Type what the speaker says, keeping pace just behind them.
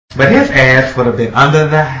But his ass would have been under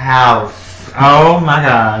the house. Oh my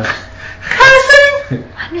gosh. Cussing?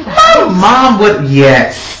 My mom would,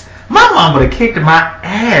 yes. My mom would have kicked my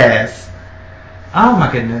ass. Oh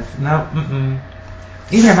my goodness. No,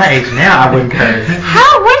 Even at my age now, I wouldn't curse.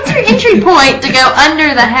 What's your entry point to go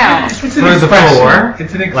under the house? Through the floor.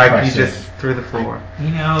 It's an expression. Like you just through the floor. You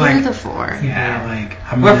know, through the floor. Yeah,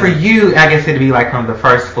 like. Well, for you, I guess it'd be like from the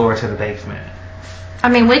first floor to the basement. I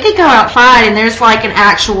mean, we could go outside and there's like an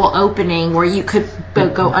actual opening where you could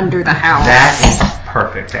go under the house. That is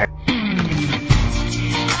perfect.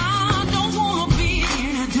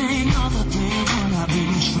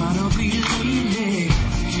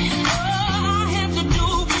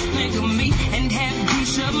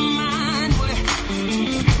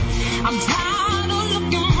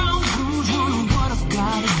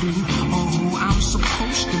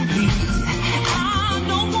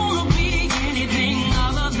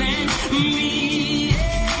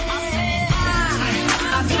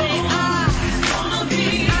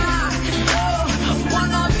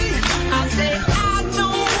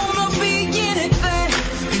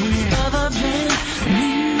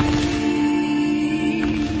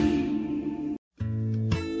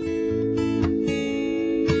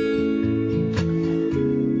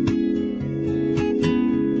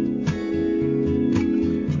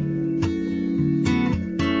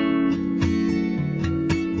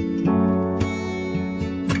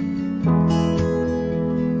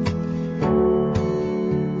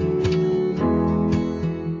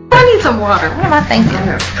 Some water. What am I thinking?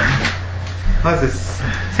 What's this?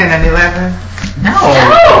 10 and 11? No.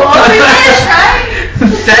 Only this, right?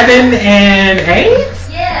 7 and 8?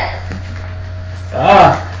 Yes.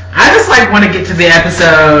 I just like want to get to the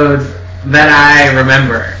episodes that I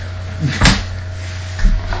remember,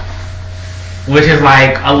 which is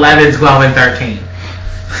like 11, 12, and 13.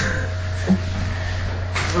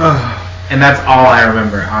 And that's all I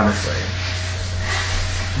remember, honestly.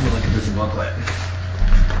 Let me look at this booklet.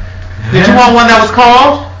 Did you want one that was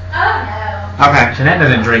cold? Oh, no. Okay. Jeanette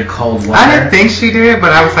doesn't drink cold water. I didn't think she did,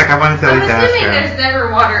 but I was like, I wanted to at least ask I'm assuming her. there's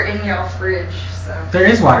never water in your fridge, so. There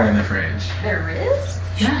is water in the fridge. There is?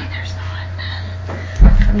 Usually there's not.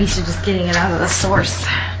 I'm used to just getting it out of the source.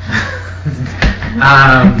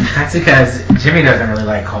 That's because Jimmy doesn't really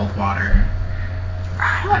like cold water.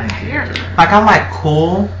 I don't care. Like, I like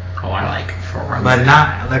cool, Oh, I like frozen. but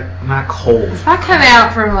not cold. If I come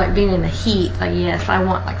out from like being in the heat, like yes, I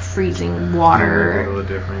want like freezing A water. little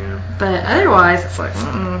different, yeah. But otherwise, it's like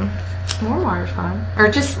warm water's fine,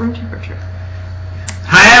 or just room temperature.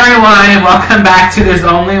 Hi everyone, and welcome back to There's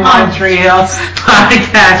Only One Tree Hill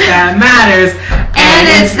podcast that matters. And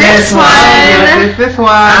it's this one. It's this one.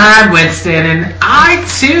 I'm Winston, and I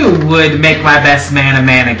too would make my best man a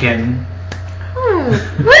mannequin.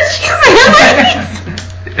 What's you really?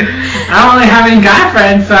 I don't really have any guy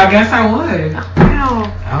friends, so I guess I would.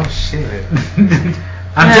 Wow. Oh, shit.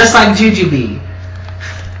 I'm just like Jujubee.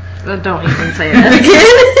 Don't even say that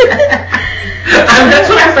again. That's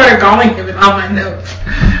what I started calling him in all my notes.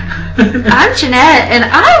 I'm Jeanette, and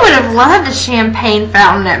I would have loved a champagne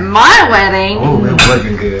fountain at my wedding. Oh, it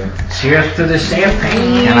wasn't good. Cheers to the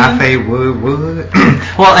champagne. And I say would.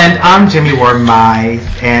 Well, and I'm Jimmy Ward-Mize,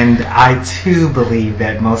 and I too believe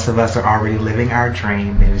that most of us are already living our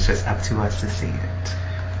dream, and it's just up to us to see it.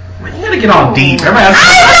 Man, you gotta get all deep. Everybody else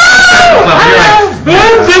I'm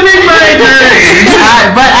living my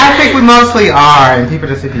dream. But I think we mostly are, and people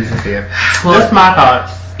just refuse to see it. Well, That's my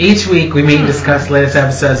thoughts. Each week we meet and discuss the latest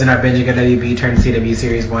episodes in our Binging a WB turned CW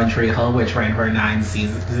series One Tree Hill, which ran for 9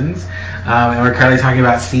 seasons. And we're currently talking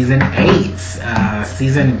about season 8.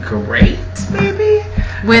 Season great, maybe?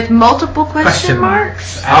 With multiple question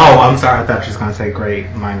marks? Oh, I'm sorry. I thought you was going to say great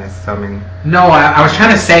minus so many. No, I was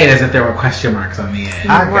trying to say it as if there were question marks on the end.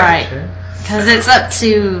 I got Right. you. Because it's up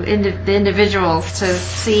to the individuals to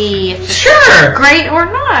see if it's Sure. great or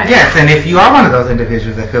not. Yes, and if you are one of those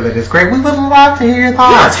individuals that feel that it's great, we would love to hear your Yeah,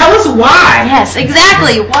 thoughts. tell us why. Yes,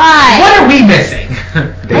 exactly. Why? What are we missing?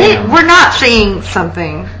 We're not seeing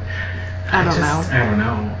something. I don't know. I don't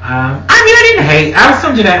know. I mean, I didn't hate. I was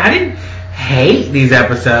telling Jeanette, I didn't hate these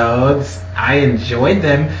episodes. I enjoyed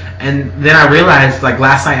them, and then I realized, like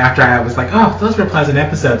last night after I was like, oh, those were pleasant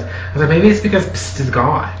episodes. I was like, maybe it's because Psst is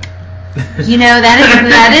gone. You know,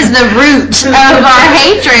 that is the root of our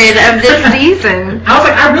hatred of this season. I was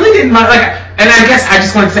like, I really didn't mind, and I guess I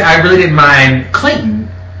just wanted to say I really didn't mind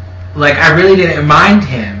Clayton. Like, I really didn't mind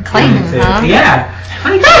him. Clayton, huh? Yeah.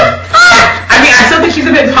 Clayton. I mean, I still think he's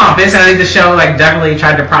a bit pompous, and I think the show, like, definitely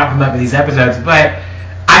tried to prop him up in these episodes, but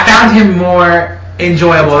I found him more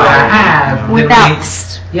enjoyable than I have. Without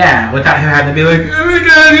without him having to be like, oh my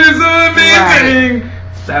god, you're so amazing.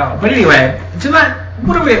 Right. So, but anyway, Gillette,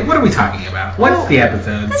 what are we talking about? What's the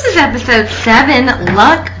episode? This is episode 7,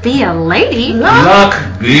 Luck Be a Lady.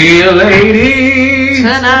 Luck be a lady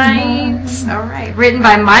Tonight. Alright. Written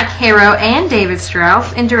by Mike Harrow and David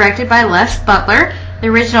Strauss and directed by Les Butler. The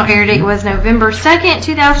original air date was November 2nd,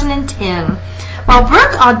 2010. While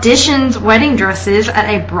Brooke auditions wedding dresses at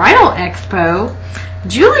a bridal expo,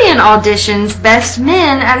 Julian auditions best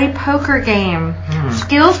men at a poker game.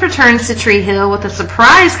 Skills returns to Tree Hill with a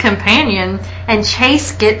surprise companion, and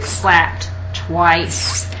Chase gets slapped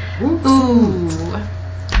twice. Ooh.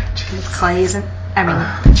 Chase is an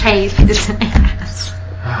ass. Chase is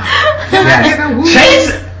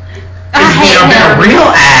being a real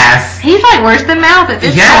ass. He's like worse than Mouth at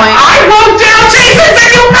this point. I wrote down Chase's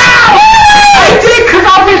video Mouth! I did, because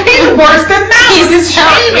obviously he's worse than Mouth. He's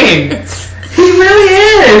shaming. He really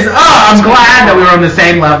is. Oh, I'm glad that we were on the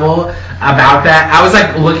same level about that. I was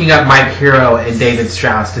like looking up Mike Hero and David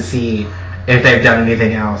Strauss to see if they've done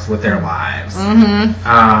anything else with their lives.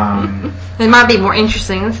 It might be more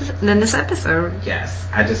interesting than this episode. Yes,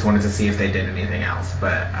 I just wanted to see if they did anything else.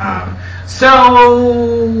 But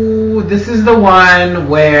so this is the one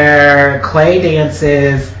where Clay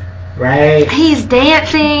dances, right? He's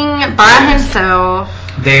dancing by himself.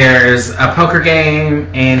 There's a poker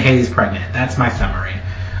game, and Haley's pregnant. That's my summary.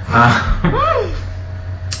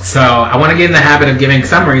 So I want to get in the habit of giving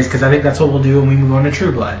summaries, because I think that's what we'll do when we move on to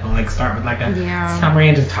True Blood. We'll start with a summary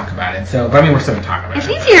and just talk about it. So, but I mean, we're still going to talk about it.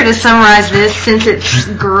 It's easier to summarize this since it's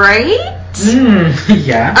great.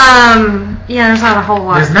 Yeah. There's not a whole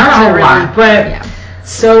lot. There's not a whole lot, but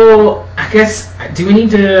so I guess do we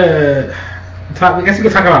need to talk? I guess we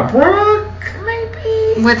could talk about Brooke.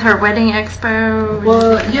 With her wedding expo.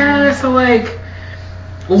 Well, yeah, so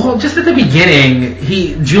just at the beginning,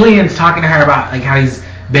 Julian's talking to her about how he's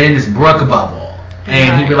been in this Brooke bubble,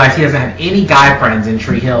 and he realized he doesn't have any guy friends in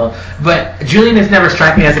Tree Hill. But Julian has never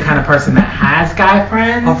struck me as the kind of person that has guy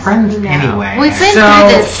friends. Well, friends anyway. We've been through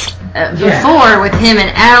this before with him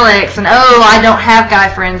and Alex, and I don't have guy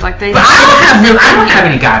friends like this. But I don't have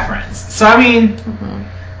any guy friends, so I mean,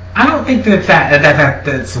 I don't think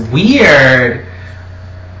that's weird.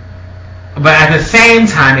 But at the same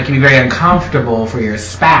time, it can be very uncomfortable for your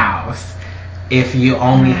spouse if you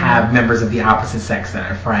only have members of the opposite sex that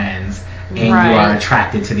are friends and you are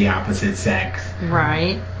attracted to the opposite sex.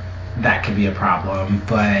 Right. That could be a problem.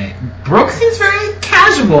 But Brooke seems very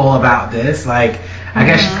casual about this. I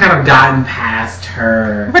guess she's kind of gotten past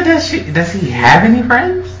her. But does he have any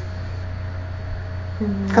friends?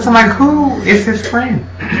 Because I'm like, who is his friend?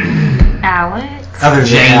 Alex. Other than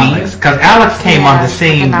Jamie. Alex. Because Alex came on the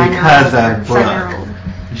scene because of Brooke.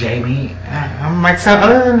 Jamie. I'm like, so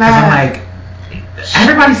other than that. I'm like,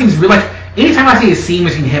 everybody seems real. Anytime I see a scene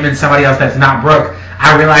between him and somebody else that's not Brooke,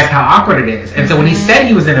 I realize how awkward it is. And so when he said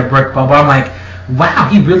he was in a Brooke bubble, I'm like, wow,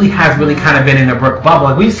 he really has kind of been in a Brooke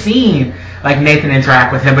bubble. We've seen Nathan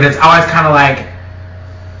interact with him, but it's always kind of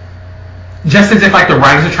just as if the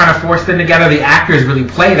writers are trying to force them together, the actors really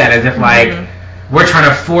play that as if we're trying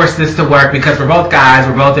to force this to work because we're both guys,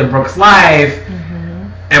 we're both in Brooke's life,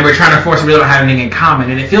 and we're trying to force it. We don't have anything in common,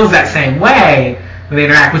 and it feels that same way when they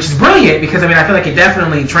interact, which is brilliant because I feel like it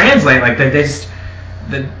definitely translates.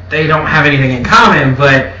 They don't have anything in common,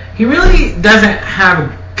 but he really doesn't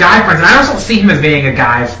have guy friends, and I also don't see him as being a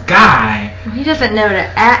guy's guy. He doesn't know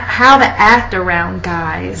how to act around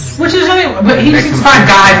guys. Which is but he just needs to find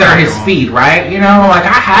guys that are his speed, right? I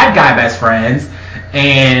had guy best friends.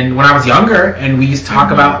 And when I was younger, and we used to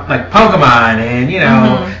talk about Pokemon and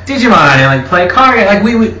Digimon and play card,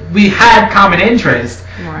 we had common interests,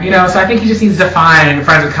 So I think he just needs to find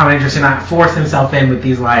friends with common interests and not force himself in with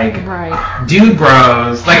these dude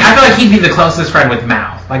bros. I feel like he'd be the closest friend with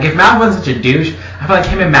Mouth. If Mouth wasn't such a douche, I feel like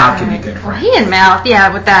him and Mouth could be good friends. Well, he and Mouth,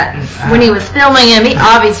 with that when he was filming him, he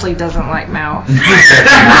obviously doesn't like Mouth.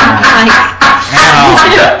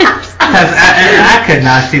 Because I could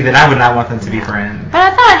not see that. I would not want them to be friends.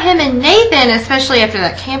 But I thought him and Nathan, especially after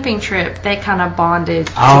that camping trip, they kind of bonded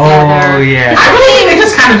together. Oh, yeah. I really think they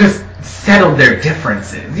just kind of just settled their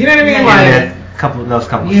differences. You know what I mean? Yeah, those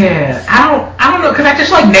couple Yeah. I don't know, because I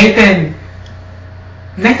just Nathan.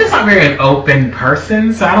 Nathan's not very an open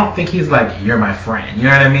person, so I don't think he's you're my friend. You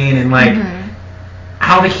know what I mean? And I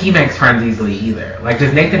don't think he makes friends easily either.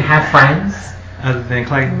 Does Nathan have friends? Other than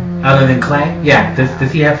Clay? Other than Clay? Yeah.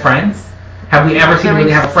 Does he have friends? Have we ever seen him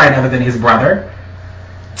really have a friend other than his brother?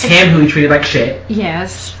 Tim, who he treated like shit.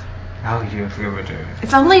 Yes. Oh, you would do it.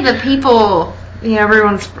 It's only the people,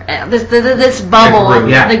 everyone's, this bubble,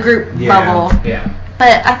 the group bubble. Yeah.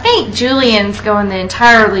 But I think Julian's going the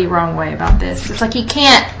entirely wrong way about this. It's like you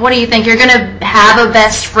can't. What do you think? You're gonna have a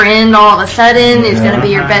best friend all of a sudden? Is gonna be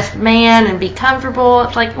your best man and be comfortable?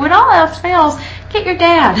 It's like when all else fails, get your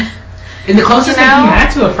dad. And the closest thing he had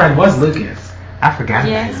to a friend was Lucas. I forgot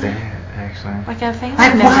about his dad, actually. Like a family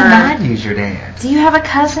Like, member. why not use your dad? Do you have a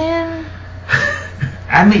cousin?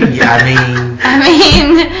 I mean,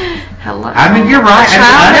 hello. I mean, you're right. I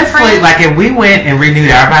mean, honestly, friend? like if we went and renewed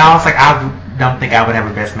our vows, like I don't think I would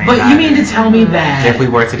have a best man. But you mean to tell me that if we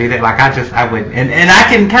were to do that, like I wouldn't. And I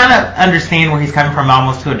can kind of understand where he's coming from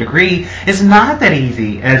almost to a degree. It's not that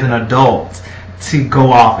easy as an adult to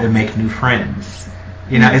go off and make new friends.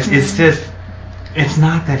 You know, it's just. It's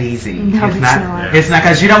not that easy. No, it's not. It's not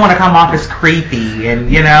because you don't want to come off as creepy,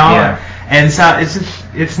 and and so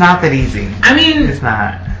it's not that easy. I mean, it's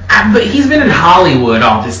not. But he's been in Hollywood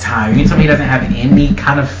all this time. You mean tell me he doesn't have any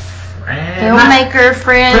kind of friend? Filmmaker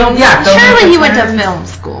friend? Surely he went to film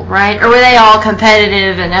school, right? Or were they all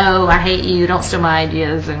competitive and I hate you, don't steal my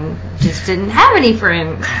ideas, and just didn't have any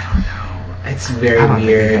friends? I don't know. It's very I don't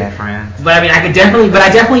weird. think he had friends. But I mean, I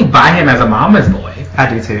definitely buy him as a mama's boy. I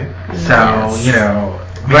do too. So you know,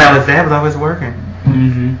 well, his dad was always working.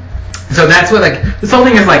 Mm-hmm. So that's what this whole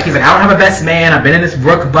thing is like. He's like, I don't have a best man. I've been in this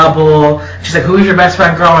Brooke bubble. She's like, who was your best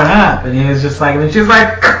friend growing up? And he was just like, and she's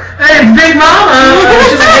like, hey, Big Mama. And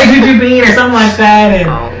she's like, hey, Juju Bean or something like that. And,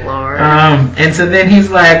 oh Lord. And so then he's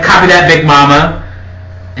like, copy that, Big Mama.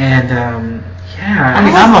 And yeah. I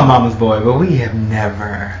mean, I'm a mama's boy, but we have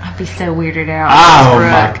never. I'd be so weirded out. Oh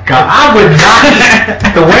my God! I would not.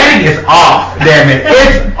 The wedding is off. Damn it!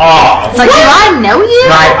 It's off. It's like, do I know you?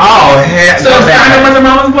 Like, oh hell. So if Simon was a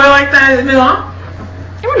mama's boy like that, it'd been off?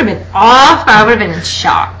 It would have been off, but I would have been in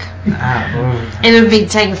shock. It would be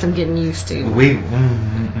taking some getting used to.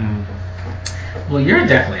 Well, you're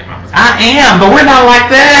definitely a mama's boy. I am, but we're not like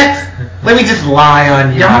that. Let me just lie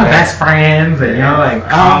on you. Y'all are best friends, and y'all like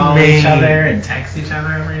call each other and text each other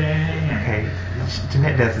every day. Okay,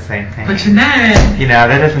 Jeanette does the same thing. But Jeanette,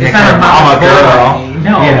 that doesn't make her her mama girl.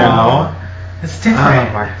 No, you know, it's different.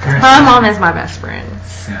 Oh my God. My mom is my best friend.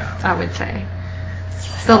 So I would say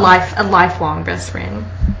it's a lifelong best friend.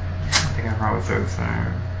 I think I probably said the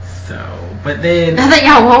same. So, but then I think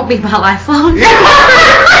y'all won't be my lifelong. But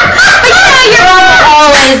your mom will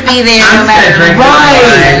always be there no matter what.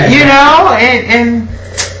 Right, and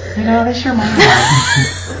that's your mom.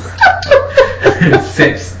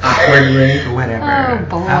 Sips awkwardly. Whatever. Oh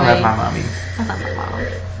boy. I love my mommy. I love my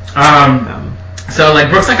mom. So like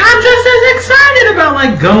Brooke's like, I'm just as excited about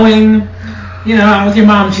like going, out with your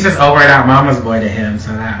mom. She says, "Oh, right out, mama's boy" to him.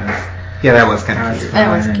 So that was kind of cute. That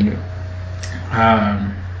was cute.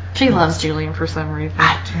 She loves Julian for some reason.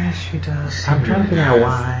 Yes, she does. I'm trying to figure out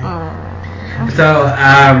why. So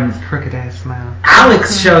Crooked ass smile.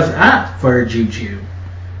 Alex shows up for Juju.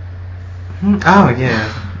 Oh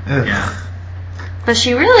yeah. Ugh. Yeah. But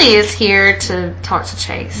she really is here to talk to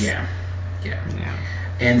Chase. Yeah.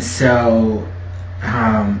 And so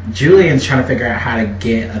Julian's trying to figure out how to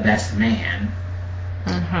get a best man.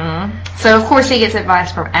 So of course he gets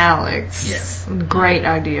advice from Alex. Yes. Great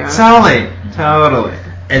idea. Totally.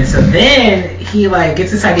 And so then he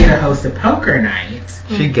gets this idea to host a poker night.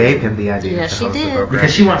 She gave him the idea. Yes, she did.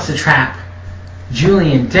 Because she wants to trap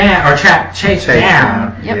Julian down, or trap Chase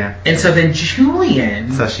down. Yep. Yeah. And so then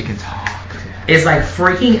Julian, so she can talk, is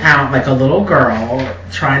freaking out like a little girl,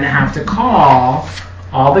 trying to have to call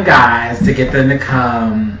all the guys to get them to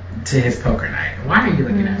come to his poker night. Why are you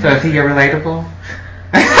looking at me? So is he relatable?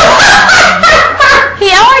 He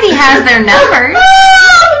already has their numbers.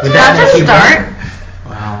 Would that That's a make you start.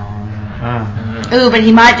 Ooh, but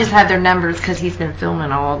he might just have their numbers because he's been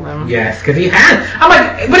filming all of them. Yes, because he has. I'm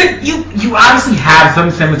like, but you obviously have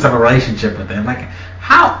some semblance of a relationship with him. Like,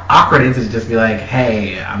 how awkward is it to just be like,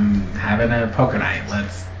 hey, I'm having a poker night.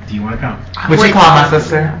 Do you want to come? Would you call my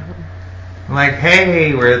sister? Like,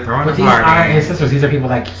 hey, we're throwing a These party. are his sisters. These are people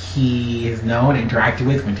he has known, interacted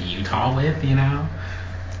with, went to Utah with,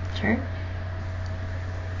 Sure.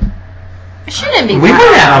 It shouldn't be. We went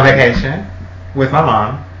out on vacation with my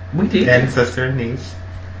mom. We did. And sister and niece.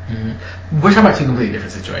 We're talking about two completely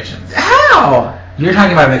different situations. How? You're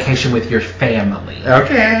talking about a vacation with your family.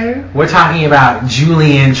 Okay. We're talking about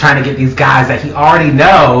Julian trying to get these guys that he already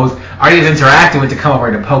knows, already has interacted with, to come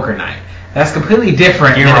over to poker night. That's completely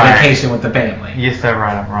different than a vacation with the family. You're so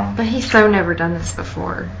right, I'm wrong. But he's so never done this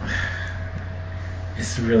before.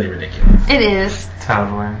 It's really ridiculous. It is.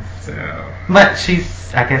 Totally. So. But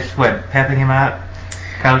she's, I guess, pepping him up,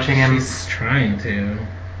 coaching him. She's trying to.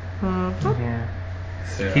 Mm-hmm. Yeah.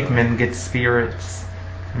 So. Keep him in good spirits.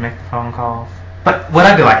 Make the phone calls. But what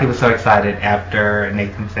I do like, he was so excited after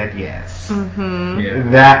Nathan said yes. Mm-hmm. Yeah.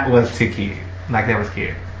 That was too cute. Like, that was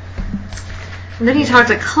cute. And then he talked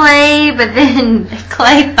to Clay, but then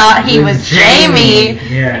Clay thought he was Jamie.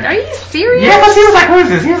 Yeah. Like, are you serious? Yeah, but he was like, who is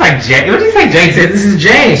this? He was like, Jay. What did he say, Jay? He said, this is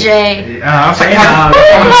Jay. Jay. I was like,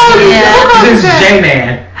 Yeah. This is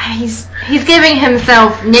J-Man. He's giving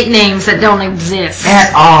himself nicknames that don't exist.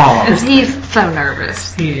 At all. He's so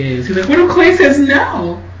nervous. He is. He's like, what if Clay says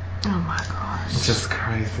no? Oh my gosh. It's just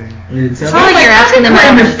crazy. And so It's not like you're asking them to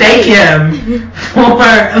out on a mistake date. him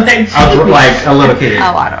for Like a little kid.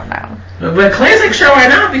 Oh, I don't know. But Clay's like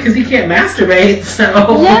showing out because he can't masturbate, so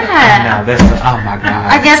Yeah. No, this. Oh my god.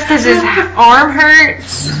 I guess because his arm hurts.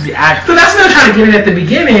 So that's what I'm trying to get it at the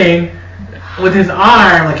beginning with his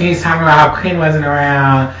arm, like he's talking about how Queen wasn't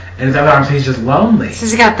around, and his other arm, so he's just lonely. So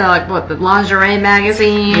he's got the lingerie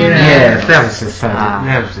magazine. Yeah. Yes, that was just so.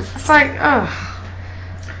 That was just. It's like, ugh.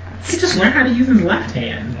 He just learned how to use his left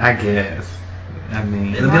hand. I guess. I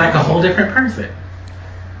mean. It'll be like a whole different person.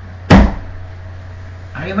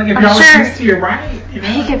 I mean, like if I'm you're always sure used to your right, you know?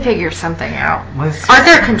 He can figure something out. What's Aren't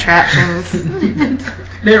there contraptions?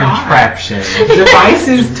 There contraption? are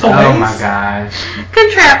devices, toys, Oh my gosh.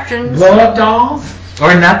 Contraptions. blow up dolls.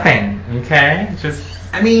 Or nothing. Okay, just.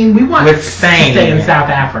 I mean, we want With to Spain. stay in South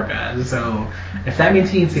Africa, so if that means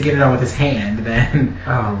he needs to get it on with his hand, then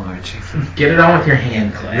Oh Lord Jesus. get it on with your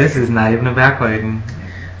hand, Clay. This is not even about Clayton.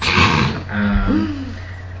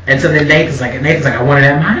 And so then Nathan's like, I want it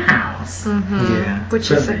at my house. Mm-hmm. Yeah. Which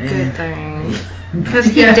is a good thing. Because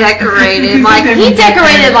he Yeah. decorated. He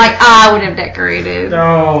decorated like I would have decorated.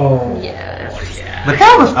 Oh. Yes. Yeah. But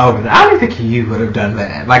that was over. I don't think you would have done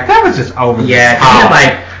that. Like that was just over. Yeah, the 'cause he top. had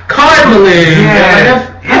like card balloons. Yeah.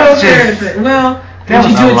 Like, It's just- well, that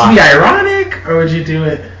would you was do a it lot. to be ironic, or would you do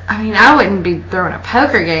it? I mean, I wouldn't be throwing a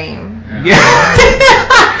poker game. Yeah.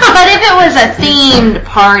 But if it was a themed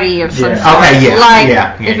party of some Yeah. sort, Okay, yeah, like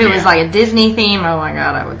yeah, if it was yeah. like a Disney theme, oh my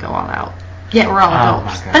god, I would go all out. Yeah, we're all Oh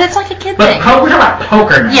adults. my God. But it's like a kid But thing. we're talking about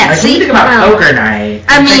poker night. Yeah, like, when see, you think about well, poker night,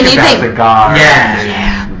 I mean, Think you about think cigars.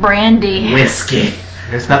 yeah, brandy, whiskey.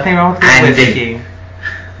 There's nothing wrong with And whiskey.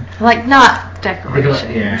 like not decorations.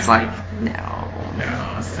 Yeah. It's like no.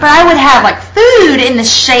 No, so- But I would have like food in the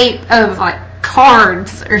shape of like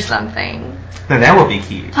cards or something, Then that would be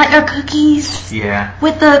cute. like no cookies Yeah.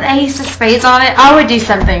 with the ace of spades on it. I would do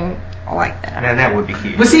something like that. Now that would be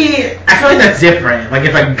cute. But see, I feel like that's different. Like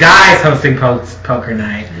if a guy's hosting poker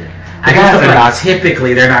night, I guys guess are like, not-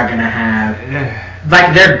 typically they're not gonna have Yeah.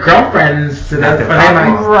 like their girlfriends. So Not they their like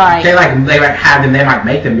girlfriends. Right. they like have them. They might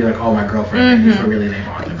make them be like, oh my girlfriend, Mhm. so really they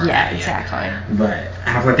bought them. Yeah, exactly. But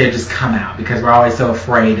I feel like they just come out because we're always so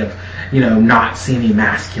afraid of not seeming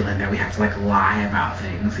masculine that we have to like lie about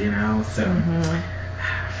things, So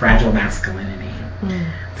fragile masculinity.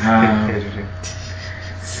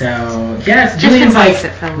 So yes, Julian's like replace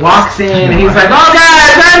it, fellas. walks in and he's like, "Oh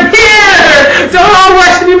guys, I'm here! So who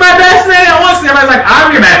wants to be my best man?" Everybody's like,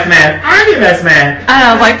 "I'm your best man. I'm your best man."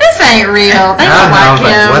 I was like, this ain't real. They don't I like was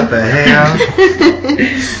him. like, what the hell?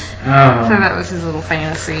 So that was his little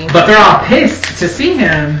fantasy. But they're all pissed to see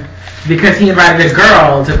him because he invited a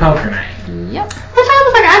girl to poker night. Yep. Which I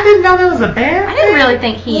was like, I didn't know that was a bad I didn't really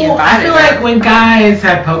think he Well, I invited feel her. like when guys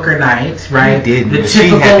have poker night, right? He didn't, The but she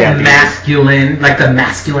typical had that idea. masculine, like the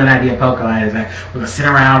masculine idea of poker night is like we're gonna sit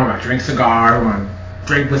around, we're gonna drink cigar, we're gonna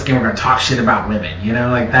drink whiskey, and we're gonna talk shit about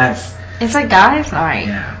women. Like that's It's a guy's night.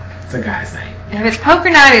 it's a guy's night. If it's poker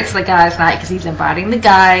night, it's the guys' night because he's inviting the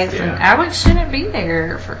guys, and Yeah. Alex shouldn't be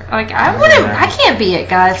there. I can't be at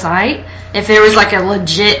guys' night if there was like a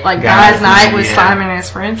legit like guys' Guys' night night, with yeah. Simon and his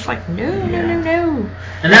friends. Like no.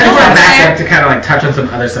 And that's No, why I'm back saying- up to kind of like touch on some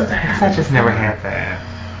other stuff that I happened. just never had that.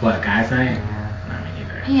 What guys' night? No, me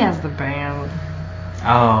neither. He has the band,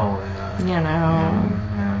 Oh, you know.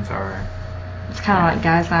 yeah, I'm sorry. It's kind of like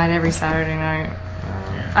guys' night every Saturday night.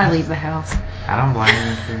 I leave the house. I don't blame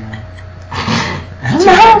you for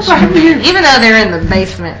Even though they're in the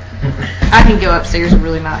basement, I can go upstairs and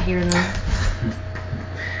really not hear them.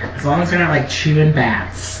 As long as they're not like chewing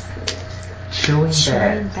bats, chewing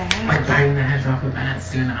Chewing bats. like bad. biting the heads off of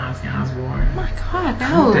bats, doing the Ozzy Osbourne. Oh my god,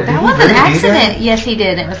 no. Did That he was an really do that? accident. Yes, he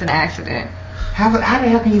did. It was an accident. How the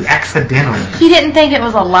hell can you accidentally? He didn't think it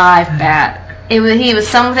was a live bat. He was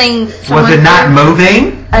something. Was it not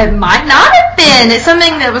moving? It might not have been. It's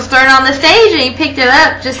something that was thrown on the stage, and he picked it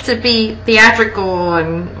up just to be theatrical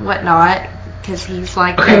and whatnot. Because he's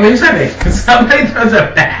like, Okay, wait a second. Somebody throws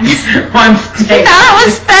a bat on stage. No, it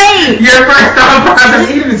was fake. Your first thought process,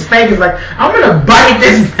 even if it's fake, is like, I'm gonna bite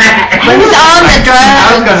this bat. He was on the drugs.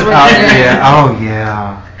 I was gonna. Oh yeah. Oh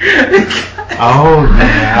yeah. Oh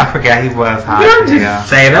yeah, I forgot he was hot. I'm just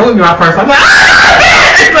saying, that would be my first. I'm like,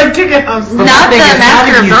 it's like kicking up. Not the how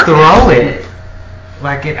master did you of throw it?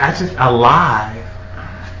 Like I just alive.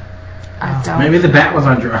 I don't. Maybe the bat was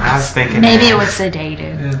on drugs. I was thinking. Maybe it was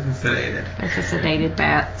sedated. It was sedated. It's a sedated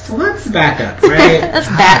bat. So let's back up, right? Let's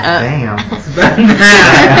bat up. Damn.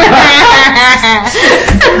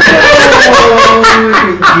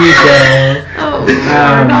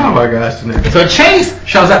 Oh my gosh. So Chase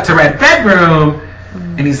shows up to Red's bedroom,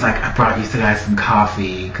 and he's like, I brought you guys some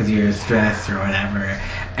coffee because you're stressed or whatever.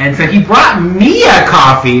 And so he brought Mia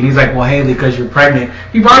coffee, and he's like, well, Haley, because you're pregnant.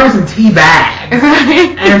 He brought her some tea bags.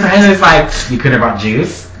 Right. And so Haley's like, you could have brought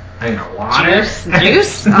juice. Water.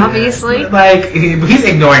 Juice, obviously. Like, he's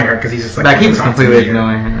ignoring her because he's just like He's completely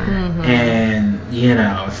ignoring her. Mm-hmm.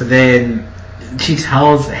 And, so then she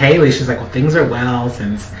tells Haley, she's like, well, things are well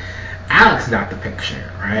since Alex got the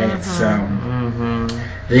picture, right? Mm-hmm. So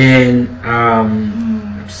then,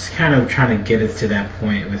 just kind of trying to get us to that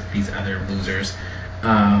point with these other losers.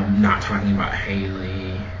 Not talking about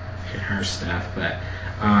Haley and her stuff, but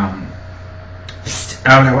I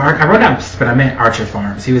wrote down, but I meant Archer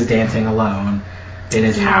Farms. He was dancing alone in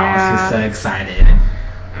his house. He's so excited.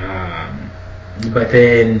 But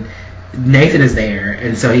then Nathan is there,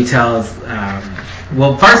 and so he tells.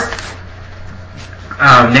 First,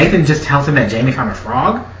 Nathan just tells him that Jamie found a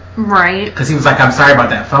frog. Right. Because he was like, I'm sorry about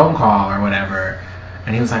that phone call or whatever.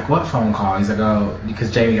 And he was like, what phone call? He's like, oh, because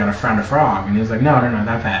Jamie found a frog. And he was like, no, not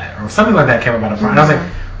that. Or something like that came about a frog. And I was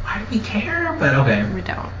like, why do we care? But okay. We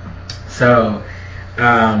don't. So,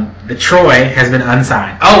 the Troy has been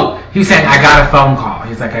unsigned. Oh, he was saying, I got a phone call.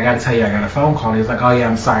 He's like, I got to tell you, I got a phone call. And he was like, oh yeah,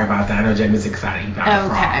 I'm sorry about that. I know Jamie's excited. He found a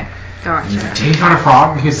frog. Okay. Gotcha. And he's like, Jamie found a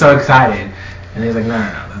frog? He was so excited. And he's like,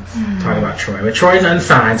 no, let's talk about Troy. But Troy's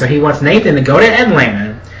unsigned, so he wants Nathan to go to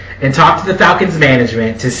Atlanta and talk to the Falcons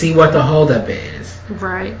management to see what the holdup is.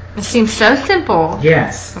 Right. It seems so simple.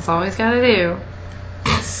 Yes. That's all he's got to do.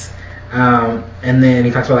 And then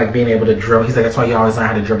he talks about like being able to dribble. He's like, that's why you always learn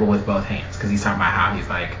how to dribble with both hands, because he's talking about how he's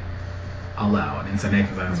like alone. And so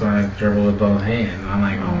Nathan's like, that's why I dribble with both hands. And I'm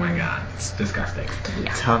like, oh my god, it's disgusting.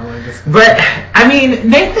 Yeah. Totally disgusting. But I mean,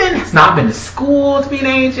 Nathan has not been to school to be an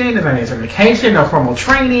agent. Doesn't have any certification, no formal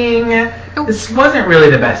training. Nope. This wasn't really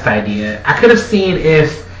the best idea. I could have seen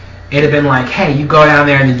if it had been like, hey, you go down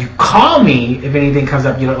there and then you call me if anything comes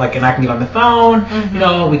up, and I can get on the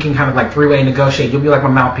phone, we can kind of like three-way negotiate. You'll be like my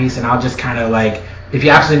mouthpiece, and I'll just kind of like, if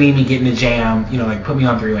you absolutely need me, get in a jam, like put me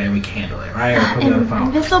on three-way and we can handle it, right? Or put me on the phone.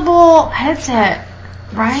 Invisible headset,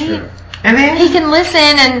 right? Sure. And then He can listen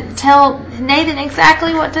and tell Nathan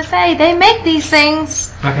exactly what to say. They make these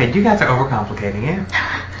things. okay, you guys are overcomplicating it.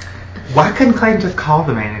 Why couldn't Clayton just call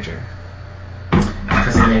the manager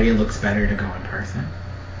Because maybe it looks better to go in person.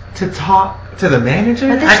 to talk to the manager?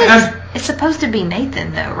 But it's supposed to be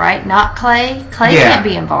Nathan, though, right? Not Clay. Clay Yeah. can't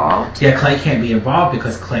be involved. Yeah, Clay can't be involved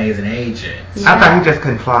because Clay is an agent. Yeah. I thought he just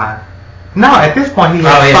couldn't fly. No, at this point he Oh,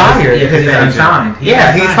 has yeah, fired he's his agent. unsigned. He's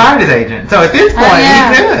Yeah, he's unsigned. fired his agent. So at this point, yeah.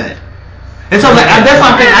 he's good. And so that's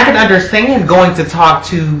what I'm saying. I can understand going to talk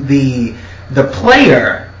to the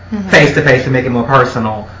player face to face to make it more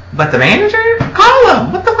personal. But the manager, call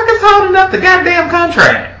him. What the fuck is holding up the goddamn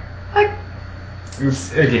contract? Like,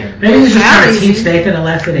 again, Maybe he's just trying to Sounds easy. teach Nathan a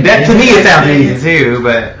lesson. and that give to him me the it sounds experience. easy too.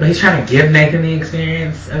 But But he's trying to give Nathan the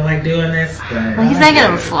experience of like doing this. But Well, he's making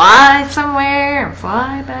him fly somewhere and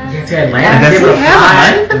fly back. Get to Atlanta. And does Give he him a have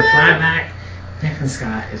fly money for and that? fly back. Nathan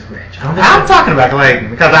Scott is rich. I don't think I'm talking about Clayton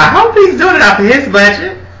because I hope he's doing it off of his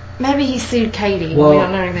budget. Maybe he sued Katie. Well- We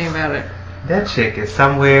don't know anything about it. That chick is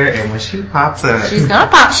somewhere, and when she pops up, She's gonna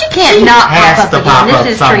pop. She can't not has pop to up pop again. up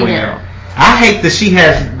This is somewhere. treated. I hate that she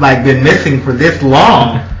has like been missing for this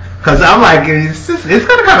long, because I'm like, it's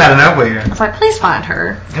gonna come out of nowhere. It's like, please find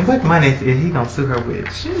her. And what money is he gonna sue her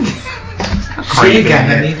with? She she got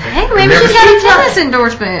anything. Hey, maybe she got a tennis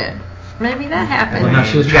endorsement. Maybe that happened. Well, no,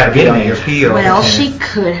 she was You trying gotta to get get on him your here. field. Well, she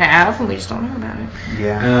could have, and we just don't know about it.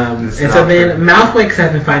 Yeah. And so then Mouth wakes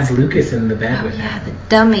up and finds Lucas in the bed Oh with yeah, him. the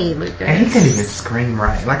dummy Lucas. And he couldn't even scream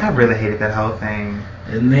right. Like I really hated that whole thing.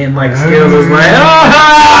 And then like Skills was like,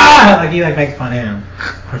 ah! Like he like makes fun of him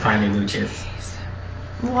for finding Lucas.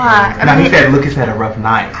 Why? Now I he mean, said Lucas had a rough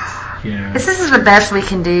night. Yeah. this is the best we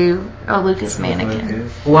can do. A Lucas mannequin.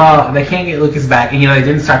 Lucas. Well, they can't get Lucas back, and they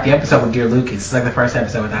didn't start the episode with Dear Lucas. It's like the first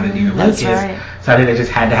episode without a Dear That's Lucas. right. So I think they just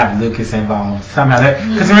had to have Lucas involved somehow.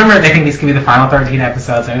 Because remember, they think these could be the final 13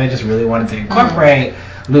 episodes, and they just really wanted to incorporate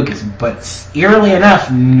Lucas. But eerily enough,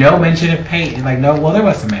 no mention of Peyton. Like well, there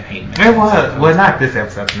was some Peyton. It was. Well, not this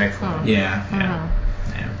episode. The next one. Yeah.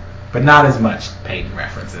 But not as much Peyton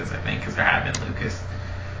references, I think, because there have been Lucas.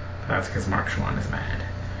 But that's because Mark Schwann is mad.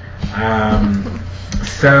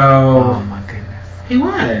 So Oh my goodness. he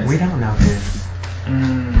was. We don't know this.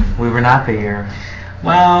 We were not there.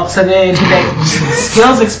 Well, so then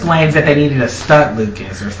Skills explains that they needed a stunt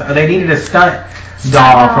Lucas, or they needed a stunt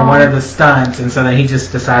doll for one of the stunts, and so then he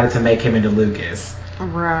just decided to make him into Lucas.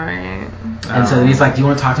 Right. And so then he's like, "Do you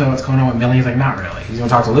want to talk to me about what's going on with Millie?" He's like, "Not really." "You want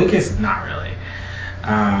to talk to Lucas?" "Not really."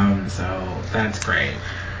 So that's great.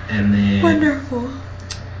 And then Wonderful.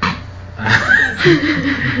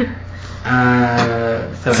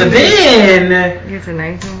 So then, Here's a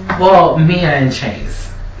nice one. well, Mia and Chase.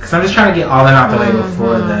 Because I'm just trying to get all that out the way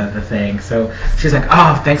before the thing. So she's like,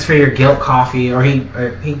 "Oh, thanks for your guilt coffee," or he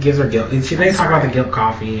gives her guilt. They talk about the guilt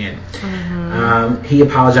coffee, and he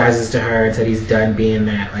apologizes to her and said he's done being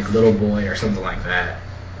that like little boy or something like that.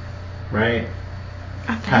 Right?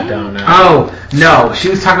 I don't know. Oh no, she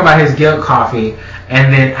was talking about his guilt coffee,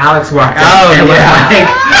 and then Alex walked up and was like,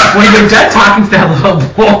 "When you're done talking to that little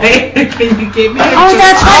boy, can you give me a Oh,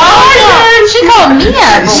 that's right. Oh, she called me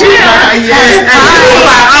a boy.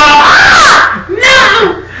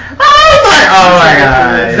 Oh my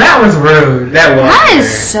god. That was rude. That is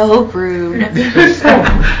so rude.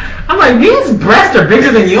 I'm like, these breasts are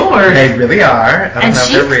bigger than yours. They really are. I don't And know if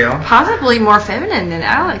she's they're real. possibly more feminine than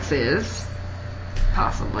Alex is.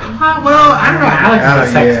 Possibly. Well, I don't know. Alex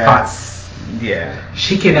is a sex pot. Yeah.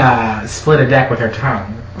 She can split a deck with her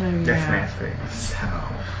tongue. That's nasty. So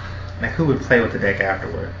Like, who would play with the deck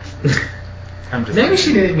afterwards? I'm just maybe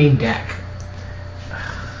she didn't mean deck.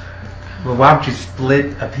 Well, why would you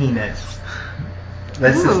split a penis?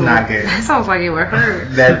 That's just not good. That sounds like it would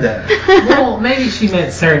hurt. That does. Well, maybe she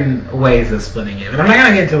meant certain ways of splitting it, but I'm not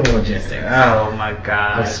gonna get into the logistics Oh my of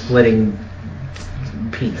god. splitting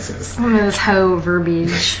penises. One of this hoe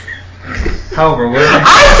verbiage. However, what?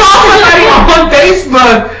 I saw somebody on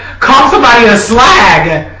Facebook call somebody a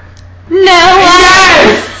slag. No.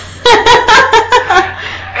 Yes.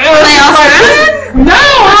 It was They just Australian? No,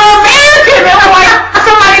 we're American. They were like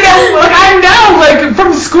somebody that like I know, like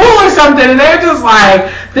from school or something, and they're just like,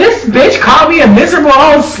 "This bitch called me a miserable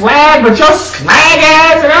old slag, but your slag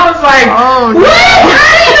ass," and I was like, Oh, no. "What?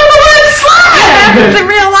 I didn't know the word Happens in slag."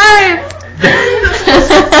 real life.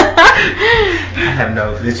 I have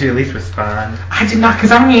no. Did you at least respond? I did not, because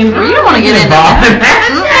I mean, Well, you don't wanna get into involved that. in that.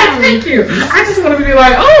 Yes, thank you. I just want to be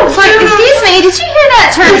like, oh, It's like, excuse me, did you hear that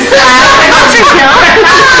term slag?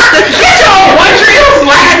 Get your own one real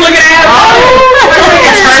slag looking at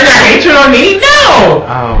it turn their hatred on me? No!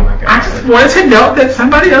 Oh my god. I just wanted to note that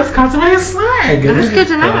somebody else called somebody a slag. That's good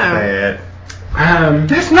to know. Sad.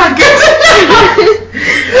 That's not good to know.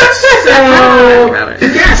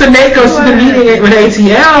 So Nate goes to the meeting with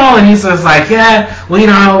ATL, and he's just like, yeah, well, you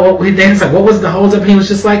know, Dan's like, what was the holdup? And he was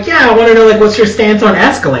just like, yeah, I want to know, like, what's your stance on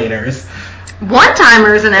escalators?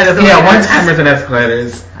 One-timers and escalators. Yeah, one-timers and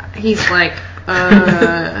escalators. He's like,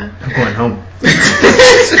 I'm going home. I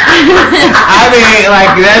mean,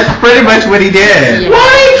 like, that's pretty much what he did. Yeah.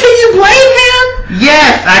 Why? Can you blame him?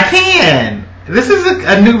 Yes, I can. This is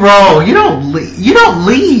a new role. You don't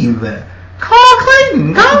leave. Call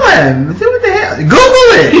Clayton. Call him. Do what the hell.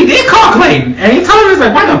 Google it. He did call Clayton, and he told him, he was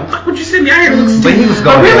like, why the fuck would you send me out here to look stupid? But he was But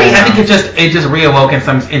going really, down. I think it just reawoken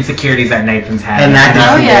some insecurities that Nathan's had. And that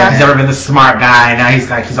Oh, yeah. He's never been the smart guy. Now he's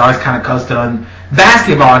always kind of coasted on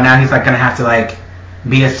basketball. And now he's like going to have to like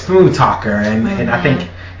be a smooth talker. And I think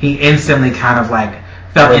he instantly kind of like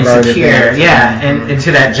felt Reverted insecure. back. Yeah, and into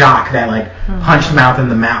that jock that like punched mouth in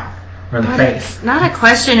the mouth or in the face. not a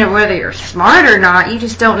question of whether you're smart or not. You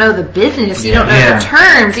just don't know the business. You don't know Yeah. the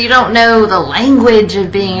terms. You don't know the language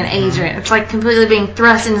of being an agent. It's like completely being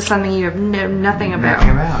thrust into something you have nothing about. Nothing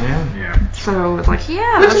about, yeah. So it's like,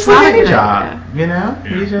 yeah, Which that's is not like a any good job, idea. you know?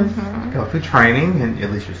 You just go through training, and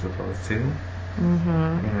at least you're supposed to.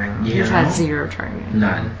 Mm-hmm. You He's know? had zero training.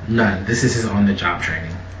 None. This is his on-the-job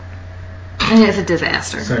training. And it's a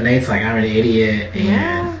disaster. So Nate's like, I'm an idiot, and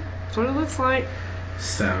Yeah, that's what it looks like.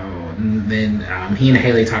 so then he and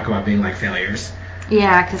Haley talk about being like failures.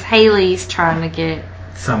 Yeah, because Haley's trying to get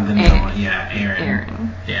Something Aaron. going, yeah, Aaron.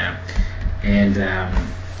 Aaron. Yeah, and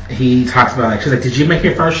he talks about like, she's like, did you make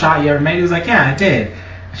your first shot you ever made? He was like, yeah, I did.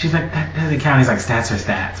 She's like, that doesn't count. He's like, stats are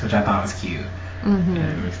stats, which I thought was cute.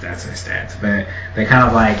 Mm-hmm. Stats are stats, but they kind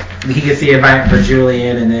of like, he gets the invite for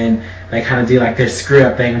Julian, and then they kind of do like their screw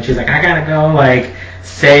up thing, and she's like, I gotta go like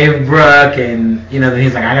save Brooke, and you know, then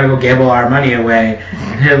he's like, I gotta go gamble our money away,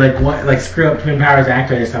 and they're like, what, like screw up Twin Powers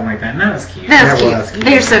actor or something like that. And that was cute. That's That was cute.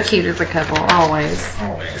 They're so cute as a couple, always.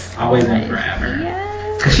 always and forever.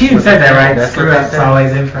 Yes. Because she even said that, right? That's Screw what they up's said.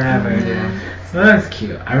 always in forever. Mhm. Yeah. So that's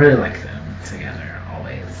cute. I really like them together,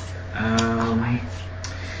 always.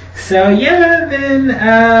 So yeah, then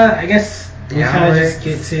I guess we kind of just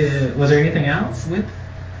get to. Was there anything else with?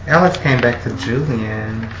 Alex came back to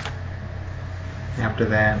Julian after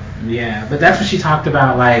that. Yeah, but that's what she talked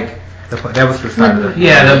about, like. That was the start of the.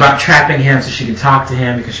 Yeah, about trapping him so she could talk to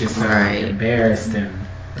him because she was so embarrassed and.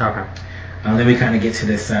 Okay. Then we kind of get to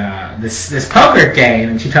this poker game,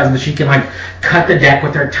 and she tells him that she can like cut the deck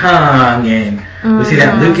with her tongue, and we see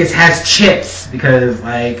that Lucas has chips because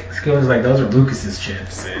like Skills is like those are Lucas's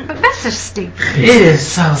chips. But that's just stupid. It is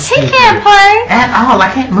so stupid. He can't play at all. I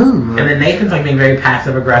can't move. And then Nathan's like being very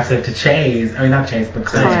passive aggressive to Chase. I mean not Chase, but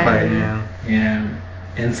Clay. Yeah.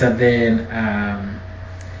 And so then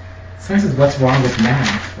someone says, "What's wrong with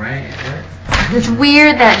math?" Right? What? It's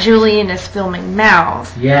weird that Julian is filming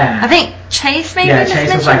Mouth. Yeah. I think Chase maybe Yeah, just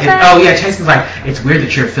Chase was mentioned like, that. Chase was like, it's weird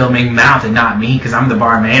that you're filming Mouth and not me because I'm the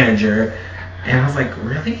bar manager. And I was like,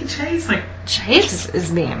 really, Chase? Like, Chase is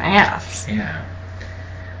being an ass. Yeah.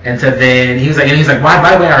 And so then he was like, why?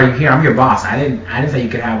 By the way, are you here? I'm your boss. I didn't say you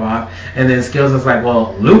could have off. And then Skills was like,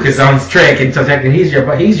 well, Lucas owns Trick, and so technically he's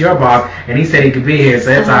your boss, and he said he could be here,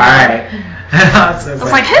 so it's all right. I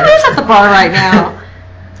was like, who is at the bar right now?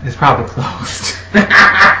 It's probably closed.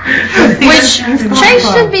 Which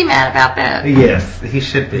Chase should be mad about that. Yes, he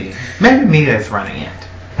should be. Maybe Mia is running it.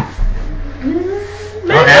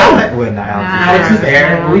 Maybe. Alex, well, not Alex. Alex is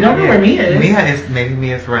there. We don't know where Mia is. Maybe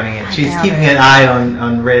Mia's running it. She's keeping an eye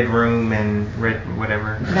on Red Room and Red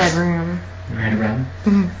whatever. Bedroom. Red Room.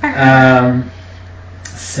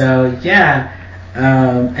 So yeah.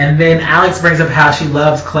 And then Alex brings up how she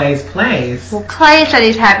loves Clay's place. Well, Clay said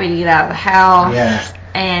he's happy to get out of the house. Yeah.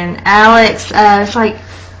 And Alex is like,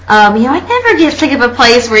 I never get sick of a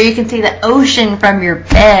place where you can see the ocean from your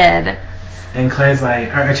bed. And Clay's like,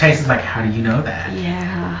 or Chase is like, how do you know that?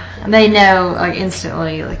 Yeah. And they know, like,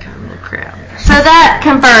 instantly, like, oh, crap. So that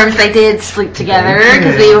confirms they did sleep together,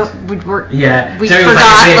 because we forgot the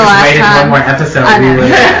last time. One more episode. I know.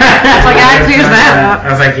 Like, I figured that out.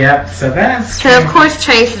 I was like, yep, so that's... So, of course,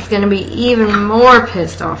 Chase is going to be even more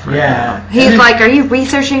pissed off right now. He's like, are you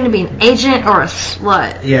researching to be an agent or a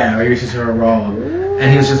slut? Yeah, or you're just for a role.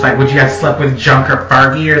 And he was just like, would you have slept with Junk or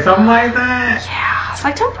Fergie or something like that? Yeah. It's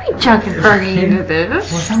like, don't bring Junk and Fergie into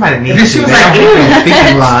this. Well, somebody needs to. She was like,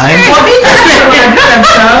 speaking lines.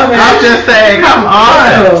 I'm just saying, come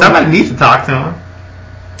on. Somebody needs to talk to him.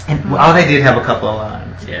 And they did have a couple of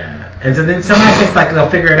lines. Yeah. And so then someone thinks like they'll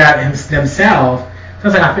figure it out themselves. So I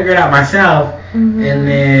was like, I'll figure it out myself. Mm-hmm. And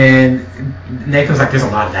then Nathan was like, there's a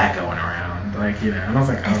lot of that going around. Like, and I was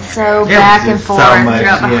like, oh. So back and forth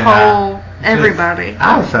throughout the whole... Everybody.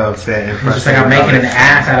 I was so upset. He's just like, I'm making an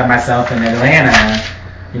ass out of myself in Atlanta.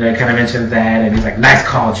 He kind of mentions that, and he's like, nice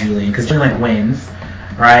call, Julian, because Julian like wins,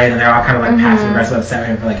 right? And they're all kind of like passive aggressive upset with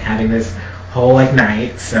him for like having this whole like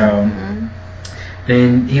night. So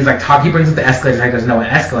then he's like, he brings up the escalators, like doesn't know what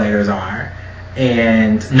escalators are,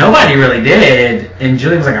 and nobody really did. And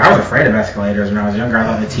Julian was like, I was afraid of escalators when I was younger. I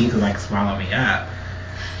thought the teeth would like swallow me up.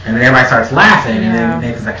 And then everybody starts laughing, and then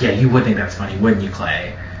Nathan's like, yeah, you would think that's funny, wouldn't you,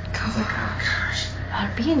 Clay? I was like, oh gosh.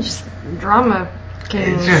 Being just drama.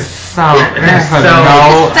 It's just so bad.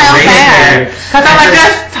 Because I'm like,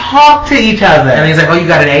 just talk to each other. And he's like, oh, you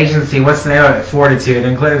got an agency. What's the name of it? Fortitude.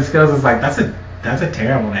 And Clinton Skills is like, that's a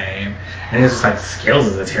terrible name. And it's just like, Skills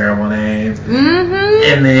is a terrible name.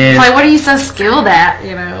 Mm-hmm. And then... Like, what are you so skilled at,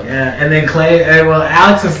 Yeah, and then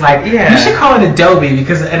Alex is like, you should call it Adobe,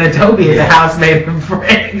 because an Adobe is a house made of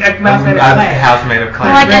brick. A house made of clay.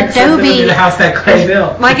 Like Adobe... The house that Clay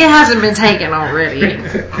built. Like, it hasn't been taken already.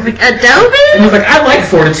 Like, Adobe? And he's like, I like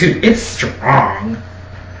Fortitude. It's strong.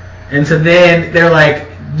 And so then they're like,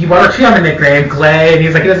 why don't you have a nickname, Clay? And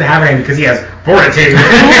he's like, he doesn't have a name because he has Fortitude.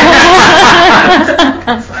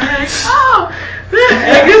 It's like,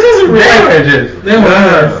 this is real. There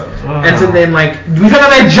was. And so then, we found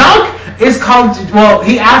out that Junk is called,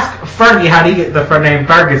 he asked Fergie how do you get the name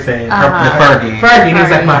Ferguson. Fergie. And he's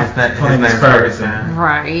like, my name is Ferguson.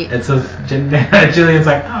 Right. And so Julian's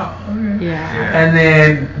like, oh, okay. Yeah. And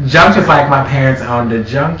then Junk was like, my parents owned a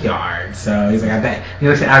junkyard. So he's like, I bet. He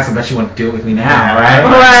looks at Alex, I bet you want to do it with me now, right?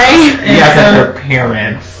 Right. Yeah, that's your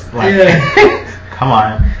parents. Come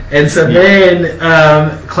on. And so then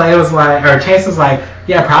Clay was like, or Chase was like,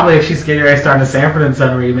 yeah, probably if she's getting ready to start a Sanford and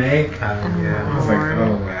Son remake. I was like,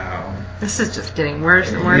 oh wow. This is just getting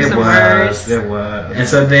worse and worse and worse. It was. And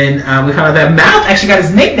so then we found out that Mouth actually got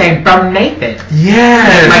his nickname from Nathan.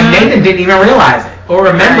 Yes. Like Nathan didn't even realize it or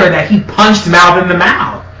remember that he punched Mouth in the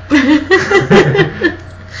mouth.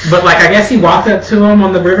 But I guess he walked up to him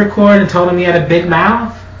on the river court and told him he had a big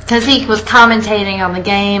mouth. Because he was commentating on the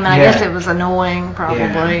game, and I Yeah. guess it was annoying, probably,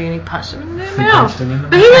 Yeah. and he punched him in the He mouth. punched him in the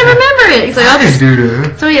But he didn't remember it. He's like, I I'll just... didn't do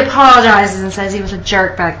that. So he apologizes and says he was a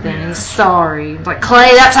jerk back then. Yeah. He's sorry. Like,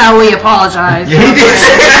 Clay, that's how we apologize. Yeah, he did.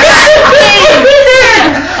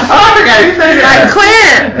 Oh, I forgot he said Like, that.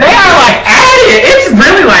 quit. They are like at it. It's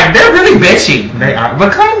really like they're really bitchy. They are.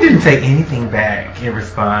 But Clay didn't say anything back in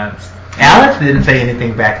response. Alex didn't say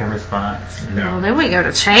anything back in response. Well, then we go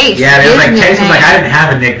to Chase. Yeah, His they was like Chase was like, I nickname. didn't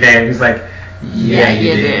have a nickname. He's like, yeah,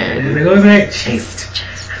 you did. He's like, what was it? Chase.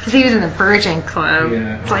 Because he was in the Virgin Club.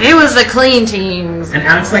 Yeah. It's like, it was the clean teams. And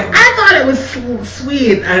Alex was like, I thought it was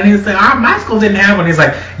sweet. And he was like, my school didn't have one. He's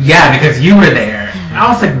like, yeah, because you were there. And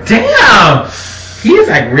I was like, damn. He's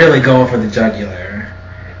like really going for the jugular.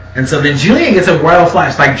 And so then Julian gets a royal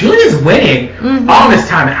flush. Like, Julian's winning all this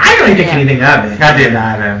time, and I don't even think anything of it. I did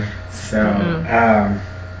not. So,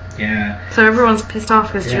 yeah. So everyone's pissed off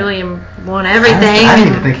because Yeah. Julian won everything. I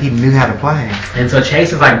didn't even think he knew how to play. And so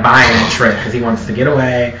Chase is like buying a trip because he wants to get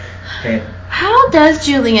away. Okay. How does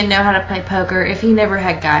Julian know how to play poker if he never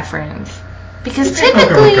had guy friends? Because He played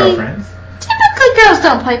poker with typically girlfriends. girls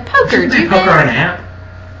don't play poker, You do play they? poker on an app.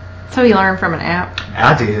 So he learned from an app.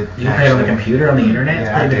 I did. You play it on the computer on the internet.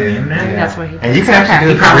 Yeah, I Played it on the did. internet. Maybe that's what he And you did. can actually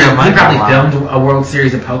He do probably, real money he probably online. filmed a World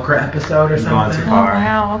Series of Poker episode or You're going something. too Oh, far.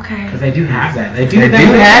 wow, okay. Because they do have that. They do They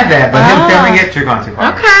do have that, but him Oh. filming it, you're going too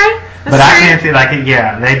far. Okay. But I can't see, like,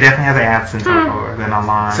 yeah, they definitely have the apps and so forth and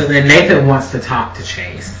online. So then Nathan wants to talk to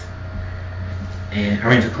Chase. And I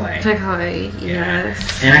mean to Clay. Typically,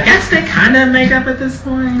 yes. And I guess they kind of make up at this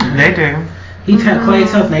point. They do. Clay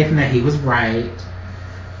tells Nathan that he was right.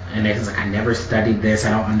 And Nathan's like, I never studied this. I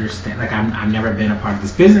don't understand. Like, I've never been a part of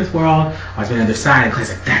this business world. I was on the other side. And Clay's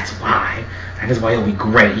like, that's why. That is why you'll be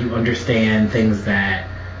great. You understand things that,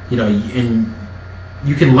 and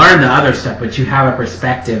you can learn the other stuff, but you have a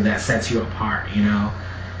perspective that sets you apart,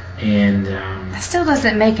 And That still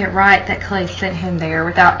doesn't make it right that Clay sent him there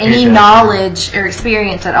without any It doesn't. knowledge or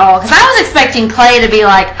experience at all. Because I was expecting Clay to be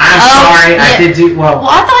like, I'm sorry, I did do Well,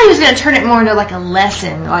 I thought he was going to turn it more into like a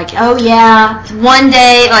lesson. Like, oh yeah, one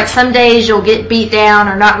day, like some days you'll get beat down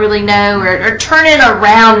or not really know, or turn it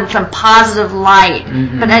around in some positive light.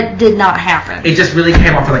 Mhm. But that did not happen. It just really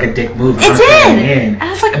came off like a dick move. It honestly, did. in the end.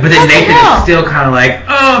 I was like, but what then the Nathan hell? is still kind of like,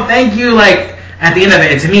 oh, thank you. Like, at the end of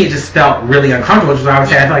it, and to me, it just felt really uncomfortable, which is why I would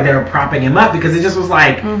say I feel like they were propping him up, because it just was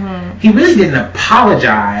like, he really didn't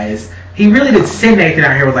apologize. He really did send Nathan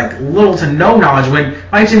out here with like little to no knowledge, when,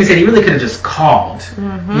 like Jimmy said, he really could have just called,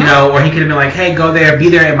 or he could have been like, hey, go there, be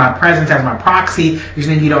there in my presence as my proxy, if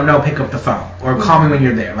you don't know, pick up the phone, or call me when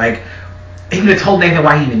you're there. Like, he could have told Nathan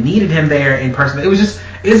why he even needed him there in person. It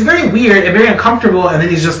was very weird and very uncomfortable, and then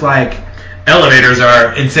he's just like, elevators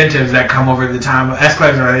are incentives that come over the time,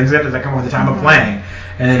 escalators are incentives that come over the time of playing.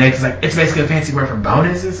 And then Nathan's like, it's basically a fancy word for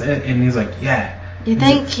bonuses, and he's like, yeah. You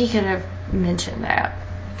think he could have mentioned that?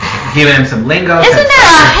 Giving him some lingo. Isn't there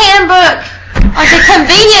a handbook? Like a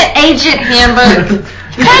convenient agent handbook?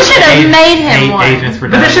 Clay should have made him one. Agents for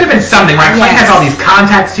But there should have been something, right? Clay Yes. has all these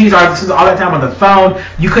contacts. He's all that time on the phone.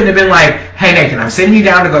 You couldn't have been like, hey, Nathan, I'm sending you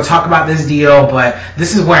down to go talk about this deal, but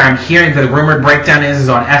this is where I'm hearing the rumored breakdown is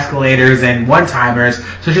on escalators and one-timers.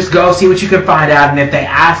 So just go see what you can find out, and if they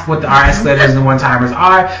ask what our escalators and one-timers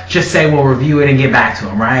are, just say we'll review it and get back to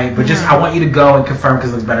them, right? But just, I want you to go and confirm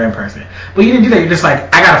because it looks better in person. But you didn't do that. You're just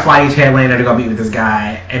like, I got to fly you to Atlanta to go meet with this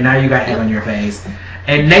guy, and now you got egg on your face.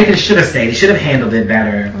 And Nathan should have stayed. He should have handled it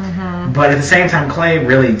better. But at the same time, Clay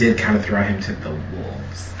really did kind of throw him to the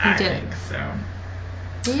wolves, I did. think.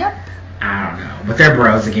 So, Yep. I don't know. But they're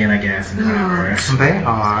bros again, I guess. And whatever. They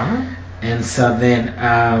are. And so then,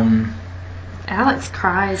 Alex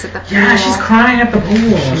cries at the pool. yeah, she's crying at the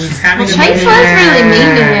pool. She's having Well, a Chase was really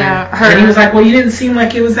mean to her. And he was like, well, you didn't seem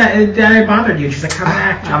like it was that it bothered you. And she's like, I'm an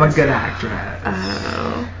actress. I'm a good actress.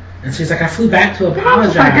 Oh. And she's like, I flew back to Like, girl,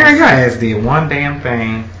 apologize. your ass did one damn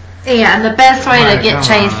thing. Yeah, and the best way Right, to get come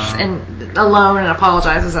Chase on. and alone and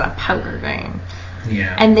apologize is at a poker game.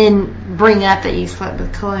 Yeah. And then bring up that you slept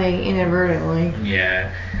with Clay inadvertently.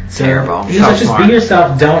 Yeah. So Terrible. He was like, So just smart. be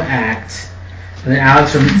yourself, don't act. And then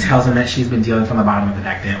Alex tells him that she's been dealing from the bottom of the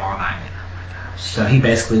deck to him all night. So he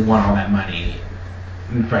basically won all that money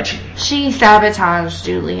by cheating. She sabotaged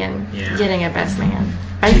Julian Yeah. getting a best man.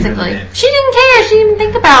 She really Basically, did. she didn't care. She didn't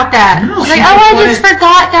think about that. No, She's she like, oh, I just just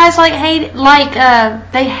forgot. Guys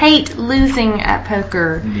they hate losing at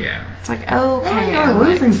poker. Yeah. It's like, okay, Oh,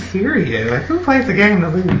 Alex. losing, period. Like, who plays the game to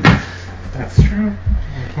lose? That's true.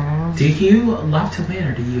 You know? Do you love to win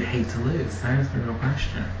or do you hate to lose? That is the real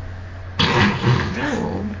question.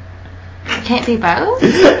 Ooh. Can't be both.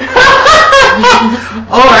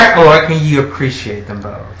 or can you appreciate them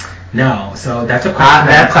both? No. So that's a question.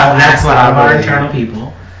 That's what all of our believe. internal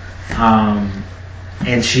people.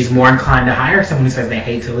 And she's more inclined to hire someone who says they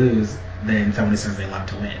hate to lose than someone who says they love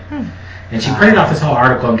to win. And she printed off this whole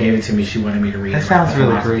article and gave it to me. She wanted me to read it. That sounds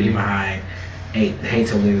really philosophy greedy. behind hate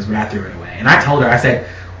to lose, but I threw it away. And I told her, I said,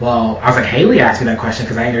 well, I was like, Haley asked me that question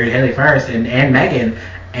because I interviewed Haley first and Megan.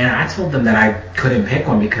 And I told them that I couldn't pick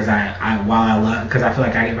one because because I feel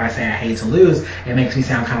like if I say I hate to lose, it makes me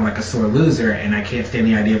sound kind of like a sore loser, and I can't stand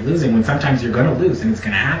the idea of losing when sometimes you're going to lose and it's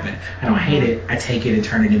going to happen. I don't hate it. I take it and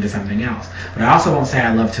turn it into something else. But I also won't say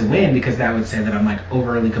I love to win because that would say that I'm like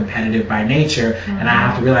overly competitive by nature, and I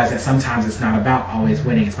have to realize that sometimes it's not about always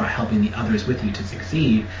winning. It's about helping the others with you to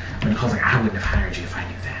succeed. But Nicole's like, I wouldn't have hired you if I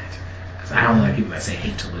knew that. I don't like people that say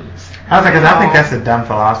hate to lose. I was like, because I think that's a dumb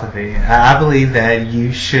philosophy. I believe that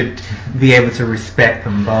you should be able to respect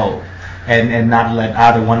them both and not let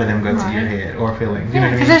either one of them go to your head or feelings. You know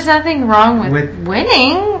what I mean? Because there's nothing wrong with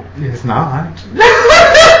winning. It's not.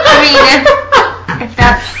 I mean, if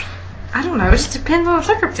that's, I don't know, it just depends on the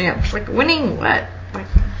circumstance. Like, winning what? Like,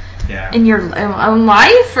 in your own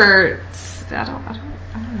life, or I don't know.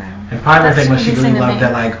 And part of the thing was she really loved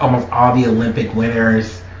that, like, almost all the Olympic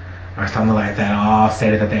winners or something like that all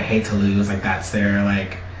stated that they hate to lose, like that's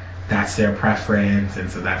their preference, and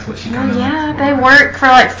so that's what she kind of they work for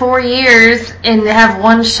like 4 years and they have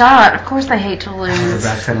one shot. Of course they hate to lose.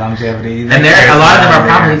 That's the longevity. And a lot of them are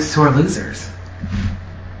probably sore losers.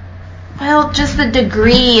 Well, just the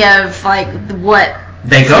degree of like what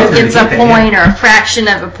they go through gets a point or a fraction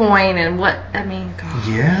of a point, and what I mean. God,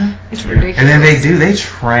 yeah, it's ridiculous. And then they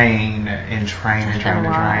train and train.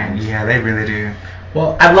 Yeah, they really do.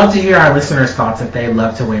 Well, I'd love to hear our listeners' thoughts if they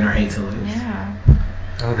love to win or hate to lose. Yeah.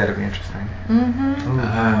 Oh, that'd be interesting.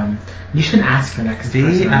 You should ask your next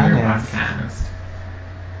person on your podcast.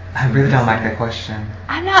 I really don't like that question.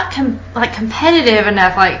 I'm not competitive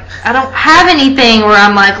enough. Like, I don't have anything where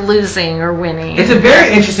I'm like losing or winning. It's a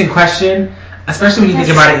very interesting question, especially when you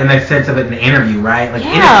think about it in the sense of an interview, right? Like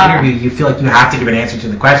in an interview, you feel like you have to give an answer to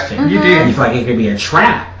the question. You do. And you feel like it could be a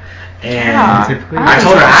trap. And I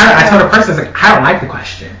told her personally, I was like, I don't like the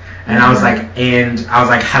question. And I was like,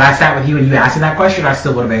 had I sat with you and you asked me that question, I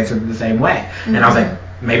still would have answered it the same way. And I was like,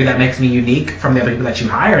 maybe that makes me unique from the other people that you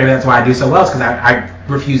hire. Maybe that's why I do so well, is because I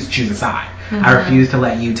refuse to choose a side. I refuse to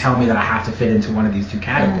let you tell me that I have to fit into one of these two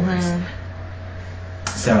categories.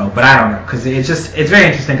 So, but I don't know, because it's very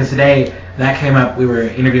interesting, because today that came up. We were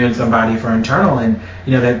interviewing somebody for internal, and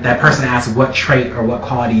that person asked, what trait or what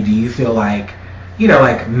quality do you feel like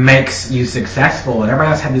makes you successful? And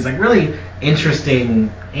everybody else had these like really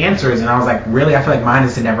interesting answers, and I was like, really, I feel like mine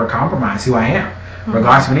is to never compromise who I am.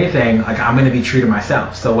 Regardless of anything, like I'm going to be true to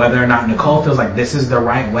myself. So whether or not Nicole feels like this is the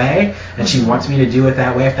right way and she wants me to do it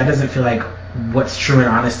that way, if that doesn't feel like what's true and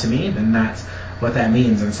honest to me, then that's what that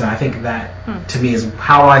means. And so I think that to me is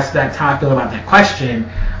how I feel about that question.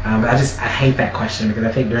 But I hate that question, because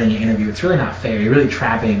I think during an interview it's really not fair. You're really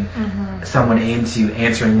trapping someone into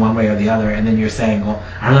answering one way or the other, and then you're saying, well,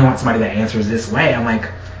 I really want somebody that answers this way. I'm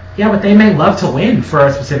like, yeah, but they may love to win for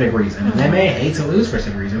a specific reason, and they may hate to lose for a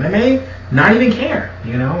specific reason. They may not even care,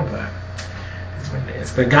 but that's what it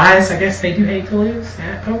is. But guys, I guess they do hate to lose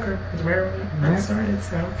at poker. Is where that started.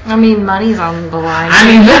 So I mean, money's on the line. I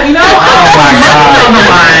mean, money's on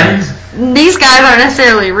the line. These guys aren't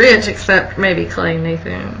necessarily rich, except maybe Clay and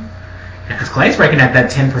Nathan. Because Clay's breaking at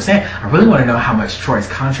that 10%. I really want to know how much Troy's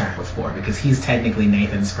contract was for, because he's technically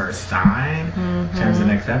Nathan's first sign in terms of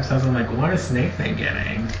next episodes. I'm like, what is Nathan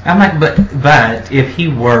getting? I'm like, but if he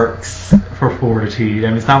works for Fortitude, I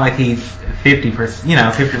mean, it's not like he's 50%.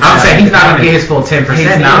 50%. I'm saying he's not going to get his full 10%.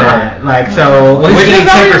 He's not. Like, so well, he's getting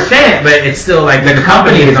 10%, but it's still like the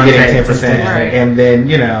company is getting 10%, right. And then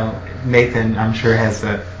Nathan, I'm sure, has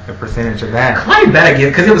a percentage of that. Clay better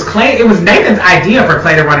get, because it was Nathan's idea for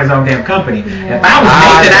Clay to run his own damn company. Yeah. If I was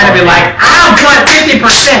Nathan, I'd be like, I'll put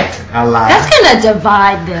 50%. I lie. That's gonna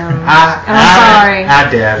divide them. I'm sorry.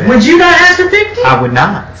 I doubt it. Would you not ask for 50? I would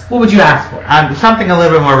not. What would you ask for? Something a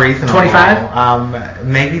little bit more reasonable. 25?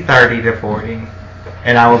 Maybe 30 to 40.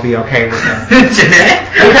 And I would be okay with that.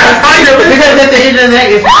 Jeanette? Because at the end of the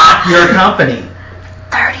day, it's not your company.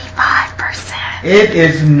 35%. It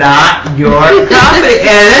is not your company.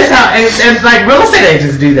 And that's how, it's like real estate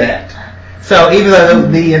agents do that. So even though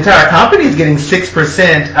the entire company is getting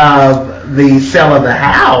 6% of the sale of the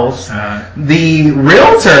house, the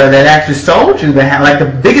realtor that actually sold you the house, like the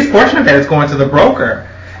biggest portion of that is going to the broker.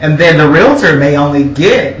 And then the realtor may only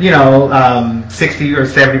get, 60 or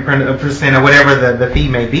 70% or whatever the fee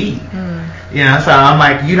may be. So I'm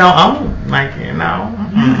like, you don't own, like, You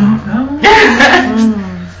don't own.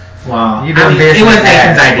 Well, You I doing mean, business it was with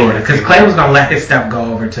Nathan's that. idea because Clay was gonna let his stuff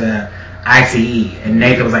go over to ICE, and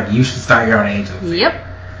Nathan was like, "You should start your own agency." Yep.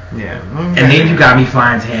 Yeah. And then you got me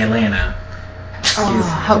flying to Atlanta. Oh,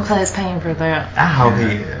 I hope Clay's paying for that. I hope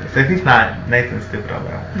he is. If he's not, Nathan's stupid on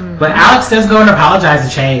that one. But Alex does go and apologize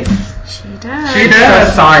to Chase. She does. She does.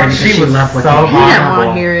 So sorry because She she was loved what so he He did. didn't vulnerable.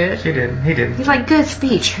 want to hear it. She didn't. He didn't. He's like, good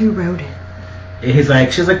speech. Who wrote it? She's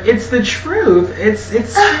like, it's the truth. It's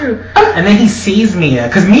true. And then he sees Mia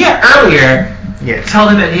because Mia earlier Yes. told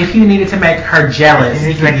him that if you needed to make her jealous, You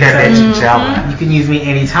need to could make that use bitch jealous. You can use me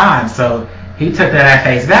anytime. So he took that at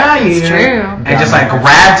face value. It's true. And just like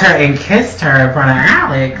grabbed her and kissed her in front of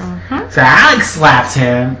Alex. So Alex slapped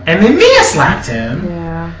him, and then Mia slapped him.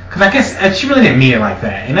 Yeah. Because I guess she really didn't mean it like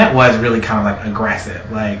that, and that was really kind of like aggressive.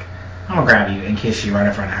 Like, I'm gonna grab you and kiss you right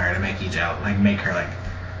in front of her to make you jealous, like make her like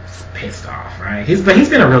pissed off, right? He's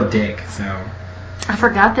been a real dick. So I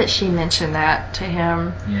forgot that she mentioned that to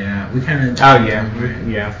him. yeah, we kind of. Oh yeah.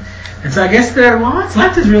 Yeah. And so I guess what's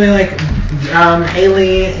left is really like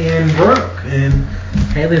Haley and Brooke and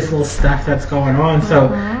Haley's little stuff that's going on. So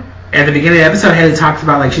at the beginning of the episode, Haley talks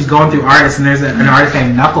about like she's going through artists, and there's an artist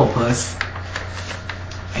named Knucklepuss.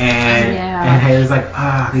 And Haley's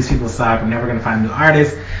like, these people suck. I'm never gonna find a new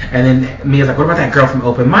artist. And then Mia's like, what about that girl from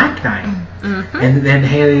Open Mic Night? And then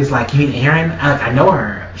Haley's like, you mean Erin? I know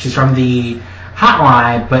her. She's from the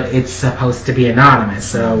hotline, but it's supposed to be anonymous.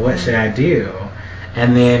 So what should I do?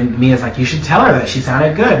 And then Mia's like, you should tell her that she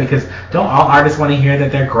sounded good because don't all artists want to hear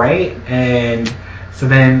that they're great? And so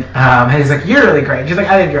then Haley's like, you're really great. She's like,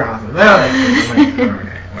 I think you're awesome. I'm like,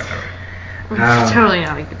 okay, whatever. Totally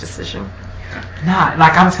not a good decision. Not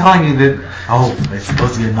like I'm telling you that. It's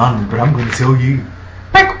supposed to be anonymous, but I'm going to tell you.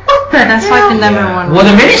 Like, what the That's hell? like the number one. Well,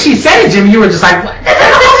 the minute she said it, Jimmy, you were just like, what the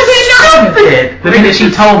hell is it? The minute she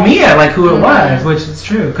told Mia, like, who it was, which is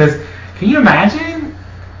true. Because, can you imagine?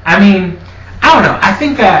 I mean, I don't know. I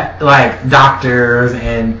think that, like, doctors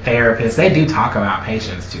and therapists, they do talk about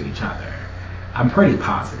patients to each other. I'm pretty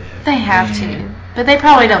positive. They have to. But they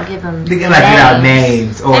probably don't give them They can like give out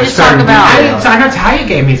names or They just talk certain about- details. I know Talia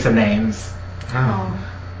gave me some names. Oh.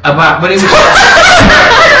 But it was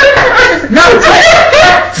no.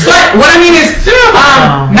 But what I mean is,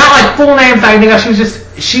 not like full names or anything else. She was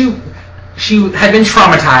just she had been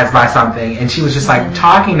traumatized by something, and she was just like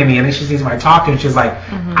talking to me, and then she sees somebody talking, and she was like,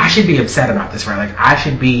 I should be upset about this, right? Like I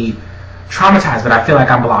should be traumatized, but I feel like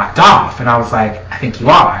I'm blocked off. And I was like, I think you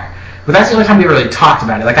are. But that's the only time we really talked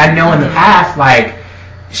about it. Like I know in the past, like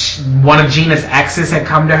one of Gina's exes had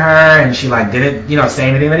come to her, and she like didn't, say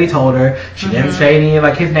anything that he told her. She didn't say any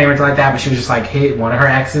like his name or anything like that. But she was just like, hey, one of her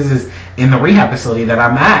exes is in the rehab facility that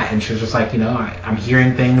I'm at, and she was just like, I'm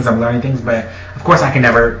hearing things, I'm learning things, but of course I can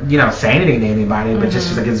never, say anything to anybody. But just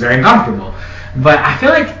she's like, it's very uncomfortable. But I feel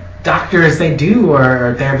like doctors, they do,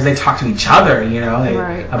 or therapists, they talk to each other,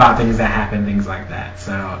 about things that happen, things like that.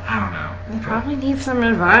 So I don't know. They probably need some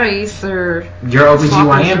advice or... Your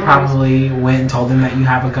OBGYN probably went and told them that you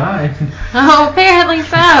have a gun. Oh, apparently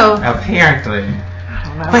so. Apparently. I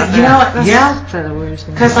don't know But about that. yeah, That's the weirdest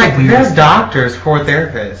thing. because like there's doctors for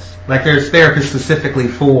therapists. Like there's therapists specifically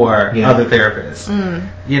for other therapists.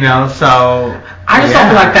 So I just don't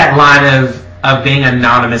feel like that line of being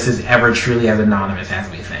anonymous is ever truly as anonymous as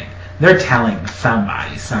we think. They're telling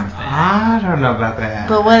somebody something. I don't know about that.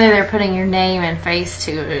 But whether they're putting your name and face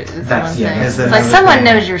to it is That's- one yeah, thing. that's It's like another someone thing.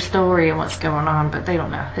 knows your story and what's going on, but they don't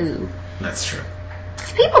know who. That's true.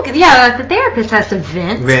 'Cause people can, like the therapist has to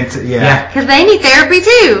vent. Yeah. Because they need therapy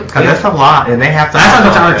too. Because that's a lot, and they have to. That's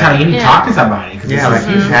what I'm talk telling you. You need to Yeah. talk to somebody. Cause Yeah, this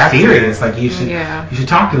like is you have to. serious. Like you should, Yeah. you should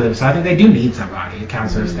talk to them. So I think they do need somebody.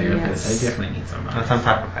 Counselors, therapists, Yes. they definitely need somebody. some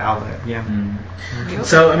type of outlet. Yeah. Yep.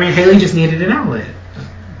 So I mean, Haley just needed an outlet.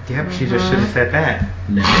 Yep. She just should have said that.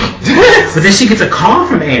 No. But then she gets a call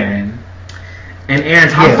from Erin. And Erin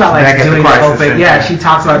talks Yes, about like back at the doing the crisis open, center. she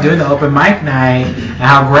talks about doing the open mic night and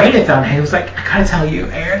how great it felt. And Haley was like, I gotta tell you,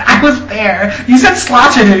 Erin, I was there. You said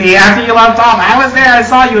sloucher to me after you left off. I was there, I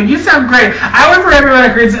saw you, and you sound great. I went for everyone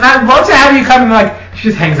at Greens, and I'd love to have you come. And like, she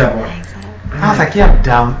just hangs up on me. I was like, you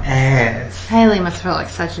dumb ass. Haley must feel like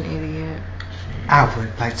such an idiot. I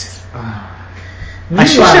would like just. Like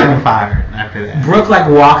she should have been fired after that. Brooke like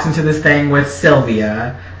walks into this thing with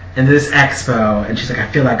Sylvia in this expo, and she's like, I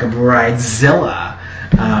feel like a bridezilla.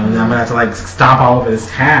 And I'm gonna have to like stomp all over this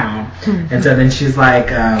town. And so then she's like,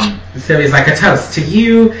 Sylvia's like, a toast to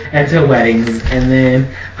you and to weddings. And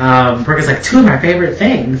then Brooke is like, two of my favorite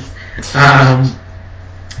things.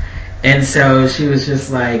 And so she was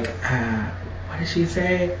just like, what did she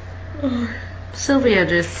say? Sylvia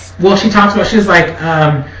just... Well, she talks about, she was like,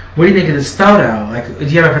 what do you think of this photo? Like, do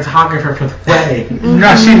you have a photographer for the wedding?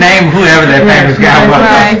 No, she named whoever that famous guy was.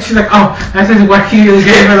 Right. She's like, oh, that's what you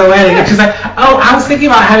gave for the wedding. And she's like, oh, I was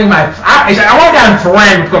thinking about having I wrote down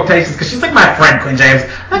friend quotations because she's like my friend, Quinn James.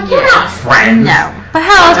 I'm like, you're not friends. No. But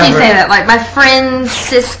how else do you say that? Like, my friend's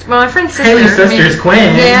sister. Well, my friend's sister. Haley's sister's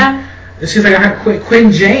Quinn. Yeah. And she's like, I have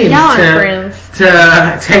Quinn James Y'all are friends.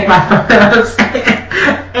 to take my photos.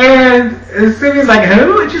 And Sylvia's like,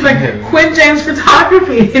 who? And she's like, Quinn James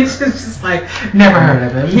Photography. And she's just like, never heard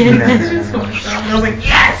of him. I was like,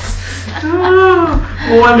 yes!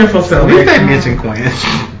 Oh, wonderful, Sylvia. At least they mentioned Quinn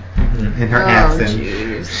in her absence.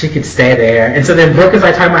 Geez. She could stay there. And so then Brooke is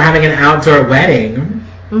like talking about having an outdoor wedding.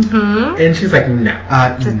 Mm-hmm. And she's like, no.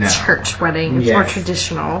 It's a church wedding. It's more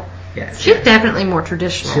traditional. Yes. She's definitely more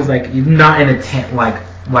traditional. She's like, you're not in a tent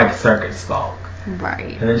like circus folk.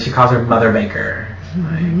 Right. And then she calls her Mother Baker.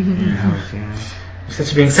 Like, Yeah.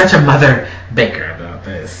 being such a Mother Baker about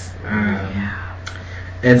this.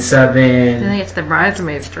 And so then... I think it's the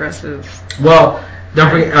bridesmaids' dresses. Well, don't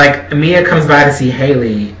forget, like, Mia comes by to see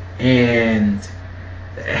Haley, and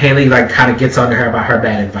Haley, like, kind of gets on to her about her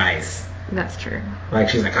bad advice. That's true. Like,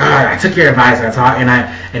 she's like, I took your advice,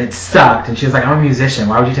 and it sucked. And she was like, I'm a musician.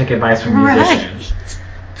 Why would you take advice from a musician? Right.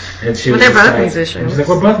 And she Well, was they're just both like, musicians. She's like,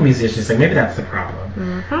 we're both musicians. Like, maybe that's the problem.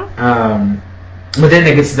 Mm-hmm. But then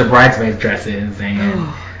they get to the bridesmaid dresses,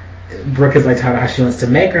 and Brooke is like talking about how she wants to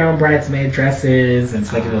make her own bridesmaid dresses, and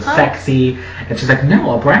it's like a little sexy. And she's like,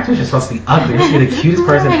 no, a bridesmaid is supposed to be ugly. You're supposed to be the cutest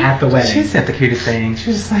person at the wedding. She said the cutest thing. She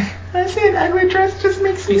was just like, I see an ugly dress just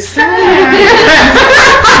makes me sad.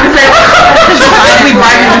 Ugly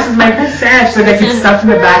bridesmaid dresses make her sad, so they get stuffed in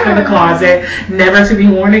the back of the closet, never to be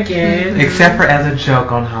worn again. Except for as a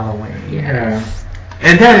joke on Halloween. Yeah.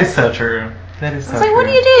 And that is so true. That is so I was like, true. what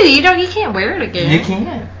do? You can't wear it again. You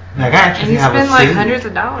can't. Like, I actually And you have a spend suit. like hundreds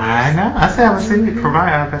of dollars. I know. I still have a suit for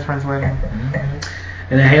my best friend's wedding.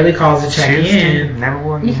 And then Haley calls to check in. Never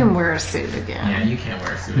wore it. You can wear a suit again. Yeah, you can't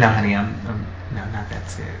wear a suit. No, honey, no, not that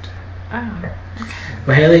suit. Oh.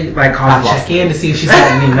 But Haley calls to check in to see if she's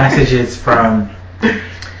had any messages from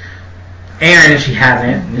Aaron, and she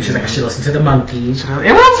hasn't. And she's like, I should listen to the monkeys. It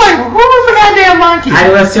was like, who was the goddamn monkey? I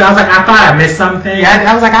was like, I thought I missed something. Yeah,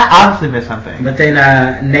 I was like, I obviously missed something. But then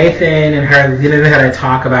Nathan and her, they had a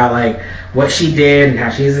talk about like what she did and how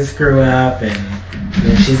she's a screw up, and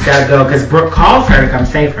she's got to go because Brooke calls her to come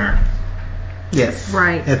save her. Yes.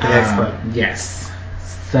 Right. At the expo. Yes.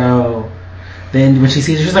 So then when she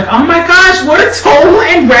sees her, she's like, oh my gosh, what a total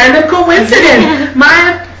and random coincidence.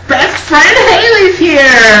 My best friend Haley's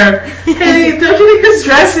here. Hey, don't you think this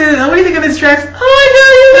dress is, what do you think of this dress? Oh my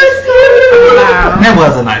god, you look beautiful. Wow. That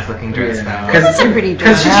was a nice looking dress, though. That's a pretty dress.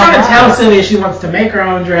 Because she's trying to tell Sylvia she wants to make her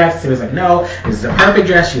own dress. Sylvia's like, no, this is a perfect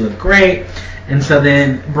dress. You look great. And so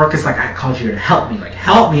then Brooke is like, I called you to help me. Like,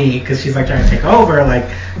 help me. Because she's like trying to take over. Like,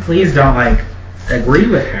 please don't like agree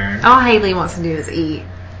with her. All Haley wants to do is eat.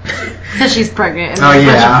 Because she's pregnant. And Oh,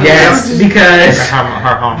 yeah. Yes, because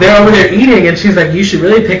her home. they're over there eating, and she's like, you should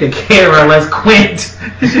really pick a caterer. Let's Quint.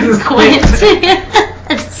 She's just Quint.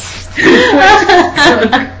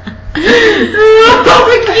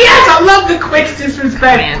 Yes, I love the quick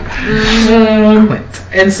disrespect.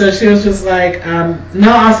 And so she was just like,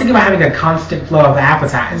 no, I was thinking about having a constant flow of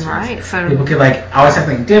appetizers. Right. So People could like always have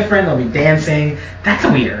something different. They'll be dancing. That's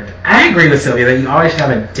weird. I agree with Sylvia that you always should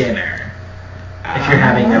have a dinner if you're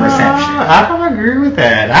having a reception. I don't agree with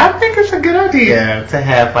that. I think it's a good idea to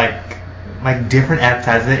have like different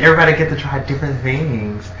appetizers. Everybody get to try different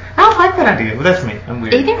things. I don't like that idea, but that's me. I'm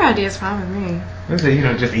weird. either idea is fine with me.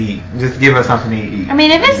 Just eat. Just give us something to eat. I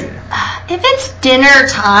mean, if it's dinner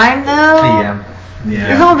time though, Yeah.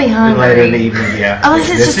 you're gonna be hungry. Later in the evening, yeah. Unless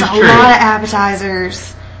it's This just is a true. lot of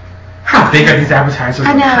appetizers. How big are these appetizers?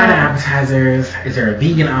 I know. What kind of appetizers? Is there a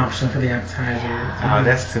vegan option for the appetizers? Oh,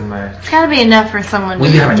 that's too much. It's gotta be enough for someone When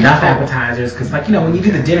to you have get enough full. appetizers, because when you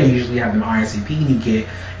do the dinner, you usually have them RSVP, and you get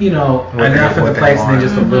What enough they- of what the they plates, and then want.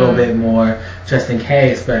 just a little bit more just in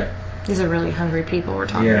case. But These are really hungry people we're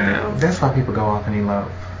talking Yeah. about. That's why people go off and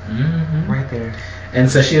elope. Right there. And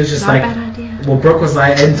so she was just Not like, a bad idea. well, Brooke was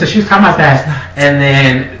like, and so she was talking about that, and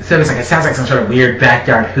then Sylvia's like, it sounds like some sort of weird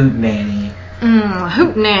backyard hoot nanny.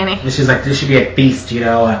 Hoot nanny. And she's like, this should be a feast,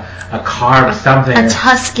 a carb something. A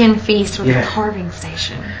Tuscan feast with Yeah. a carving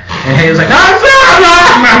station. And he was like,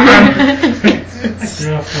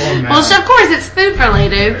 Well, of course, it's food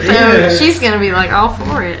related, so Yeah. she's gonna be like all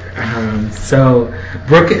for it. So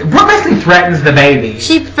Brooke basically threatens the baby.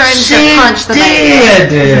 She threatened to punch the baby.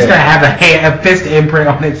 She's gonna have a fist imprint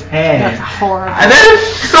on its head. That's horrible. And that is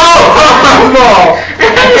so horrible.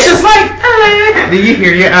 And it's just like, Did you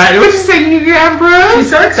hear your aunt? What you say? You hear your aunt, bro? She's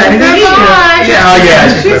so excited to She's meet you. yeah, oh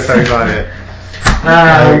yeah, she's so excited about it.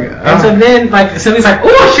 And so then, like, Sylvia's like,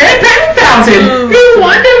 "Oh, champagne fountain! It's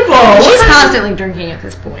wonderful." She's constantly drinking at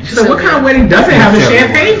this point. She's like, "What kind of wedding doesn't have a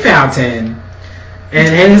champagne fountain?" And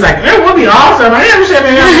Haley's like, "It would be awesome. I have a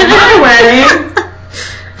champagne fountain at my wedding."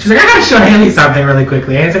 She's like, "I gotta show Haley something really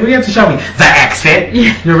quickly." And he's like, "What do you have to show me?" The exit.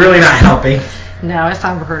 Yeah. You're really not helping. No, it's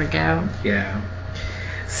time for her to go. Yeah.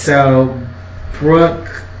 So Brooke.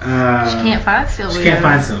 She can't find Sylvia. She can't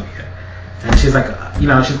find Sylvia. And she's like,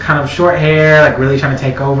 she's kind of short hair, like really trying to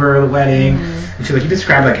take over the wedding. Mm-hmm. And she's like, you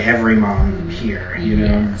described like every mom here, you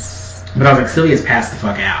know? Yes. But I was like, Sylvia's passed the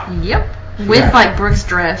fuck out. Yep. With like Brooke's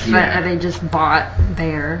dress that they just bought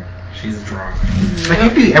there. She's drunk. Like,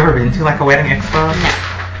 have you ever been to like a wedding expo?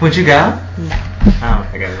 No. Would you go? No. I don't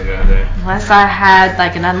think I would go there. Unless I had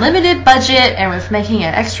like an unlimited budget and was making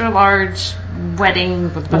an extra large wedding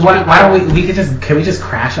with a bunch of people. Why don't can we just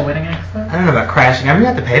crash a wedding expo? I don't know about crashing. I mean, you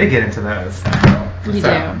have to pay to get into those. You do.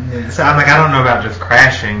 Yeah, so I'm like, I don't know about just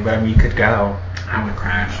crashing, but I mean, you could go. I would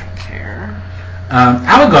crash. I don't care.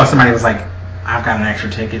 I would go if somebody was like, I've got an extra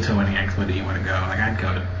ticket to a wedding expo. Do you want to go? Like, I'd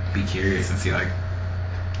go to be curious and see like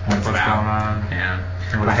what's going on. Yeah.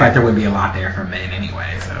 But I feel like there would be a lot there for men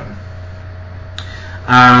anyway. So.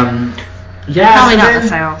 Yeah. Probably not the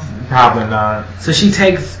South. Probably not. So she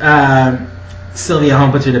takes Sylvia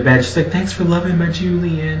home, puts her to bed. She's like, "Thanks for loving my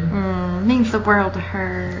Julian." Means the world to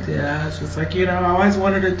her. Yeah, it's just like, I always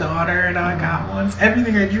wanted a daughter, and I got one. It's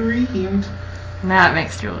everything I dreamed. That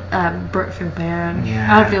makes Brooke feel bad.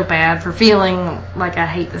 Yeah. I feel bad for feeling like I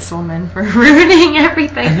hate this woman for ruining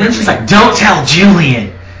everything. And then she's like, "Don't tell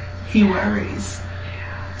Julian. He worries."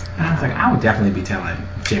 And I was like, I would definitely be telling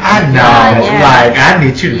Jimmy. I know. Yeah. Like, I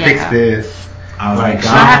need you to fix this. I was like,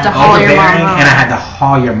 I have to haul your mom home. And I had to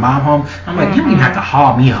haul your mom home. I'm like, you don't even have to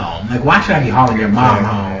haul me home. Like, why should I be hauling your mom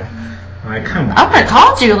home? Like, come on. I'm gonna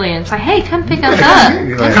call Julian. It's like, hey, come pick us up.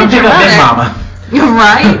 Come pick up Big Mama. You're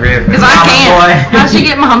right. Because I can't. Boy. How'd she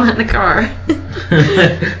get Mama in the car?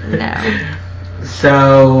 No.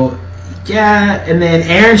 So, yeah, and then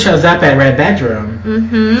Erin shows up at Red Bedroom.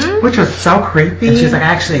 Mm-hmm. Which was so creepy. And she's like, I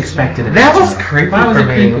actually expected it. That was creepy Why was for it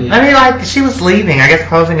me. creepy? I mean, like, she was leaving, I guess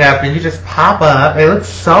closing up, and you just pop up. It looked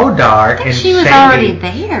so dark and She was shady. already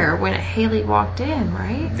there when Haley walked in,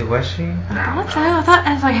 right? Was she? I thought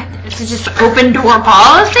I was like, it's just open door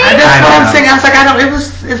policy. That's what I'm saying. I was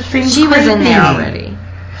like, it seemed She was in creepy. there already.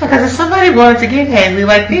 Because if somebody wanted to get Haley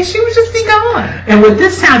like this, she would just be gone. And with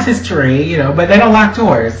this town's history, but they don't lock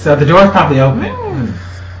doors, so the door's probably open.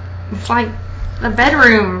 It's like the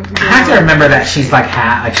bedroom. I have to remember that she's like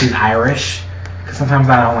she's Irish. Because sometimes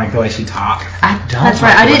I don't like the way she talks. I don't. That's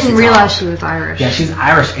right. I didn't realize she was Irish. Yeah, she's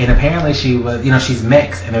Irish, and apparently she was. She's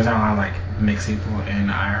mixed, and there's not a lot of like mixed people in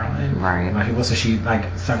Ireland. Right. Like people, so she like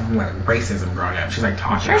some like racism growing up. She's like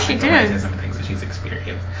talking Sure about she like, the did. racism and things that she's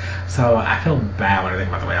experienced. So I feel bad when I think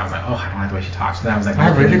about the way I was like, oh, I don't like the way she talks. And then I was like, I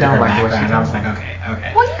really looking into don't her like the way she background, and I was talks. like,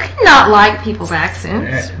 okay. Well, you cannot like people's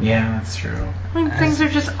accents. Yeah, that's true. I mean, things are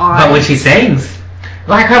just odd. But when she sings,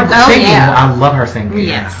 Like her singing, yeah. I love her singing.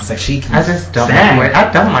 Yes. I was like, she can I just don't sing. like the way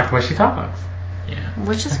I don't like the way she talks. Yeah.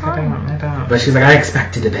 Which is I fine. don't. But she's like, I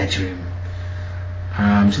expected a bedroom.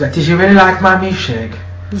 She's like, did you really like my music?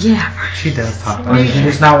 Yeah. She does talk. Or did you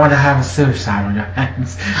just not want to have a suicide on your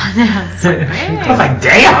hands? I know. I was like,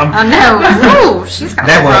 damn. I know. Ooh, she's got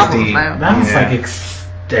That a was problem deep. though. That was Yeah. like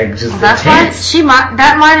just That's why intense.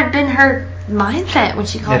 that might have been her mindset when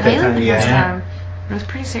she called At that Haley time, the yeah. first time. It was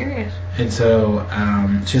pretty serious. And so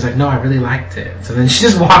she was like, no, I really liked it. So then she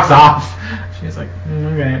just walks off. She was like,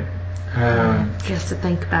 okay. Just to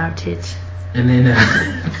think about it. And then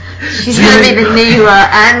She's gonna be the new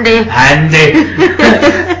Andy.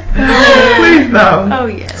 Please no. Oh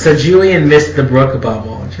yeah. So Julian missed the Brooke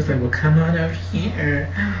bubble. And she's like, well, come on over here.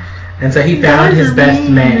 And so he found his best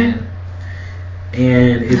man.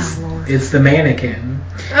 And it's the mannequin.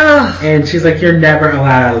 Ugh. And she's like, you're never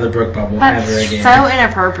allowed out of the Brooke bubble That's ever again. so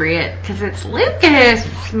inappropriate because it's Lucas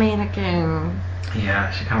mannequin.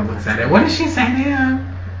 Yeah, she kind of looks at it. What did she say to him?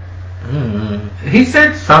 Mm-hmm. He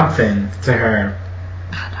said something to her.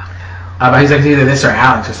 I don't know. But he's like, it's either this or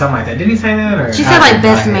Alex or something like that. Did he say that? Or She said like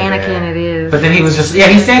best I- mannequin it is. But then he was just,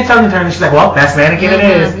 he said something to her and she's like, well, best mannequin it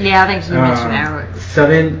is. Yeah, I think she mentioned Alex. So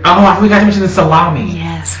then, I forgot to mention the salami.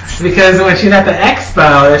 Yes. Because when she's at the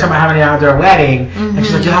expo, they're talking about having an outdoor wedding, and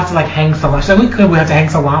she's like, you'll have to like hang salami. She's like, we have to hang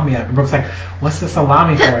salami up. And Brooke's like, what's the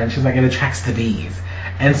salami for? And she's like, it attracts the bees.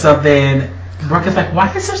 And so then Brooke is like,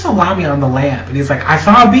 why is there salami on the lamp? And he's like, I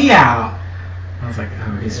saw a bee out. I was like,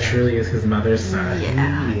 oh, he truly is his mother's son.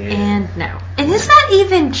 Yeah. Yeah. And no. And is that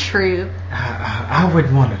even true? I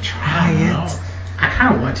would want to try it. I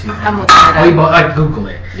kind of want to. I'm looking it up. Oh, you both, like, Google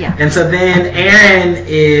it. Yeah. And so then Aaron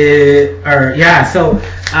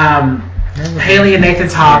Haley and Nathan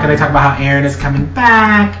talk, and they talk about how Aaron is coming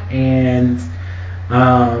back, and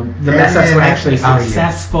the mess-ups were actually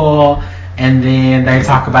successful. And then they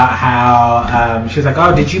talk about how she's like,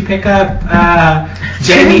 oh, did you pick up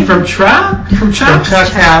Jamie from Chuck's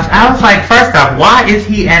house? I was like, first off, why is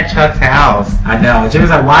he at Chuck's house? I know. Jimmy's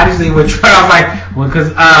like, why does he with Chuck? I was like, well,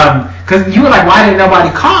 because you were like, why didn't nobody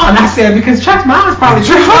call? And I said, because Chuck's mom is probably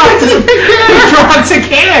drawn to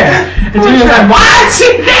care. And Jimmy was like, why is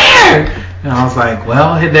he there? And I was like,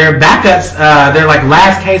 well, their backups, they're like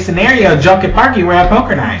last case scenario, Joke and Parky were at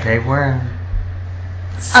poker night. They were.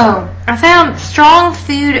 Oh, I found strong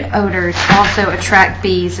food odors also attract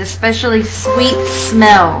bees, especially sweet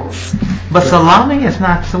smells. But salami is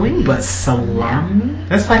not sweet. But salami?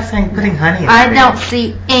 That's like saying putting honey in I food. don't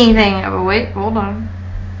see anything. Oh, wait, hold on.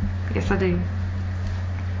 Yes, I do.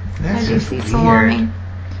 That's I do just see weird. salami.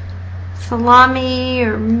 Salami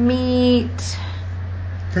or meat.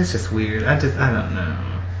 That's just weird. I don't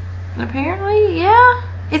know. Apparently, yeah.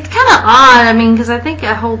 It's kind of odd. I mean, because I think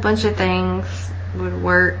a whole bunch of things would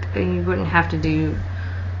work and you wouldn't have to do.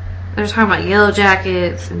 They're talking about yellow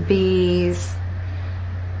jackets and bees.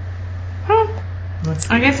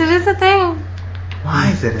 I guess it is a thing.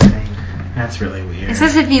 Why is it a thing? That's really weird. It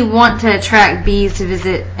says if you want to attract bees to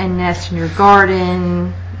visit and nest in your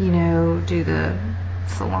garden, do the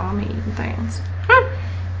salami and things.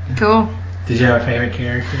 Cool. Did you have a favorite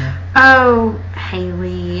character? Oh,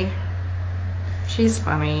 Haley. She's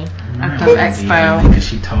funny at the expo. Because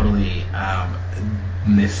she totally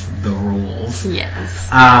missed the rules. Yes.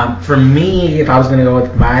 For me, if I was going to go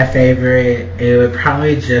with my favorite, it would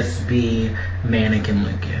probably just be Mannequin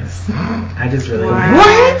Lucas. I just really like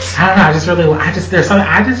What? I don't know. I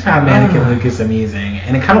just found Mannequin Lucas amusing,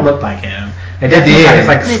 and it kind of looked like him. It did. It's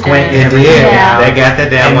like squint. It did. Yeah. They got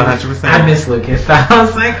that down And 100%. I miss Lucas. So I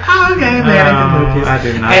was like, oh, okay, Mannequin Lucas. I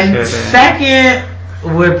did not And share that.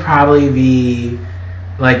 second would probably be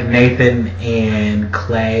like Nathan and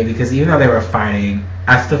Clay, because even though they were fighting,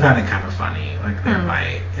 I still found it kind of funny. Like their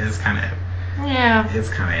fight is kind of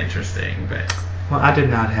interesting. But Well, I did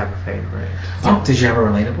not have a favorite. oh, did you have a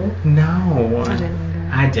relatable? No. I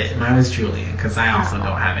didn't. I did. Mine was Julian, because I also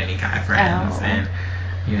don't have any guy friends, Oh. and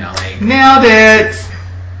like Nailed it.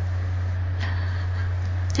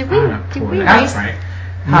 Did I we? don't know, Did pull we it up. race? Right.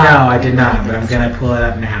 Huh. No, I did not, but I'm gonna pull it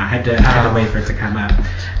up now. I had to wait for it to come up.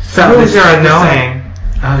 So Who's your this- annoying?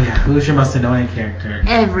 Oh yeah, who's your most annoying character?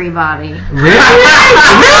 Everybody. Really?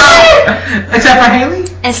 Except for Haley?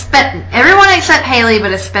 Everyone except Haley,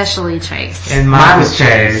 but especially Chase. And mine was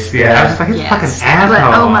Chase. Yeah, I was just like, he's a fucking asshole.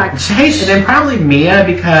 But, oh my Chase, and then probably Mia,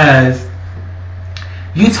 because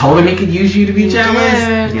you told him he could use you to be You jealous,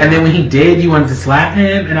 did. and then when he did, you wanted to slap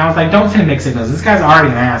him, and I was like, don't send mixed signals. This guy's already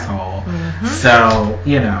an asshole. Mm-hmm. So,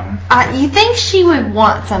 You think she would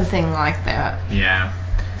want something like that? yeah.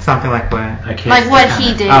 Something like what? A kiss Like what to he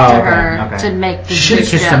kinda- did Oh, to okay, her okay. to make the Should've bitch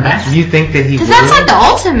kissed him jealous. back. You think that he would? Because that's like the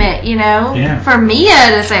ultimate, Yeah. for Mia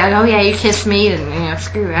to say, oh yeah, you kissed me, and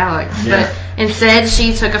screw Alex. Yeah. But instead,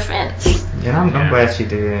 she took offense. Yeah, I'm glad she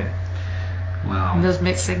did. Well, Those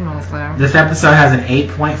mixed signals, though. this episode has an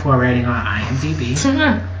 8.4 rating on IMDb.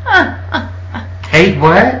 8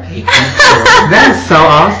 what? 8.4. That's so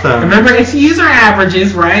awesome. Remember, it's user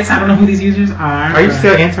averages, right? So I don't know who these users are. Are you but,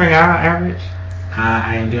 still entering our average?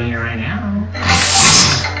 I am doing it right now.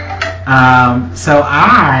 So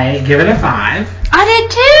I give it a 5. I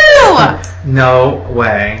did too! No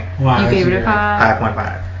way. Why You would gave it a 5?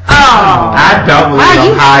 5.5. Oh. I don't believe Wow, I'm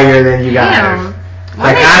you- higher than you guys. Damn.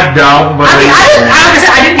 Like, I don't believe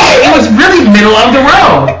I didn't. It was really middle of the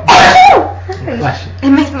road. Bless you.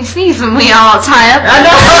 It makes me sneeze when we all tie up. I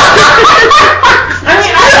know. I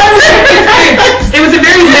understand. It was a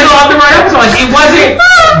very middle of the road episode. Like, it wasn't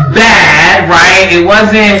bad, right? It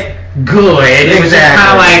wasn't good. It was just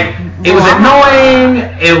kind of like, it was annoying.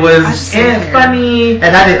 It was funny.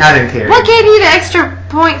 And I didn't care. What gave you the extra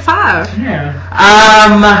 0.5? Yeah.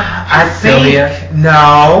 I Sylvia? think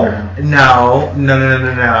no.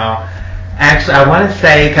 Actually, I want to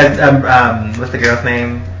say because what's the girl's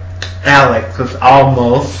name? Alex was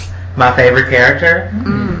almost my favorite character,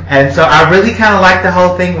 and so I really kind of liked the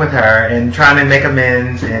whole thing with her and trying to make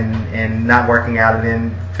amends and not working out, and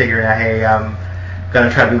then figuring out, hey, I'm gonna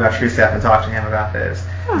try to be my true self and talk to him about this.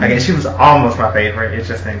 Again, she was almost my favorite. It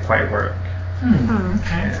just didn't quite work.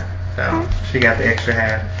 Okay. Yeah. So she got the extra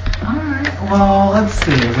half. Alright. Well, let's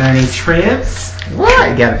see. Is there any trivs? What?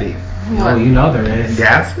 It gotta be. Oh, you know there is.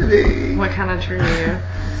 Gatsby. What kind of trivia?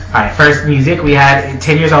 Alright, first music, we had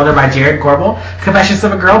 10 Years Older by Jared Corbel, Confessions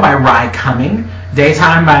of a Girl by Rye Cumming,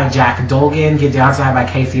 Daytime by Jack Dolgan, Get Down Tonight by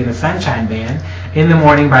Casey and the Sunshine Band, In the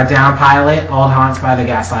Morning by Down Pilot, Old Haunts by the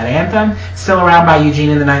Gaslight Anthem, Still Around by Eugene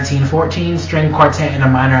and the 1914, String Quartet in a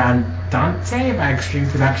Minor Andante by Extreme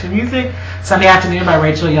Production Music, Sunday Afternoon by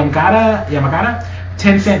Rachel Yamagata,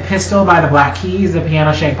 10 Cent Pistol by the Black Keys, The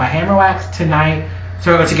Piano Shake by Hammerwax,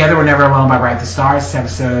 Together We're Never Alone by Bright the Stars. This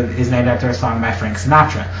episode is named after a song by Frank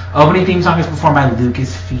Sinatra. Opening theme song is performed by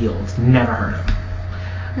Lucas Fields. Never heard of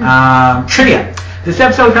him. Trivia. This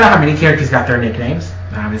episode we found out how many characters got their nicknames,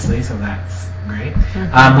 obviously, so that's great.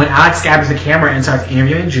 When Alex grabs the camera and starts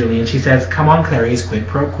interviewing Julian, she says, "Come on, Clarice, quid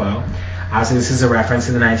pro quo." Obviously, this is a reference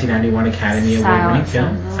to the 1991 Academy Award-winning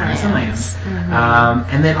film, Silence of the Lambs.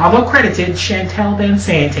 And then, although credited, Chantel Van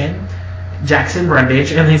Santen, Jackson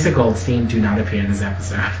Brundage, and Lisa Goldstein do not appear in this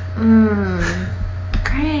episode.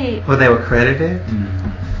 Great. Well, they were credited?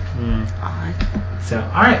 Odd. So,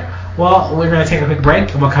 alright. Well, we're going to take a quick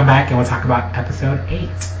break, and we'll come back and we'll talk about episode 8.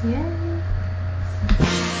 Yay.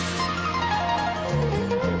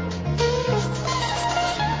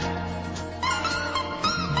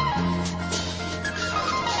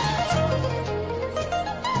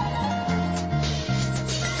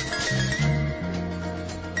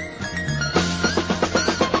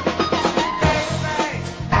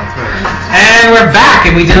 And we're back,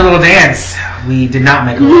 and we did a little dance. We did not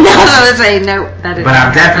make a little dance. I was saying, no, that is But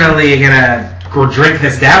I'm definitely going to go drink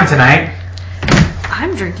this down tonight.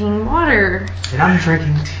 I'm drinking water. And I'm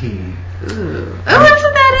drinking tea. Ooh. Oh, that's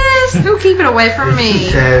what that is. Ooh, keep it away from me. This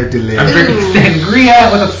is so I'm delicious. drinking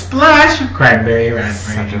sangria with a splash of cranberry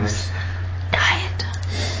raspberry juice. Diet.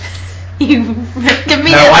 You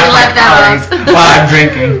immediately No, I left that calories off. while I'm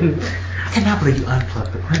drinking. I cannot believe you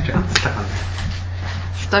unplugged the printer. I'm sorry.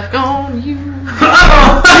 Stuck on you.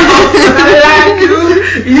 Oh, like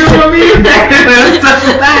you want me stuff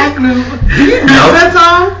like glue. You know that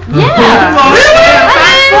song? Yeah.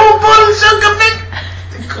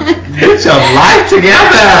 Get your life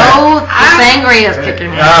together. Oh, the sangria is kicking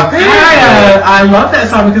in. I love that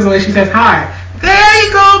song because of the way she says hi. There you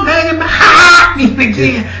go, baby. Hi me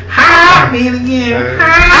again. Hi me again.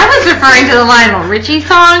 I was referring to the Lionel Richie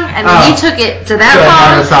song, and then you took it to that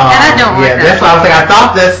song, and I don't like that. That's why I was like, I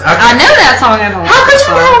thought this. Okay. I know that song. I don't How like could that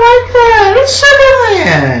you song. not like that? It's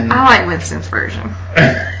Sugarland. I like Winston's version.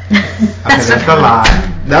 Okay, that's a lie.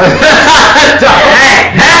 No. Hey, It's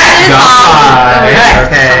Don't all- lie. oh,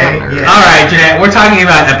 Okay. it's Yeah. All right, Jeanette, we're talking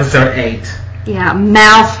about episode 8. Yeah,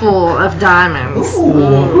 mouthful of diamonds.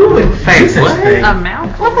 Ooh, face What? thing. A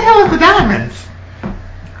mouthful? What the hell is the diamonds?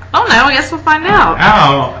 Oh no, I guess we'll find out.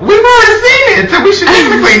 Oh, we've already seen it, so we should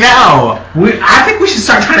technically know. I think we should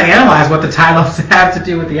start trying to analyze what the titles have to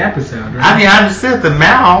do with the episode. Right? I mean, I understood the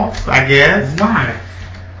mouth, I guess. Why?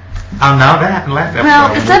 Oh no, that happened last episode.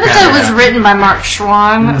 Well, this We found episode was out. written by Mark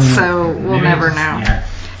Schwann, Mm. so we'll Maybe never it's- know. Yeah.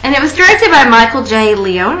 And it was directed by Michael J.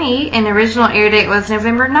 Leone, and the original air date was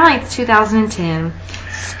November 9th, 2010.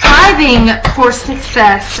 Striving for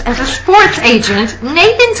success as a sports agent,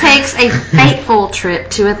 Nathan takes a fateful trip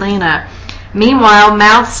to Atlanta. Meanwhile,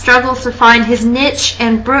 Mouth struggles to find his niche,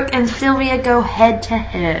 and Brooke and Sylvia go head to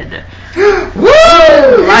head. Woo!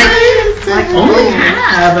 Like Only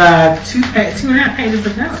have 2.5 pages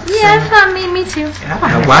of notes. Yeah, it's not me too. I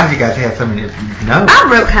don't know why you guys have so many notes. I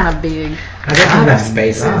wrote kind of big. I don't have enough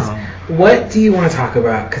spaces. Oh. What do you want to talk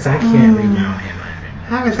about? Because I can't read my own handwriting.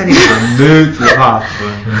 How is that even remotely possible?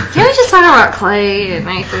 Can we just talk about Clay and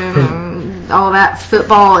Nathan and all that?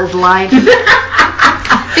 Football is life.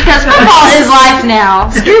 Because football is life now.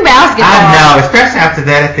 Screw basketball. I know, especially after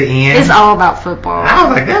that at the end. It's all about football. I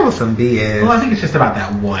was like, that was some BS. Well, I think it's just about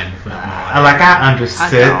that one football. I understood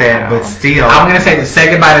I know. that, but still. I'm going to say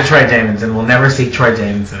goodbye to Troy Jamison. We'll never see Troy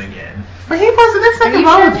Jamison again. But he wasn't. There's nothing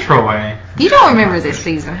wrong with Troy. You don't remember this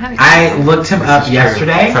season, have you? I looked him up true.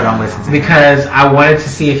 yesterday So don't listen to him. because I wanted to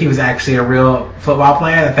see if he was actually a real football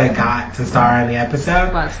player that they got to star in the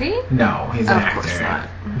episode. Was he? No, he's an Of actor. course not.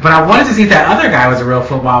 But I wanted to see if that other guy was a real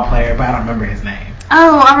football player, but I don't remember his name.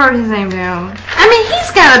 Oh, I wrote his name down. I mean,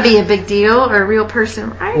 he's got to be a big deal or a real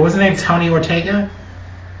person, right? What was his name? Tony Ortega?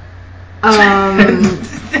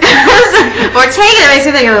 Ortega makes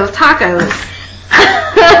me think of those tacos.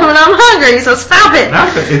 When I'm hungry, so stop it.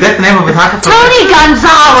 Is that the name of a taco? Tony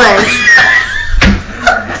Gonzalez.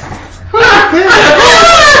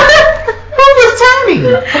 Who was Tony?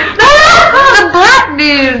 The black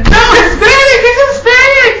dude. No, Hispanic! He's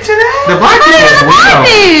Hispanic today! The black Not dude even was the black Will.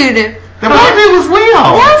 dude. The black dude was Will.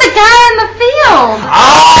 That's the guy in the field.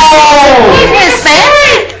 Oh! He's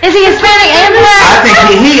Hispanic? Is he Hispanic and black? I think he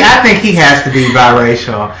I think he has to be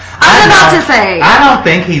biracial. I was about to say. I don't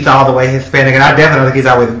think he's all the way Hispanic, and I definitely think he's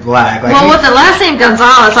always black. Like, well, with the last name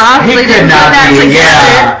Gonzalez, obviously he could didn't put not that be.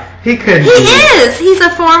 together. Yeah, he couldn't. He is. He's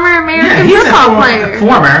a former American football player.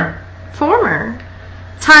 Former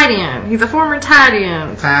tight end. He's a former tight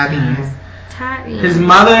end. Tight end. His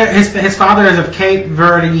father is of Cape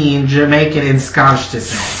Verdean, Jamaican, and Scottish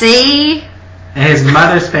descent. See? And his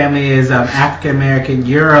mother's family is African American,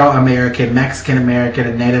 Euro American, Mexican American,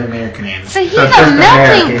 and Native American ancestors. So he's a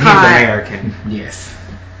melting pot. He's American. Yes.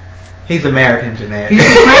 He's American genetic. He's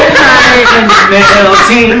American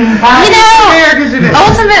melting pot.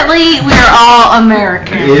 Ultimately, we are all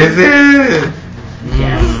American. Is it?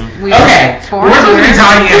 Yes. Okay. We're supposed to be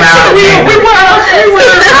talking about.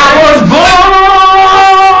 I was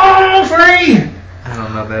born free. I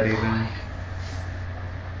don't know that either.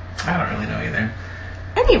 I don't really know either.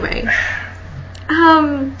 Anyway,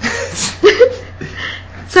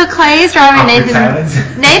 so Clay is driving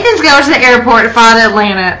Nathan's going to the airport to fly to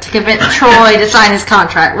Atlanta to convince Troy to sign his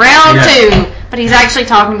contract. Round 2, but he's actually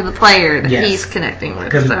talking to the player that he's connecting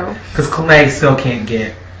with. Because Clay still can't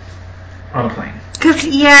get on a plane. But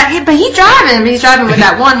he's driving. But he's driving with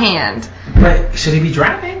that one hand. But should he be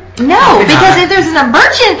driving? No, because if there's an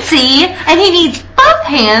emergency and he needs both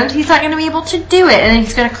hands, he's not going to be able to do it, and then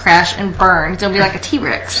he's going to crash and burn. He's going to be like a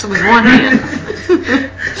T-Rex with one hand.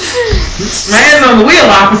 Hands on the wheel,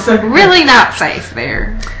 officer. Really not safe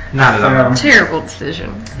there. Not at all. Terrible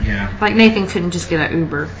decision. Yeah. Like Nathan couldn't just get an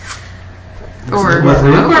Uber. Was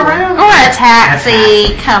Uber around? Or a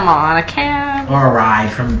taxi. Come on, a cab. Or a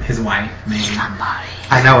ride from his wife, maybe. Somebody.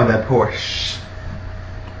 I know, in that Porsche.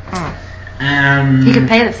 You could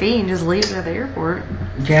pay the fee and just leave it at the airport.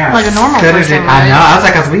 Yeah. Like a normal person would. I know. I was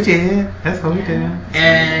like, because we did. That's what we did.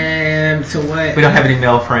 And so what? We don't have any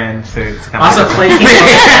male friends to come Also, Clay can't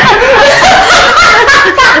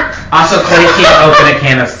open a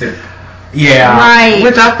can of soup. Yeah. Right.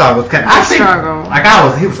 Which I thought was kind of... struggle.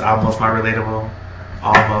 He was almost my relatable.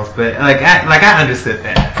 Almost. But, I understood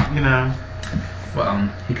that, you know. Well,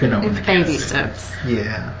 he couldn't open the can. Baby steps.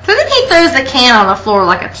 Yeah. So then he throws the can on the floor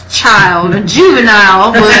like a child, a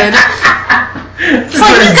juvenile would. It's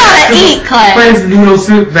like, you gotta eat, Clay. Plain noodle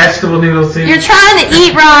soup, vegetable noodle soup. You're trying to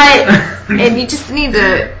eat right, and you just need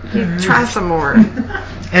to try some more.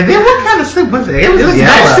 And then what kind of soup was it? It was yellow.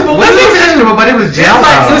 Vegetable. It was vegetable, but it was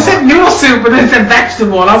jello. It said noodle soup, but then it said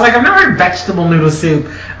vegetable. And I was like, I've never heard vegetable noodle soup.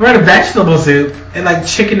 I've heard of vegetable soup and like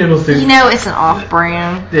chicken noodle soup. You know, it's an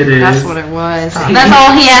off-brand. It is. That's what it was. That's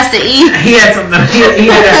all he has to eat. He had something. He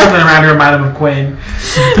had something around to remind him of Quinn.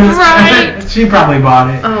 Right. She probably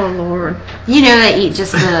bought it. Oh Lord. You know they eat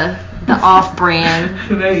just the off-brand.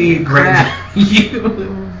 They eat great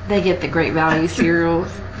value. They get the Great Value cereals.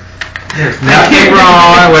 There's nothing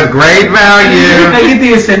wrong with great value. They get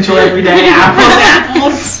the essential everyday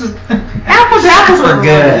apples. Apples are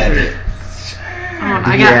good.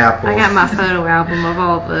 I got my photo album of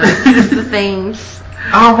all the things.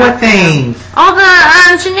 Oh, what things? All the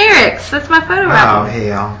generics. That's my photo album. Oh,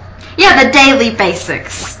 hell. Yeah, the daily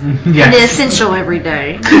basics. Yeah. And the essential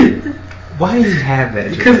everyday. Why do you have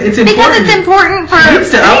that? Because it's important. Because it's important for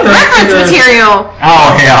reference material.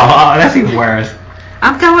 Oh, hell. Oh, that's even worse.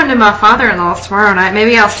 I'm going to my father-in-law's tomorrow night.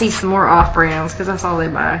 Maybe I'll see some more off-brands because that's all they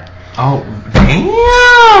buy. Oh, damn.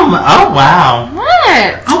 Oh, wow.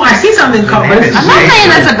 What? Oh, I see something called... I'm not saying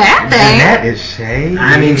that's a bad thing. That is shady.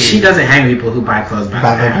 I mean, she doesn't hang people who buy clothes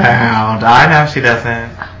by the pound. I know she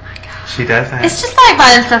doesn't. Oh, my God. She doesn't. It's just like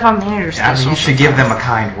buying stuff on the internet. I mean, you should give them a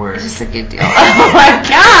kind word. It's just a good deal. Oh, my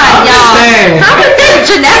God, y'all. How many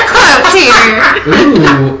Jeanette quotes here?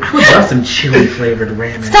 Ooh, I would love some chili-flavored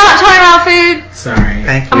ramen. Stop talking about food. Sorry.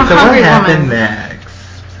 Thank you. I'm a So what hungry happened woman. next?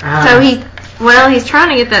 So he's trying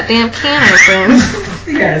to get that damn can open.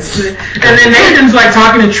 Yes. And then Nathan's like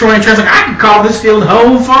talking to Troy, and Troy's like, I could call this field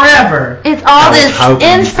home forever. It's all this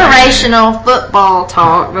inspirational football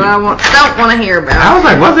talk that I don't want to hear about. I was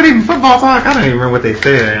like, was it even football talk? I don't even remember what they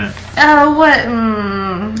said. Oh, what?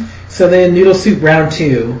 So then Noodle Soup round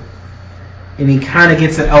 2, and he kind of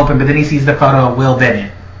gets it open, but then he sees the photo of Will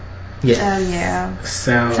Bennett. Yes. Oh, yeah.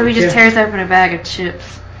 So he just tears open a bag of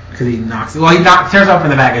chips. Because he tears open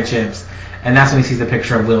the bag of chips, and that's when he sees the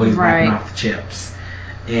picture of Will. He's wiping off the chips.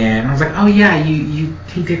 And I was like, oh yeah, he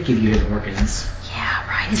did give you his organs. Yeah,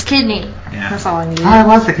 right. His kidney. Yeah. That's all I needed. Oh, it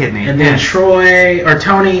was the kidney. And then Troy or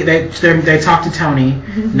Tony, they talk to Tony.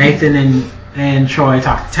 Nathan and Troy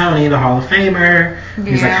talk to Tony, the Hall of Famer.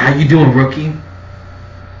 He's like, how you doing, rookie?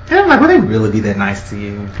 And I'm like, would they really be that nice to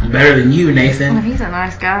you? Better than you, Nathan. Well, he's a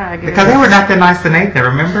nice guy, I guess. Because they were not that nice to Nathan,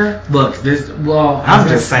 remember? Look, I'm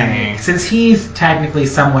just saying. Since he's technically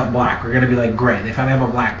somewhat black, we're gonna be like, great. If I have a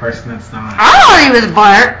black person that's not. I thought he was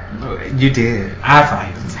black, You did. I thought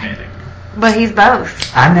he was Hispanic. but he's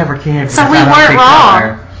both. I never cared. So because we I don't weren't see wrong.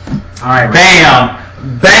 color. All right. Bam!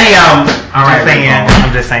 Bam! All right,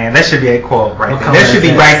 I'm just saying. That should be a quote right What there. color That should is be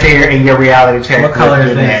this? right there in your reality check. What color is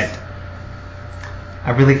with this? that. I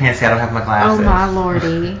really can't see. I don't have my glasses. Oh my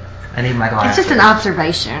lordy. I need my glasses. It's just an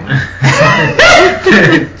observation.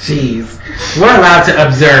 Jeez. We're allowed to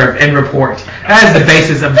observe and report. That is the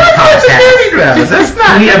basis of the podcast. That's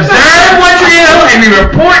not. We observe what's real and we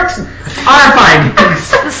report our findings.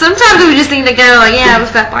 Sometimes we just need to go like, yeah, it was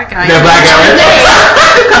that black guy. The black guy.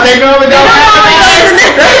 Because they normally don't have it.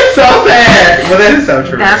 That's so sad. Well, that is so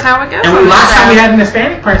true. That's how it goes. And last time we had an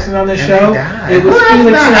Hispanic person on the And show, he died. it was Who else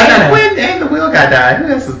Felix died? I know Santana. Quinn and the wheel guy died. Who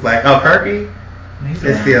else was black? Oh, Kirky. He's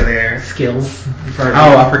It's still there. Skills.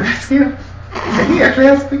 Oh, I forgot Skills. He actually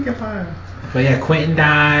has speaking lines. But yeah, Quentin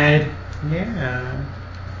died. Yeah.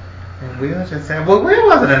 And Will just said, well, Will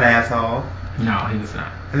wasn't an asshole. No, he was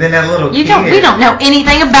not. And then that little You kid. don't. We don't know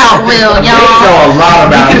anything about Will, We y'all. know a lot He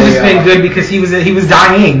about could have Will. just been good because he was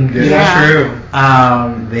dying. Yeah, Yeah. true.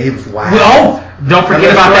 He was wild. Don't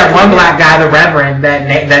forget about that one black guy, the Reverend,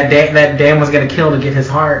 that Dan was gonna kill to get his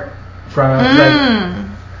heart from.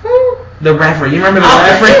 The Reverend. You remember the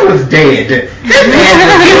Reverend? He was dead. He was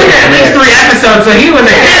at least 3 episodes, so he was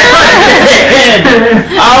dead.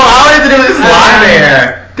 All I had to do was just lie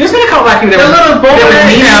there. There's been a couple black people. The little boy. There was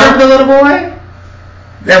You remember Nino. the little boy?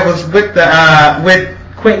 That was with the with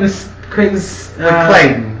Quentin's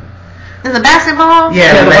Clayton. Is it basketball?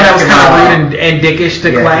 Yeah, the one that was kind basketball. of rude and dickish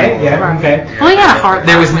to Yeah, Clay. he was. Yeah, okay. Well, he got a heart.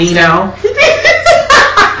 There was Nino. He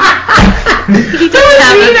did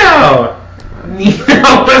have a- Nino.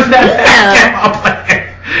 Nino was that basketball player.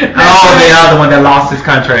 Oh, the other one that lost his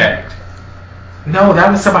contract. No,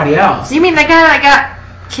 that was somebody else. You mean the guy that got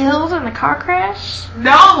killed in the car crash?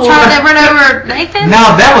 No. Trying to run over Nathan?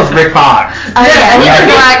 No, that was Rick Fox. Oh yeah, he yeah.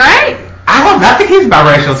 was black, right? I think he's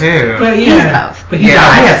biracial too. But He's yeah, both. but he Yeah,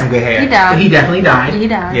 died. he had some good hair. He But died. he definitely died. He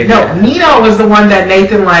died. Yeah. No, Nino was the one that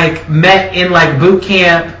Nathan met in boot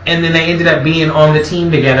camp, and then they ended up being on the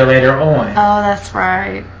team together later on. Oh, that's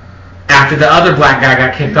right. After the other black guy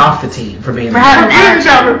got kicked off the team for being. For having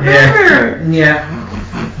Remember. Yeah.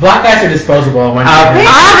 Black guys are disposable. When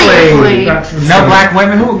Obviously. No black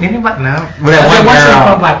women. Who? Anybody? No. Well, that There one was girl.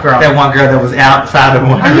 one black girl. That one girl that was outside of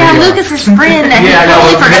one. Oh yeah, Lucas's friend that he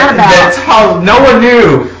totally forgot about. That's how no one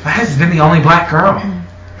knew. That has been the only black girl. I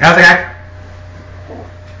was like,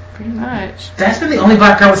 Pretty much. That's been the only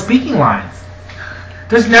black girl with speaking lines.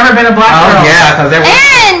 There's never been a black girl. oh yeah, because there was.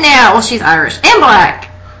 And now, well, she's Irish and black.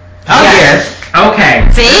 Oh yes. Okay.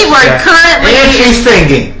 See, we're Yeah. currently. And she's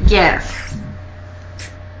singing. Yes.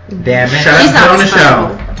 Damn it. Shut She's up, not on the show.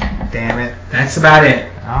 responsible. Damn it. That's about it.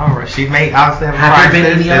 All right. She may also have Have there been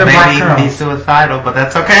crisis any that other black maybe even be girls? suicidal, but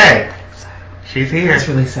that's okay. She's here. That's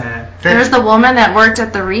really sad. There's the woman that worked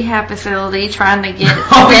at the rehab facility trying to get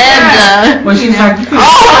Oh, Deb yeah. done. Well, she's like, you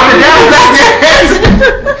Oh, the devil's back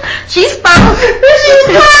there. She spoke. She's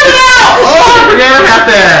crying out. Oh, I forgot about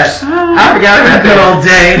that. I forgot about Good that. old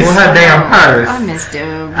days. Well, her damn purse. I miss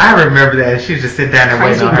Deb. I remember that. She just sit down and wait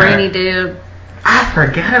Crazy on her. brainy Deb. I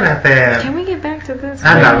forgot about that. Can we get back to this?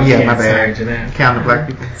 I know. Yeah, my Sorry, bad. Jeanette. Count the black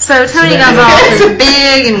people. So Tony Gonzalez is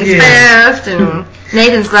big and he's Yeah. fast, and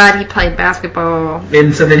Nathan's glad he played basketball.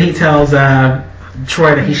 And so then he tells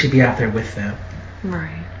Troy that he should be out there with them. Right.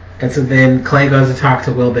 And so then Clay goes to talk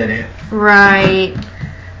to Will Bennett. Right.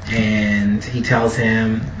 And he tells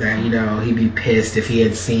him that, he'd be pissed if he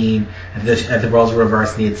had seen, if the roles were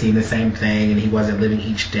reversed and he had seen the same thing and he wasn't living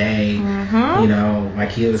each day, Mm-hmm. like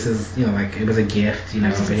he was his, like it was a gift,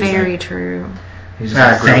 That's so he's very like, true. he's just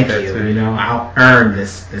I like, agree thank with you, that too. I'll earn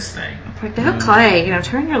this thing. Like, go Clay,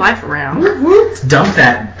 turn your life around. Dump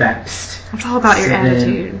that. It's all about your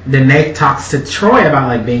attitude. Then Nate talks to Troy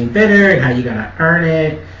about being bitter and how you gotta earn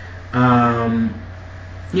it.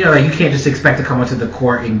 You can't just expect to come onto the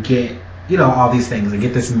court and get all these things and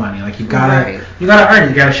get this money. You gotta Right. you gotta earn it.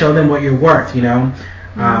 You gotta show them what you're worth.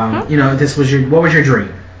 This was what was your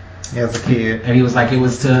dream? Yeah, as a kid. And he was like, it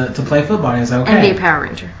was to play football. And he was like, okay, And be a Power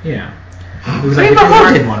Ranger. yeah. He was I like, mean, my if you mom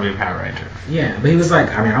work- didn't want to be a Power Ranger. yeah, but he was like,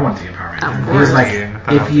 I want to be a Power Ranger. Of He was course. like, Yeah, I thought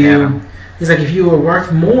I was Adam. he's like, if you were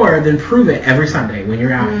worth more, then prove it every Sunday when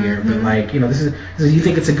you're out here. But this is you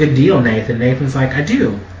think it's a good deal, Nathan? Nathan's like, I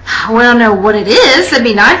do. We don't know what it is. It'd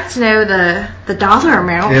be nice to know the dollar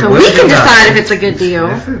amount It so would we be can nice. decide if it's a good deal.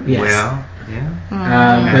 Yes. Well, yeah.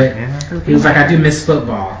 But Yeah. he was like, I do miss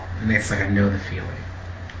football, and Nate's like, I know the feeling.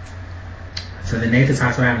 So then Nathan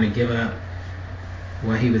talks about having to give up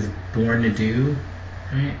what he was born to do.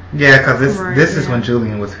 Right? Yeah, because this is when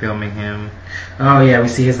Julian was filming him. Oh yeah, we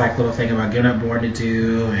see his like little thing about giving up born to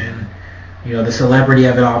do, and the celebrity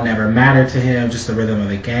of it all never mattered to him, just the rhythm of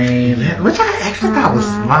the game. Yeah, which I actually thought was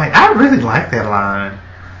I really liked that line.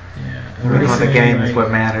 Yeah, the game is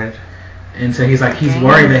what mattered. And so he's like, he's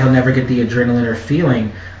worried that he'll never get the adrenaline or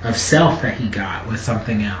feeling of self that he got with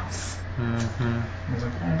something else. Mm-hmm. I was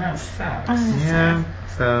like, oh, that sucks. Yeah.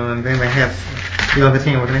 So and then they have you on the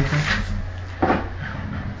team with Nathan.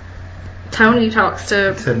 Tony talks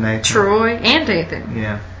to Nathan. Troy and Nathan.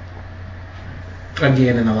 Yeah.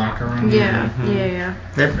 Again in the locker room. Yeah, yeah.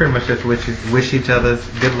 They pretty much just wish each other's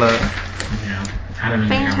good luck. Yeah. I don't even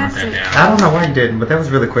think I wrote that down. I don't know why you didn't, but that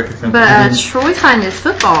was really quick and simple. But Troy signed his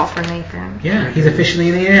football for Nathan. Yeah, he's officially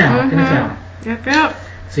in the NFL. Yep.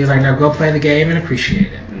 So he's like, now go play the game and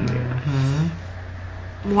appreciate it.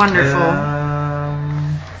 Mm-hmm. Wonderful.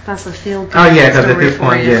 That's a field. Oh yeah, because at this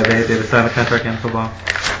point, they did sign a contract in football.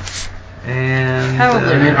 And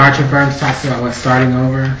then Archie Burns talks about starting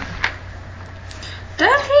over.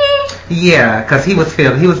 Does he? Yeah, because he was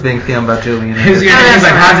being filmed by Julian. He's like,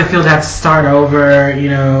 how does it feel to have to start over?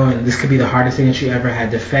 And this could be the hardest thing that you ever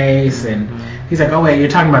had to face. And he's like, oh wait, you're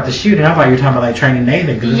talking about the shooting. I thought you were talking about like training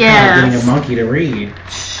Nathan, because it's kind of like getting a monkey to read.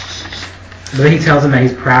 But then he tells him that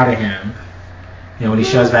he's proud of him. When he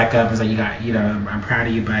shows back up, he's like, I'm proud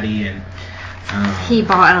of you, buddy. And he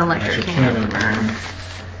bought an electric camera.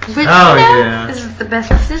 But this is the best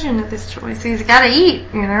decision of this choice. He's got to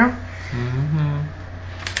eat, Mm-hmm.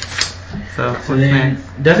 So then,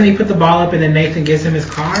 doesn't he put the ball up and then Nathan gives him his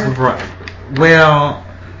card? Right. Well,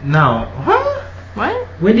 no. What?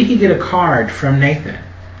 When did he get a card from Nathan?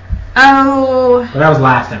 Oh. Well, that was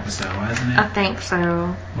last episode, wasn't it? I think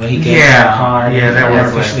so. Well, he gave him a card. Yeah, that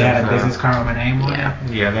was officially had a business card with my name on it.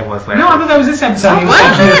 Yeah, that was last. No, I thought that was this episode. He was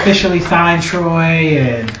supposed to officially sign Troy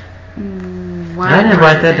and. I didn't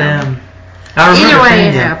write that down. Either way,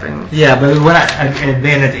 it happened. Yeah, but and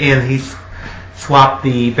then at the end he swapped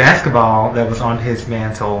the basketball that was on his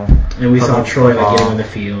mantle. And we saw Troy like get him in the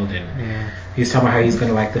field, and he was talking about how he's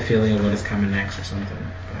gonna like the feeling of what is coming next or something.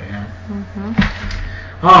 But, yeah.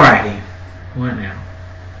 Alrighty, what now?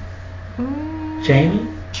 Jamie?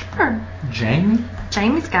 Sure. Jamie?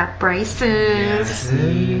 Jamie's got braces. Yes,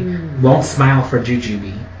 he won't smile for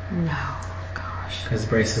Jujubee. No, gosh. Because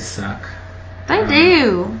braces suck. They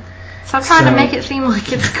do. Stop trying to make it seem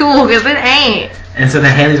like it's cool, because it ain't. And so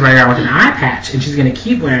then Haley's running around with an eye patch, and she's going to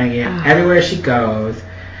keep wearing it everywhere she goes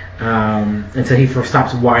until he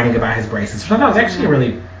stops whining about his braces. So I thought it was actually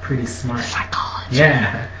really pretty smart. Psychology.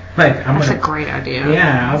 Yeah. That's a great idea.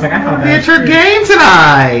 Yeah, I was like, I thought that was your game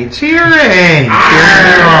tonight. Cheering.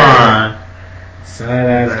 Cheering on. So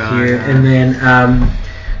that was cute. And then,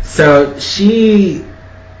 so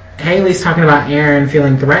Haley's talking about Aaron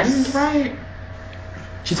feeling threatened, right?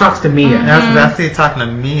 She talks to Mia. That's talking to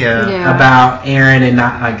Mia about Aaron and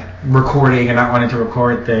not like recording and not wanting to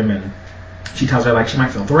record them, and she tells her like she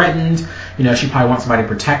might feel threatened. She probably wants somebody to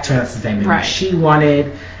protect her. That's the same thing that she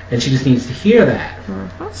wanted, and she just needs to hear that.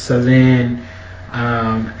 So then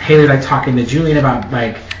Haley's like talking to Julian about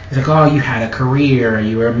he's like, oh, you had a career,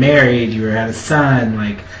 you were married, you had a son,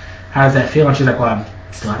 like how does that feel? And she's like, well, I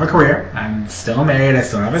still have a career, I'm still married, I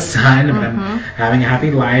still have a son, but I'm having a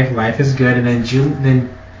happy life is good. And then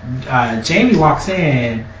Jamie walks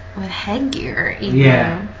in with headgear even.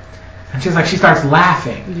 Yeah, and she's like, she starts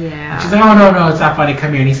laughing. Yeah, and she's like, oh no, it's not funny,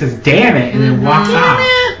 come here. And he says, damn it, and then walks off.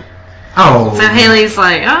 Oh, so Haley's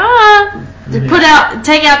like,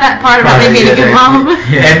 take out that part about me being a good mom.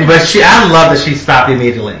 But I love that she stopped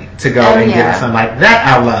immediately to go and get something like that.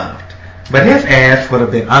 I loved, but his ass would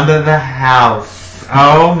have been under the house.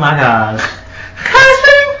 Oh my gosh.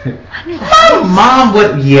 Cussing? My mom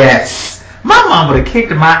would, yes. My mom would have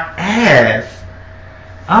kicked my ass.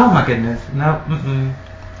 Oh my goodness. No,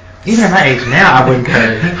 Even at my age now, I wouldn't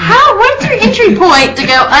curse. What's your entry point to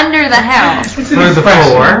go under the house? Through the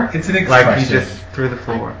floor. It's an expression. Like you just through the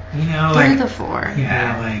floor. Through the floor.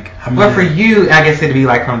 Yeah, well, for you, I guess it'd be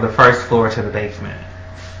like from the first floor to the basement.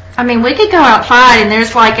 I mean, we could go outside and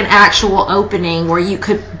there's like an actual opening where you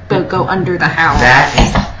could go under the house. That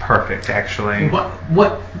is perfect, actually.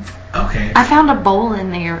 What? Okay. I found a bowl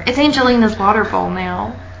in there. It's Angelina's water bowl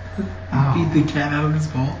now. Feed the cat out of this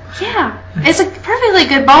bowl? Yeah. It's a perfectly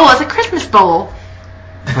good bowl. It's a Christmas bowl.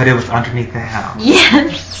 But it was underneath the house.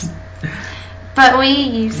 Yes. But we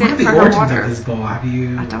use it for the water. What are the origins of this bowl? I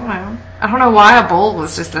don't know. I don't know why a bowl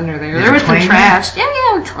was just under there. There was some trash.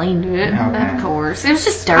 Yeah, we cleaned it. Okay. Of course. It was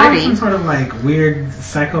just dirty. Some sort of weird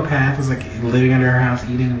psychopath was living under her house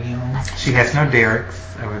eating meals. She has no derricks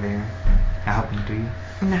over there. album, do you?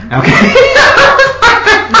 No. Okay.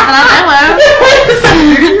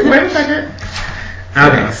 Wait a second.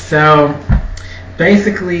 Okay, so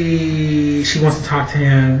basically, she wants to talk to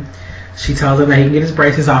him. She tells him that he can get his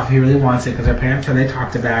braces off if he really wants it, because her parents said they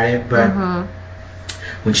talked about it. But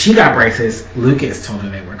when she got braces, Lucas told her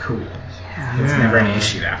they were cool. Yeah. It was never an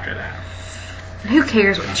issue after that. Who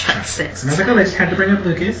cares what Chuck says? And I was like, oh, they just had to bring up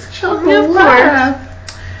Lucas. Oh,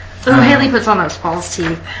 Haley puts on those false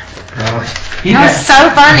teeth. Oh, That was so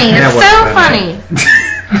funny. That It's was so funny. funny.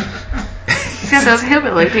 She's got those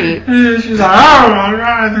hillbilly teeth. And she's like, oh my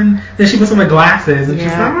god. And then she puts on the glasses and she's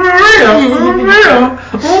like, oh, real.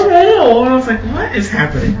 And I was like, what is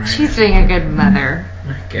happening right She's being a good mother.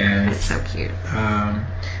 now? I guess. It's so cute. And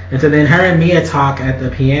so then her and Mia talk at the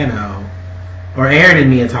piano. Or Aaron and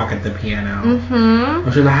Mia talk at the piano. Mm-hmm.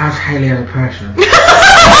 And she's like, how's Haley in person?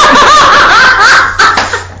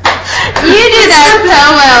 You do that so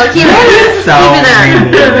well. Keep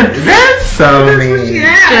That's so mean.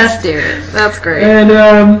 Just do it. That's great. And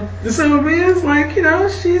so Mia's like,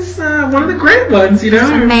 she's one of the great ones, She's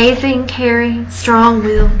amazing, caring,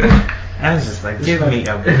 strong-willed. I was just like, give me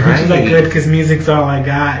a break. She's like, good, because music's all I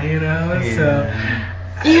got, Yeah. so.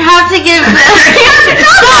 You have to give them.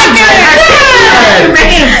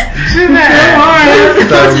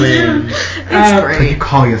 So mean. It's You great.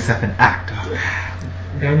 call yourself an actor.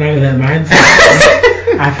 I'm not in that mindset.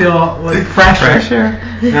 I feel like pressure.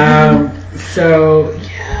 So, yeah.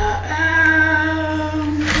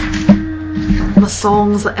 The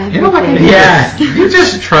songs, everything. Yeah. You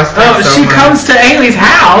just trust her Oh, so she much. comes to Ailey's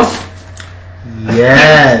house.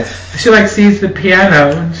 Yes. She sees the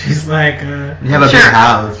piano and she's like, You have a big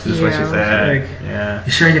house, is what she Yeah. said. Like, Yeah.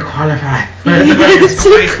 you sure you're qualified? She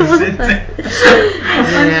She's qualified.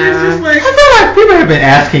 just like, I feel like people have been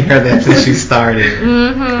asking her that since she started.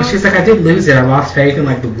 Mm-hmm. she's like, I did lose it. I lost faith in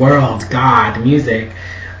like the world, God, music.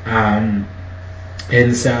 And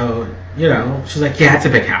so, she's like, yeah, it's a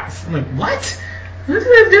big house. I'm like, what? What does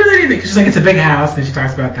that do with anything? She's like, it's a big house. And she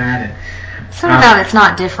talks about that. And Something about it's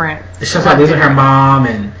not different. she talks about losing her mom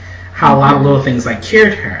and how a lot of little things like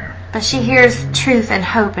cured her. But she hears truth and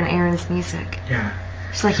hope in Aaron's music. Yeah.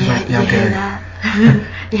 She's like, She's you like, hear okay. that?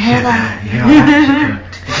 You hear that? You hear that?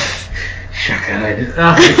 Shaka. It's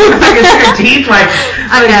like it's her teeth like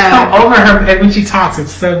come over her, and when she talks,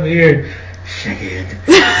 it's so weird. Shaka.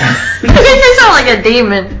 You sound like a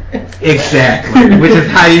demon. Exactly. Which is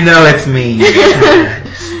how you know it's me.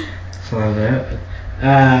 Love that.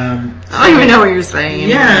 I don't even know what you're saying.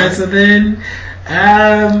 Yeah, so then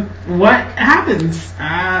what happens?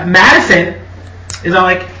 Madison is all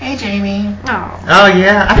like, hey Jamie. Oh. Oh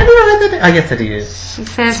yeah, I didn't know that. I guess it is. She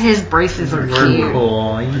says his braces are cute.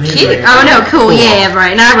 Cool. Cute? Oh no, cool. Yeah,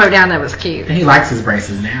 right. Now I wrote down that was cute. And he likes his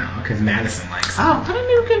braces now because Madison likes them. Oh, I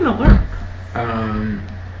didn't even get to work.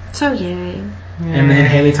 So yay. And then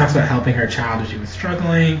Haley talks about helping her child as she was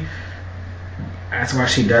struggling. That's why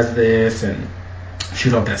she does this, and she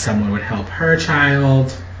hoped that someone would help her child.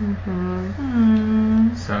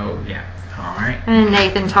 Mm-hmm. So yeah, all right. And then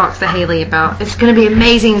Nathan talks to Haley about it's going to be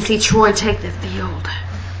amazing to see Troy take the field.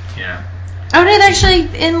 Yeah. Oh, no, they're actually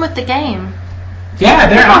in with the game. Yeah,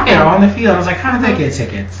 they're out there on the field. I was like, how did they get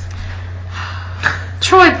tickets?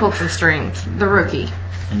 Troy pulled some strings, the rookie.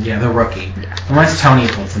 And yeah, the rookie. Unless Tony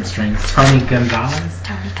pulled some strings. Tony Gonzalez.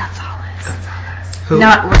 Tony Gonzalez. Who?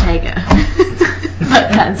 Not Ortega.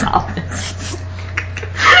 But Gonzalez.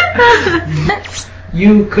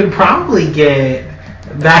 You could probably get,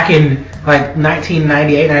 back in like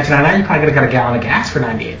 1998, 1999, you probably could have got a gallon of gas for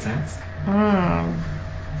 98 cents. Mm.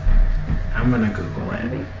 I'm going to Google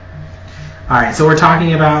it. Alright, so we're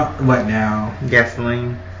talking about what now?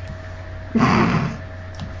 Gasoline.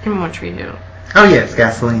 In Montreal. Oh yes,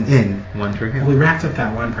 gasoline in One Tree Hill. We wrapped up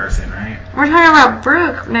that one person, right? We're talking about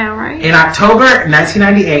Brooke now, right? In October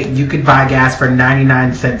 1998, you could buy gas for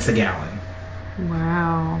 99 cents a gallon.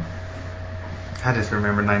 Wow. I just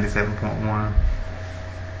remember 97.1.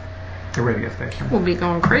 The radio station. We'll be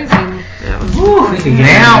going crazy. Ooh, we can get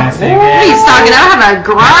Now, gas in. He's talking. I have a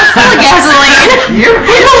garage full of gasoline. You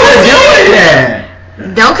people are doing that.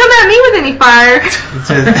 Don't come at me with any fire. It's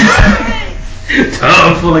just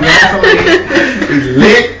Tub full of gasoline.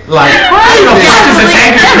 lit like Just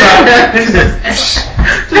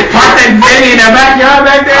park that Benny in that backyard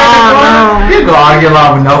back there. Oh, no. You go all year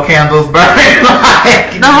long with no candles burning.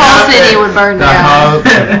 Like The whole city would burn the down. whole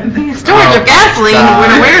Storage of gasoline in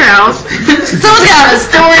a warehouse. Someone's got a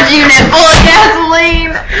storage unit full of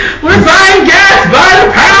gasoline. We're buying gas by the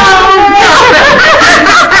pound.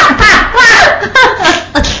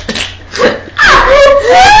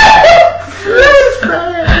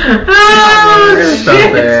 so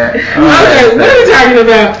bad. Okay, talking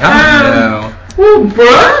about? No. Well,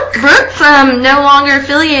 Brooke? Brooke's no longer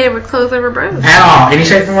affiliated with Clothes Over Bros. At all. Any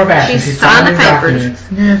shape, form, or fashion. She signed the papers.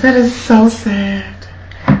 documents. Yeah, that is so sad.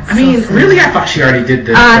 I mean, really, I thought she already did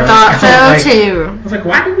this. I thought was so, like, too. I was like,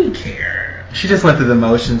 why do we care? She just went through the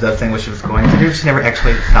motions of saying what she was going to do. She never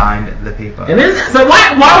actually signed the paper. And then, so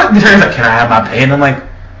why would the attorney's like, can I have my pay? And I'm like,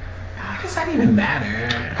 how does that even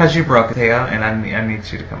matter? Because you broke it, Teo, and I need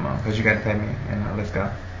you to come on. Because you got to pay me, and let's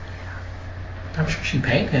go. I'm sure she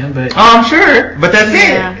paid him, but... Oh, I'm sure. But that's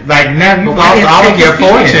Yeah. it. Like, now you've But why lost did all it of your take his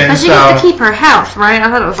fee? fortune, But she so... gets to keep her house, right? I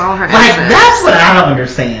thought it was all her Like, assets. that's what I don't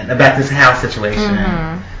understand about this house situation.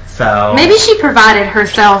 Mhm. So... Maybe she provided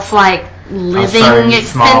herself, like, living certain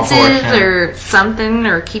small expenses portion. or something,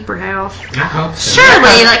 or keep her house. I hope so.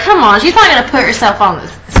 Surely, like, come on, she's not going to put herself on the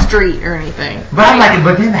street or anything. But I'm like,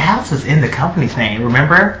 but then the house was in the company's name,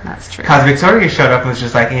 remember? That's true. Because Victoria showed up and was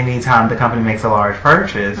just like, anytime the company makes a large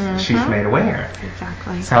purchase, she's made aware.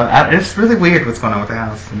 Exactly. So it's really weird what's going on with the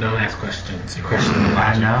house. Don't ask questions. You question the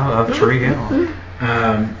I logic. know, of Trio.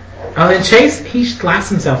 And Chase, he slaps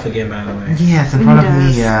himself again, by the way. Yes, in front of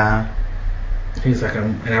He Mia. He's like,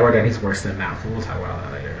 and I wrote down he's worse than Mouth. We'll talk about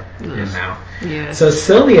that later. In Mouth. Yeah. So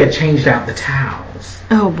Sylvia changed out the towels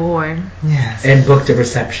Oh, boy. Yes. and booked a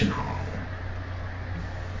reception hall.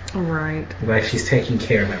 Right. Like, she's taking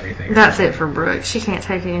care of everything. That's it for Brooke. She can't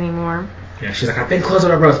take it anymore. Yeah, she's like, I've been close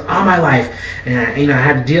with my bros all my life, and I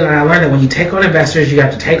had to deal. And I learned that when you take on investors, you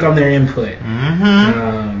have to take on their input.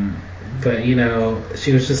 Mm-hmm. But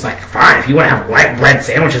she was just like, fine, if you want to have white bread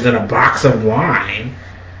sandwiches and a box of wine.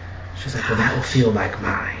 She's like, well, that will feel like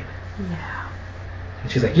mine. Yeah.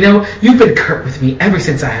 And she's like, you've been curt with me ever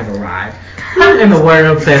since I have arrived. What in the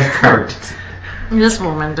world says curt? This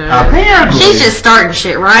woman does. Apparently. She's just starting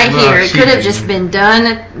shit right Well, here. It she could have didn't. just been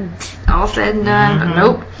done, all said and done, but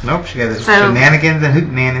nope. Nope, she got the So- shenanigans and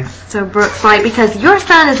hootenannies. So Brooke's like, because your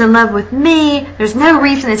son is in love with me, there's no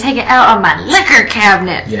reason to take it out on my liquor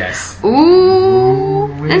cabinet. Yes. Ooh.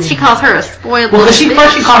 Then she calls her a spoiled Well, little she bitch.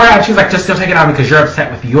 first she called her out. She was like, just don't take it out because you're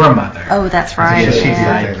upset with your mother. Oh, that's right. Yeah, she did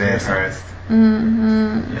Yeah. say that first.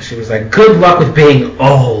 Mm-hmm. And she was like, good luck with being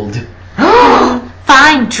old.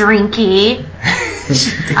 Fine, Drinky.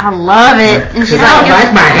 I love it. And she's I don't like,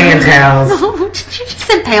 like my hand towels. Did you just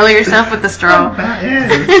impale yourself with the straw?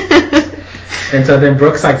 And so then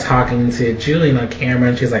Brooke's like talking to Julian on camera,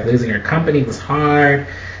 and she's like, losing her company was hard.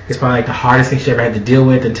 It's probably like the hardest thing she ever had to deal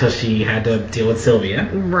with until she had to deal with Sylvia.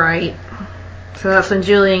 Right. So that's when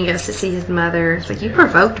Julian gets to see his mother. It's like, you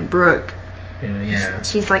provoked Brooke. Yeah.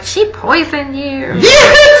 She's like, she poisoned you.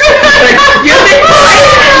 Yes!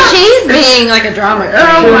 She's being like a drama queen.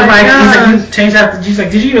 Oh my God. He's like, you changed out. She's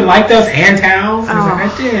like, did you even like those hand towels? He's like,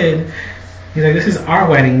 Oh. I did. He's like, this is our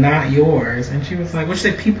wedding, not yours. And she was like, what she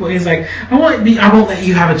said, people. He's like, I won't let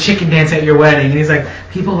you have a chicken dance at your wedding. And he's like,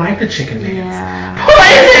 people like the chicken dance. Yeah.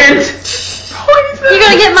 Poisoned. You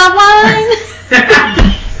gonna get my wine?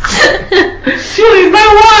 Julie, my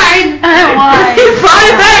wine. Wine. He brought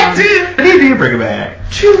it back too. He did bring it back.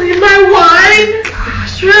 Julie, my wine.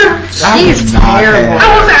 Gosh, She's not terrible.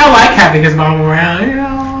 I like having his mom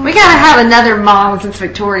around. We gotta have another mom since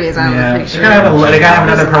Victoria's out of the Yeah, picture. they gotta have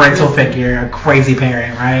another parental figure, a crazy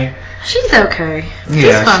parent, right? She's okay.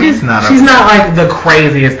 Yeah, funny. she's not. She's not like the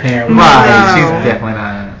craziest parent, Right, No. she's definitely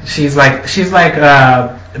not. She's like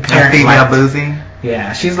A parent female like, boozy.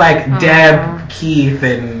 yeah, she's like Deb, Keith,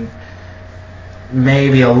 and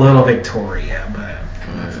maybe a little Victoria, but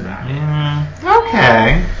that's about it.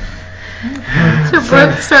 Okay. So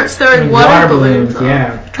Brooke starts throwing water balloons.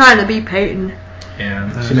 Yeah, Trying to be Peyton. yeah.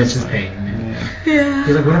 She mentions Peyton. Yeah.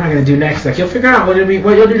 He's like, what am I gonna do next? Like, you'll figure out what you'll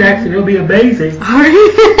do next, and it'll be amazing.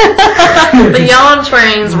 The yawn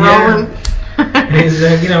train's rolling. And he's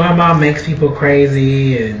like, my mom makes people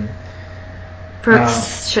crazy, and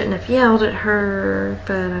Brooks shouldn't have yelled at her,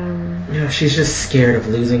 but she's just scared of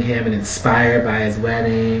losing him and inspired by his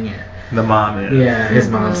wedding. The mom is. Yeah, his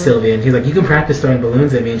mom, Sylvia, and he's like, you can practice throwing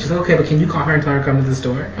balloons at me. And she's like, okay, but can you call her and tell her to come to the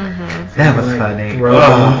store? That was Like, funny. throw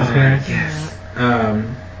balloons at her. Yes.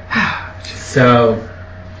 So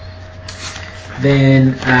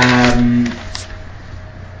then,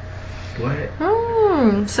 what?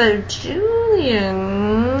 So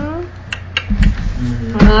Julian.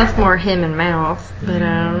 Well, that's more him and Mouth, but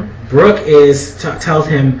Brooke tells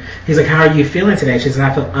him, he's like, how are you feeling today? She says,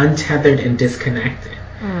 I feel untethered and disconnected.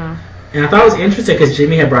 And I thought it was interesting because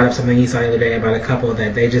Jimmy had brought up something he saw the other day about a couple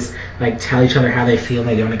that they just like tell each other how they feel and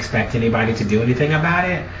they don't expect anybody to do anything about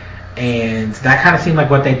it. And that kind of seemed like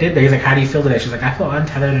what they did there. He's like, how do you feel today? She's like, I feel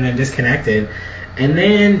untethered and disconnected. And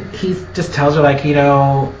then he just tells her, like, you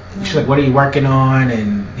know, she's like, what are you working on?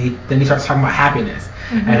 And then he starts talking about happiness.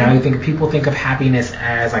 And how people think of happiness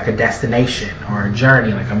as like a destination or a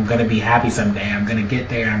journey. Like, I'm going to be happy someday. I'm going to get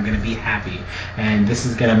there. I'm going to be happy. And this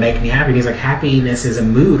is going to make me happy. And he's like, happiness is a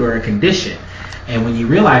mood or a condition. And when you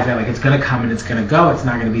realize that, like, it's going to come and it's going to go, it's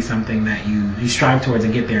not going to be something that you strive towards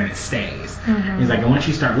and get there and it stays. He's like, and once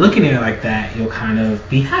you start looking at it like that, you'll kind of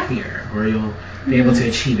be happier, or you'll be able to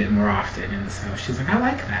achieve it more often. And so she's like, I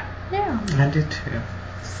like that. Yeah. I do too.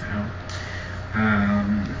 So,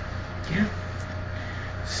 yeah.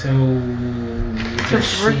 So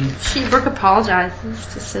Brooke apologizes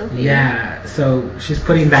to Sylvia. Yeah, so she's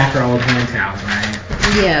putting back her old hand towels, right?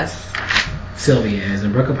 Yes. Sylvia is,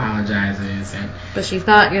 and Brooke apologizes, but she's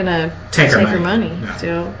not gonna take her money no.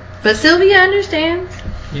 still. But Sylvia understands.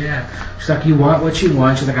 Yeah, she's like, you want what you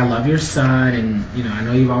want. She's like, I love your son, and you know, I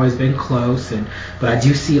know you've always been close, but I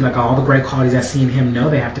do see like all the great qualities I see in him.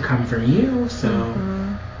 They have to come from you. So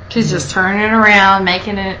she's just turning it around,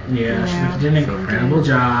 making it. Yeah, she's like, you did an incredible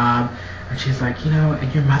job. And she's like, you know,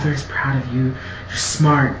 and your mother is proud of you. You're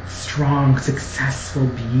smart, strong, successful,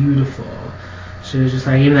 beautiful. She was just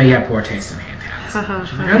like, even though you have poor taste in hand towels.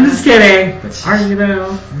 She's like, I'm just kidding. But are you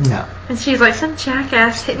though? No. And she's like, some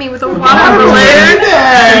jackass hit me with a water balloon.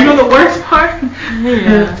 balloon. You know the worst part?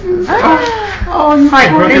 Yeah. Oh, you're like,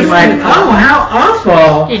 Brooke is like, oh, how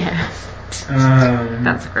awful. Yeah.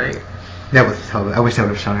 That's great. That was totally. I wish I would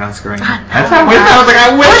have shown it on screen. That's how I was like,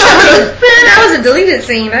 I wish I could. That was a deleted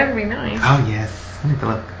scene. That would be nice. Oh yes. I need to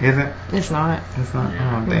look. Is it? It's not. It's not.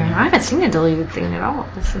 Yeah. Oh damn. I haven't seen a deleted scene at all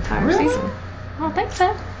this entire season. I don't think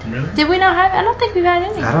so. Really? Did we not have? I don't think we've had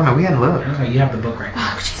any. I don't know. We hadn't looked. Okay, you have the book right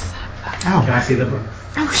now. Oh, jeez. Oh. Can I see the book?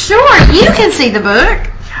 Oh, sure. You can see the book.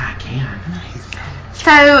 Yeah, I can. So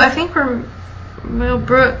I think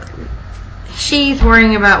Brooke, she's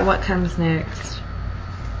worrying about what comes next.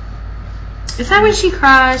 Is that when she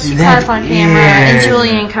cries? She cries on camera, and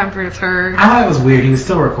Julian comforts her. I thought it was weird. He was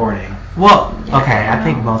still recording. Well, okay, I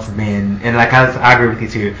think most men, and like I agree with you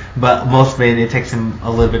too, but most men, it takes them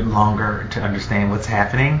a little bit longer to understand what's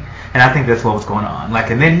happening, and I think that's what was going on. Like,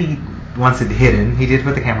 and then he, once it hidden, he did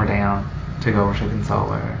put the camera down to go over to console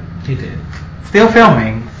her. He did. Still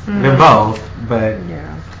filming, they're both, but Yeah.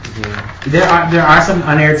 There are some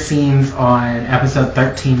unaired scenes on episode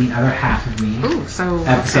 13, The Other Half of Me. Ooh, so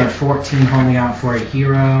episode 14, Holding Out for a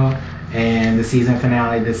Hero, and the season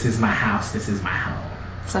finale, This Is My House, This Is My Home.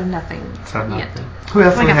 So nothing. Yet. Who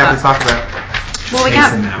else do we have to talk about? Well, we Chase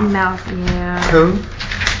got and Mouth. Yeah. Who?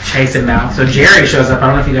 Chase and Mouth. So Jerry shows up. I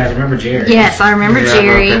don't know if you guys remember Jerry. Yes, I remember Yeah, I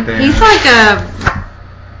Jerry. wrote that down. He's like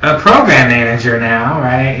A program manager now,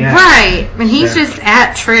 right? Yeah. right, and he's just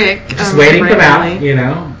at Trick. Just waiting for regularly. Mouth, you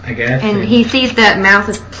know, I guess. And he sees that Mouth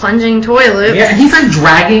is plunging toilets. Yeah, and he's like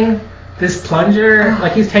dragging this plunger,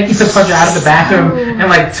 like he's taking the plunger out of the bathroom and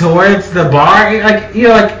like towards the bar, like, you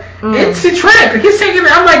know, like it's a Trick. Like he's taking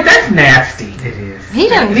it. I'm like, that's nasty. It is. He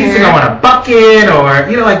doesn't It needs to go care. in a bucket, or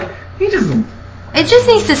you know, like he just. It just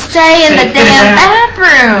needs to stay in the damn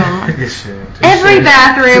bathroom. It should. Every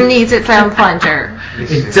bathroom needs its own plunger.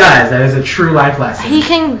 It does. That is a true life lesson. He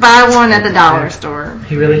can buy one at the dollar store.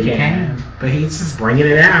 He really can. But he's just bringing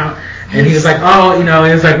it out. And he was like, oh, you know,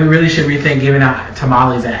 he was like, we really should rethink giving out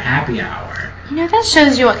tamales at happy hour. You know, that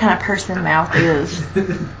shows you what kind of person Mouth is.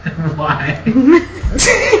 Why?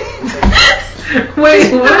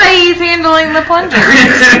 Wait, the way he's handling the plunger.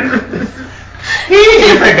 He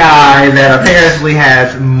is a guy that apparently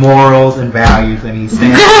has morals and values, and he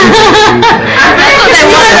stands for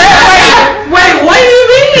Wait, what do you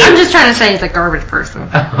mean? I'm just trying to say he's a garbage person.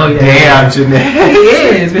 Oh, yeah. Damn, Jeanette. He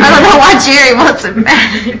is. I don't know why Jerry wants him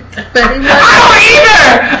back. But he I don't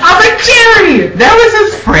either. I'm like, Jerry. That was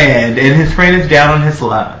his friend, and his friend is down on his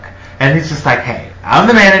luck. And he's just like, hey, I'm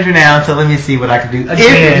the manager now, so let me see what I can do.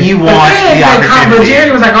 If you want the But opportunity.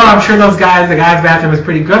 Jerry was like, oh, I'm sure the guy's bathroom is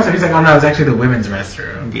pretty gross. So he's like, oh, no, it's actually the women's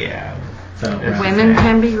restroom. Yeah. So women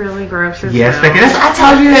can be really gross as Yes, well. they can. I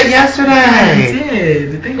told you that I yesterday.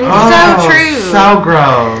 did. It's so true. So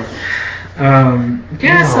gross.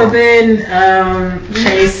 Yeah, so then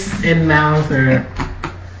Chase and Mouth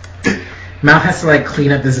has to like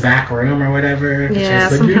clean up this back room or whatever. Yeah,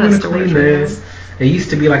 Chase some you're kind of gonna clean storage room. this. It used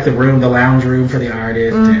to be like the lounge room for the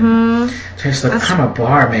artist. And Chase like, I'm a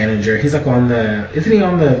bar manager. He's like isn't he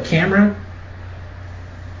on the camera?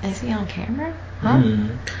 Is he on camera? Huh?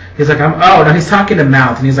 He's like, he's talking to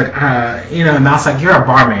Mouth, and he's like, you know, and Mouth's like, you're a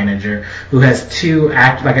bar manager who has an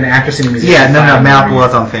actress and a musician. Yeah, no, Mouth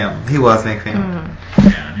was on film. He was making film.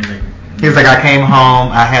 Yeah, and He was like, I came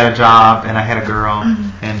home, I had a job, and I had a girl,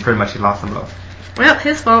 and pretty much he lost them both. Well,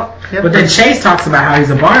 his fault. But then Chase talks about how he's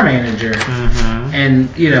a bar manager.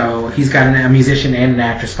 and he's got a musician and an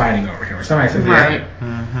actress fighting over him, or somebody says Right.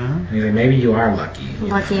 And he's like, maybe you are lucky.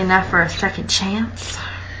 Lucky enough for a second chance.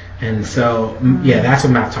 And so, that's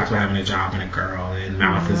when Mouth talks about having a job and a girl, and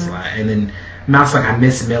Mouth is like, and then Mouth's like, I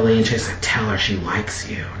miss Millie, and she's like, tell her she likes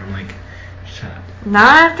you, and I'm like, shut up.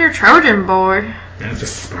 Not after Trojan Board. That's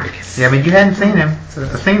just Spartacus. Yeah, but you hadn't seen him.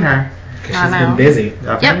 Seen her. Because she's been busy.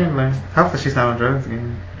 Apparently. Hopefully she's not on drugs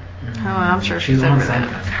again. Oh, I'm sure she's on over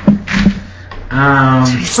something.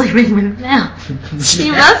 She's sleeping with him now.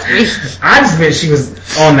 She must be. I just meant she was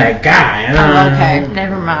on that guy. Okay,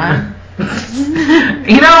 never mind. But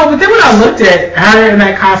then when I looked at her in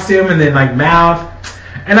that costume and then like Mouth,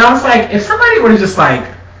 and I was like, if somebody were to just like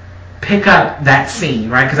pick up that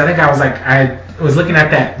scene, right? Because I think I was looking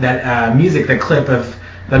at that music, the clip of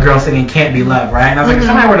the girl singing "Can't Be Loved," right? And I was like, if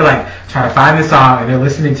somebody were to like try to find the song and they're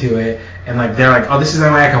listening to it, and like they're like, oh, this is the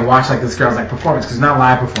only way I can watch like this girl's like performance because it's not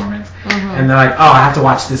live performance, and they're like, oh, I have to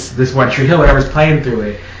watch this One Tree Hill, whatever's playing through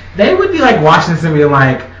it. They would be like watching this and being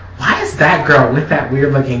like, why is that girl with that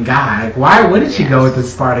weird looking guy? Like, why wouldn't she go with the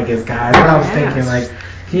Spartacus guy? That's what I was thinking. Like,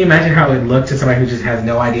 can you imagine how it would look to somebody who just has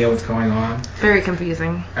no idea what's going on? Very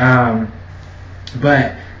confusing.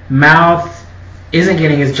 But Mouth isn't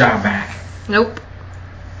getting his job back. Nope.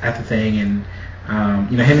 At the thing, and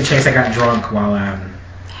him and Chase, I got drunk while they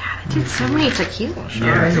did so many tequila shots.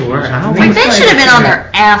 Yeah, they were. Like they should have been on their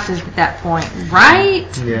asses at that point, right?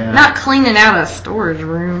 Yeah. Not cleaning out a storage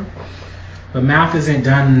room. But Mouth isn't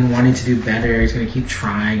done wanting to do better. He's going to keep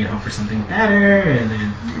trying and hope for something better, and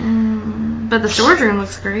then. But the storage room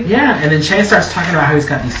looks great. Yeah, and then Chase starts talking about how he's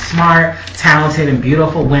got these smart, talented, and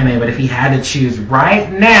beautiful women, but if he had to choose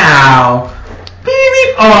right now,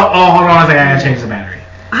 hold on a second, I gotta change the battery.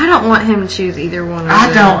 I don't want him to choose either one of them. I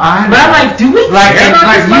don't either. But I'm like, do we care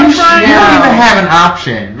about this you don't motherfucker? even have an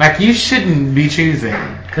option. Like, you shouldn't be choosing.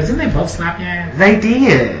 Because didn't they both slap your ass? They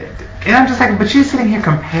did. And I'm just like, but you sitting here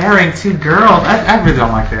comparing two girls. I really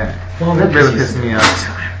don't like that. Well, that really pissed me off.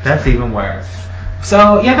 That's even worse.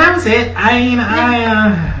 So, yeah, that was it. I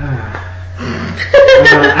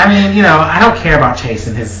don't care about Chase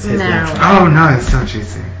and his natural. Oh, no, it's so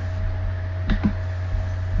juicy.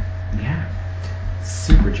 Yeah.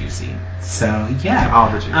 Super juicy. So, yeah. All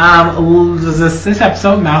the juice. This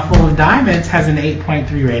episode, Mouthful of Diamonds, has an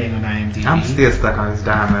 8.3 rating on IMDb. I'm still stuck on his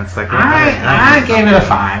diamonds. Like, I gave it a 5.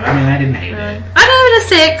 I mean, I didn't hate it. I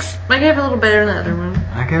gave it a 6. I gave it a little better than the other one.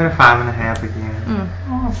 I gave it a 5.5 again.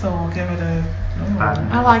 Oh, so we'll give it a...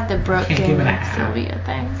 I like the Brooke and Sylvia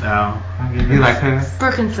thing. Oh. You like who?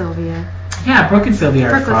 Brooke and Sylvia. Yeah, Brooke and Sylvia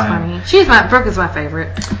are Brooke was funny. Brooke is my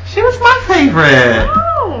favorite. She was my favorite.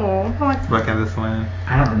 Oh. I like Brooke and this one.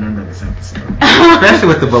 I don't remember this episode. Especially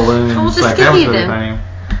with the balloons. We'll just like, skip that was you really then.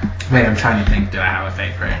 funny. Wait, I'm trying to think. Do I have a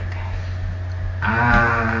favorite?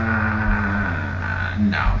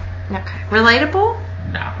 No. Okay. Relatable?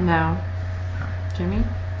 No. No. Jimmy?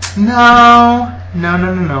 No.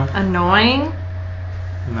 Annoying?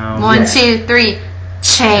 No. 1, 2, 3.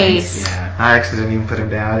 Chase. Yeah. I actually didn't even put him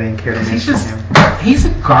down. I didn't care to mention him. He's a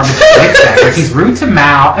garbage dickbag. Like, he's rude to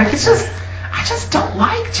Mal. Like, it's just, I just don't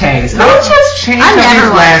like Chase. No, it just changed I on never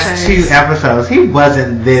these liked last Chase. 2 episodes. He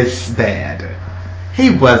wasn't this bad.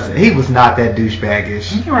 He wasn't. He was not that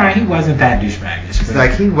douchebaggish. You're right. He wasn't that douchebaggish.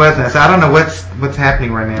 Like, he wasn't. So I don't know what's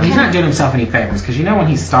happening right now. He's not doing himself any favors because when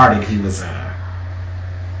he started, he was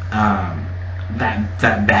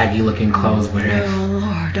that baggy looking clothes wearing. Oh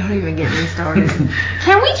Lord, don't even get me started.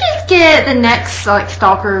 Can we just get the next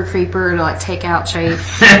stalker creeper to take out Chase?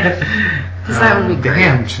 Because that would be great.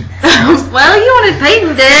 Damn. Well, you wanted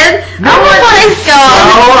Peyton dead. No, I want Chase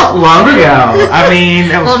gone. So long ago. I mean,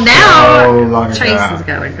 that was now so long ago. Chase is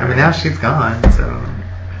going. I mean, now she's gone, so.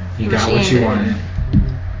 You got what you wanted.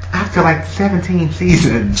 After 17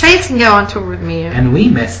 seasons. Chase can go on tour with me. And we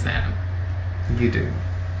miss them. You do.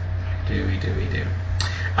 We do.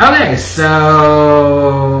 Okay,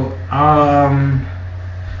 so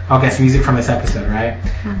guess music from this episode, right?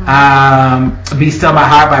 Be Still My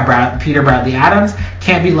Heart by Peter Bradley Adams,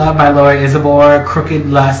 Can't Be Loved by Laura Isabor, Crooked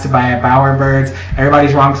Lust by Bowerbirds,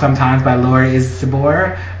 Everybody's Wrong Sometimes by Laura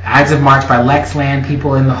Isabor, Ides of March by Lex Land,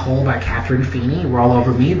 People in the Hole by Catherine Feeney, Roll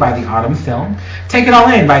Over Me by The Autumn Film, Take It All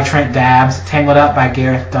In by Trent Dabbs, Tangled Up by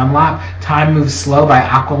Gareth Dunlop, Time Moves Slow by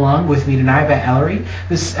Aqualung, With Me Tonight by Ellery.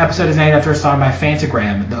 This episode is named after a song by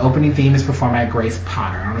Fantagram. The opening theme is performed by Grace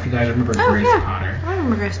Potter. I don't know if you guys remember Grace Potter. I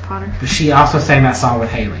remember Grace Potter. But she also sang that song with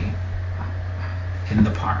Haley in the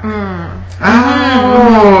park. Oh.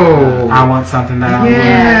 I Want Something That I Want.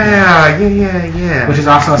 Yeah. Which is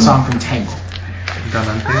also a song from Tangled.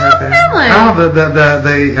 Really? Oh,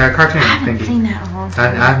 the cartoon I haven't thingy. seen that in a long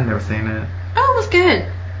time. I've never seen it. Oh, it was good.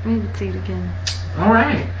 We need to see it again. All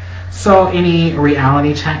right. So, any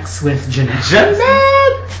reality checks with Jeanette?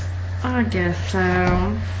 I guess so.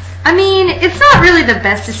 I mean, it's not really the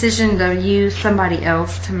best decision to use somebody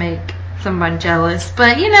else to make someone jealous,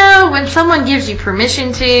 but you know, when someone gives you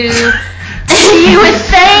permission to, you would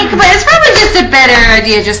think, but it's probably just a better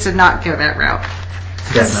idea just to not go that route.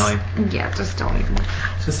 Definitely. Yeah, just don't even.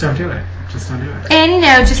 Just don't do it. Just don't do it. And you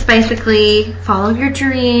know, just basically follow your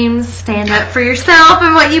dreams, stand up for yourself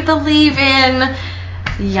and what you believe in,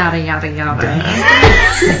 yada yada yada.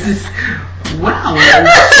 Wow.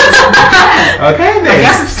 Okay, then. I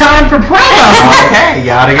guess it's time for promo. Okay,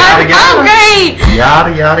 yada yada yada. I'm hungry.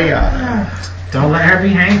 Yada yada yada. Don't let her be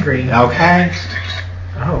hangry. Okay.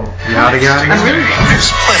 Oh. Yada yada yada.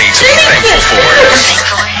 There's plenty to be thankful for.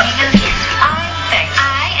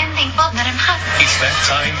 I am thankful that I'm hot. It's that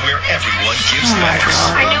time where everyone gives thanks.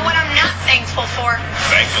 I know what I'm not thankful for.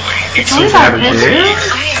 Thankfully, it's What only about once a this? year.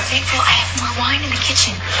 I am thankful I have more wine in the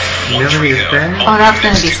kitchen. You never use that? Oh, that's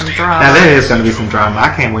gonna be some drama. Now there is going to be some drama. I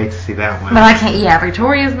can't wait to see that one. But I can't. Yeah,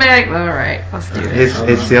 Victoria's back. All right, let's do it. Is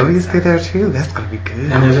Sylvia's good there too? That's going to be good.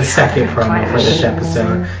 And there's a second promo for this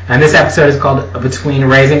episode. And this episode is called Between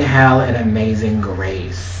Raising Hell and Amazing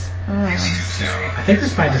Grace. So I think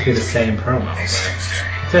this might just be the same promo, but it's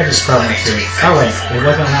just promo too. Oh wait, it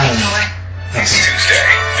wasn't loud enough. It's Tuesday.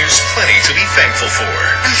 There's plenty to be thankful for.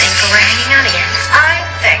 I'm thankful we're hanging out again.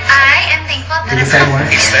 I am thankful that Is it the I'm same one?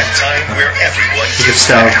 It's that time where everyone It gives just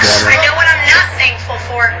sounds thanks. better. I know what I'm not thankful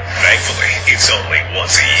for. Thankfully, it's only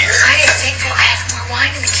once a year. I am thankful I have more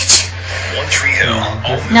wine in the kitchen. One Tree Hill.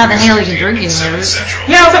 Now that Haley can drink anymore. Central.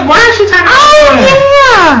 Yeah, I was like, why is she talking about Oh that?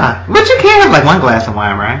 yeah, but you can have like one glass of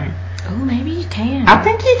wine, right? Oh, maybe you can. I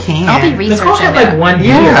think you can. I'll be Nicole researching had like that. one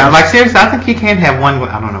beer. Yeah, like seriously, I think you can have one.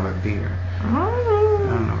 I don't know about beer. I Oh.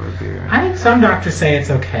 don't know about beer. I think some doctors say it's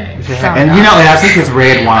okay. And you know, I think it's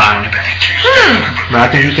red wine. But I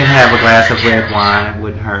think you can have a glass of red wine. It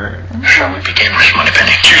wouldn't hurt. Shall we begin this Money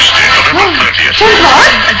Penny? Tuesday, November 30th.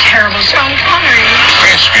 A terrible song connery.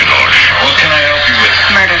 Espionage. What can I help you with?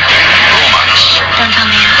 Murder. Romance. Don't tell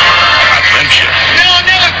me. Adventure. No,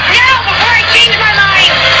 before I change my mind.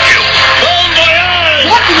 Guilt. Bon voyage.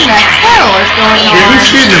 What in the hell is going Did he on?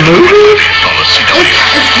 see the movie?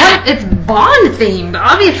 It's Bond themed,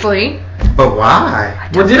 obviously. But why?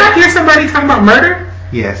 Well, did I hear somebody talking about murder?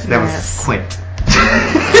 Yes, that Yes. was Quint.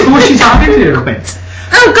 Who was she talking to? Quint.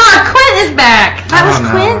 Oh God, Quint is back. That was Oh, no.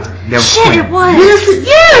 Quint. That was Shit, Quint. it was.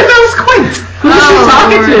 Yeah, that was Quint. Who was she Oh,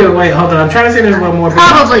 talking Lord. to? Wait, hold on. I'm trying to see if there's one more.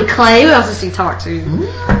 Probably Clay. Who else did she talk to?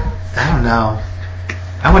 I don't know.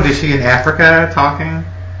 I wonder, is she in Africa talking?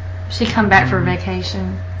 She come back for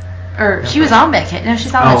vacation, or she was on vacation. No,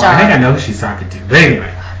 she's on Oh, the job. I think I know who she's talking to. But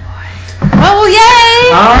anyway. Well,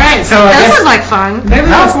 yay! All right, so I Those guess look like fun. they look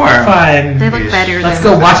Those were. fun. They look better. Let's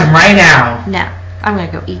than go watch them right now. No, I'm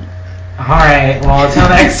gonna go eat. All right. Well, until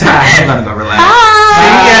next I'm time. gonna go relax.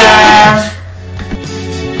 Bye. See ya.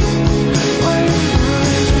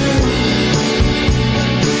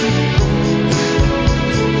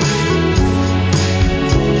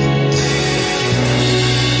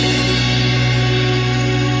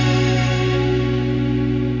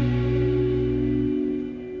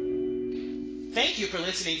 Thank you for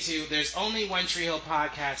listening to There's Only One Tree Hill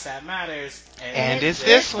Podcast That Matters. And it's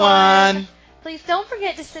this one. Please don't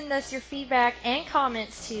forget to send us your feedback and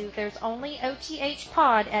comments to there's only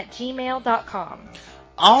othpod@gmail.com.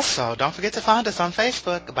 Also, don't forget to find us on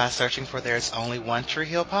Facebook by searching for There's Only One Tree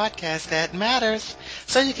Hill Podcast That Matters,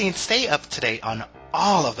 so you can stay up to date on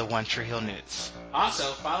all of the One Tree Hill news. Also,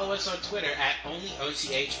 follow us on Twitter at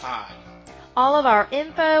OnlyOTHPod. All of our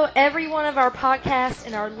info, every one of our podcasts,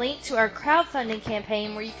 and our link to our crowdfunding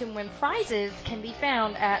campaign where you can win prizes can be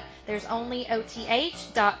found at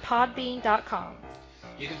there'sonlyoth.podbean.com.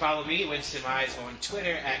 You can follow me, Winston Mize, on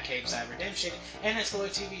Twitter at CapeSideRedemption and at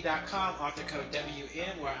SpoilerTV.com, author code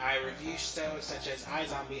WM, where I review shows such as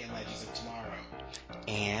iZombie and Legends of Tomorrow.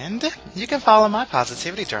 And you can follow my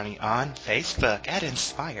positivity journey on Facebook at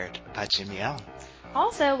Inspired by Jimmy L.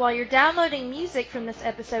 Also, while you're downloading music from this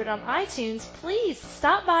episode on iTunes, please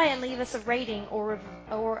stop by and leave us a rating or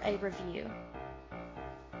a review.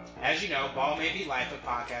 As you know, ball may be life, but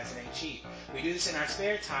podcasting ain't cheap. We do this in our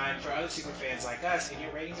spare time for other superfans like us, and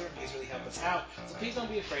your ratings and reviews really help us out, so please don't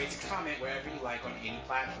be afraid to comment wherever you like on any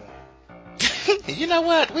platform. You know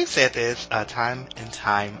what? We've said this time and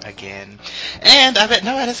time again. And I bet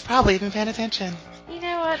nobody's probably even paying attention. You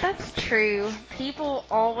know what? That's true. People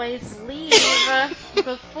always leave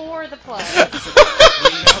before the play. You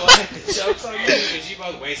know what? The joke's on you because you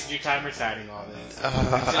both wasted your time reciting all this.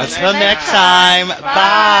 Until next time,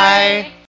 bye.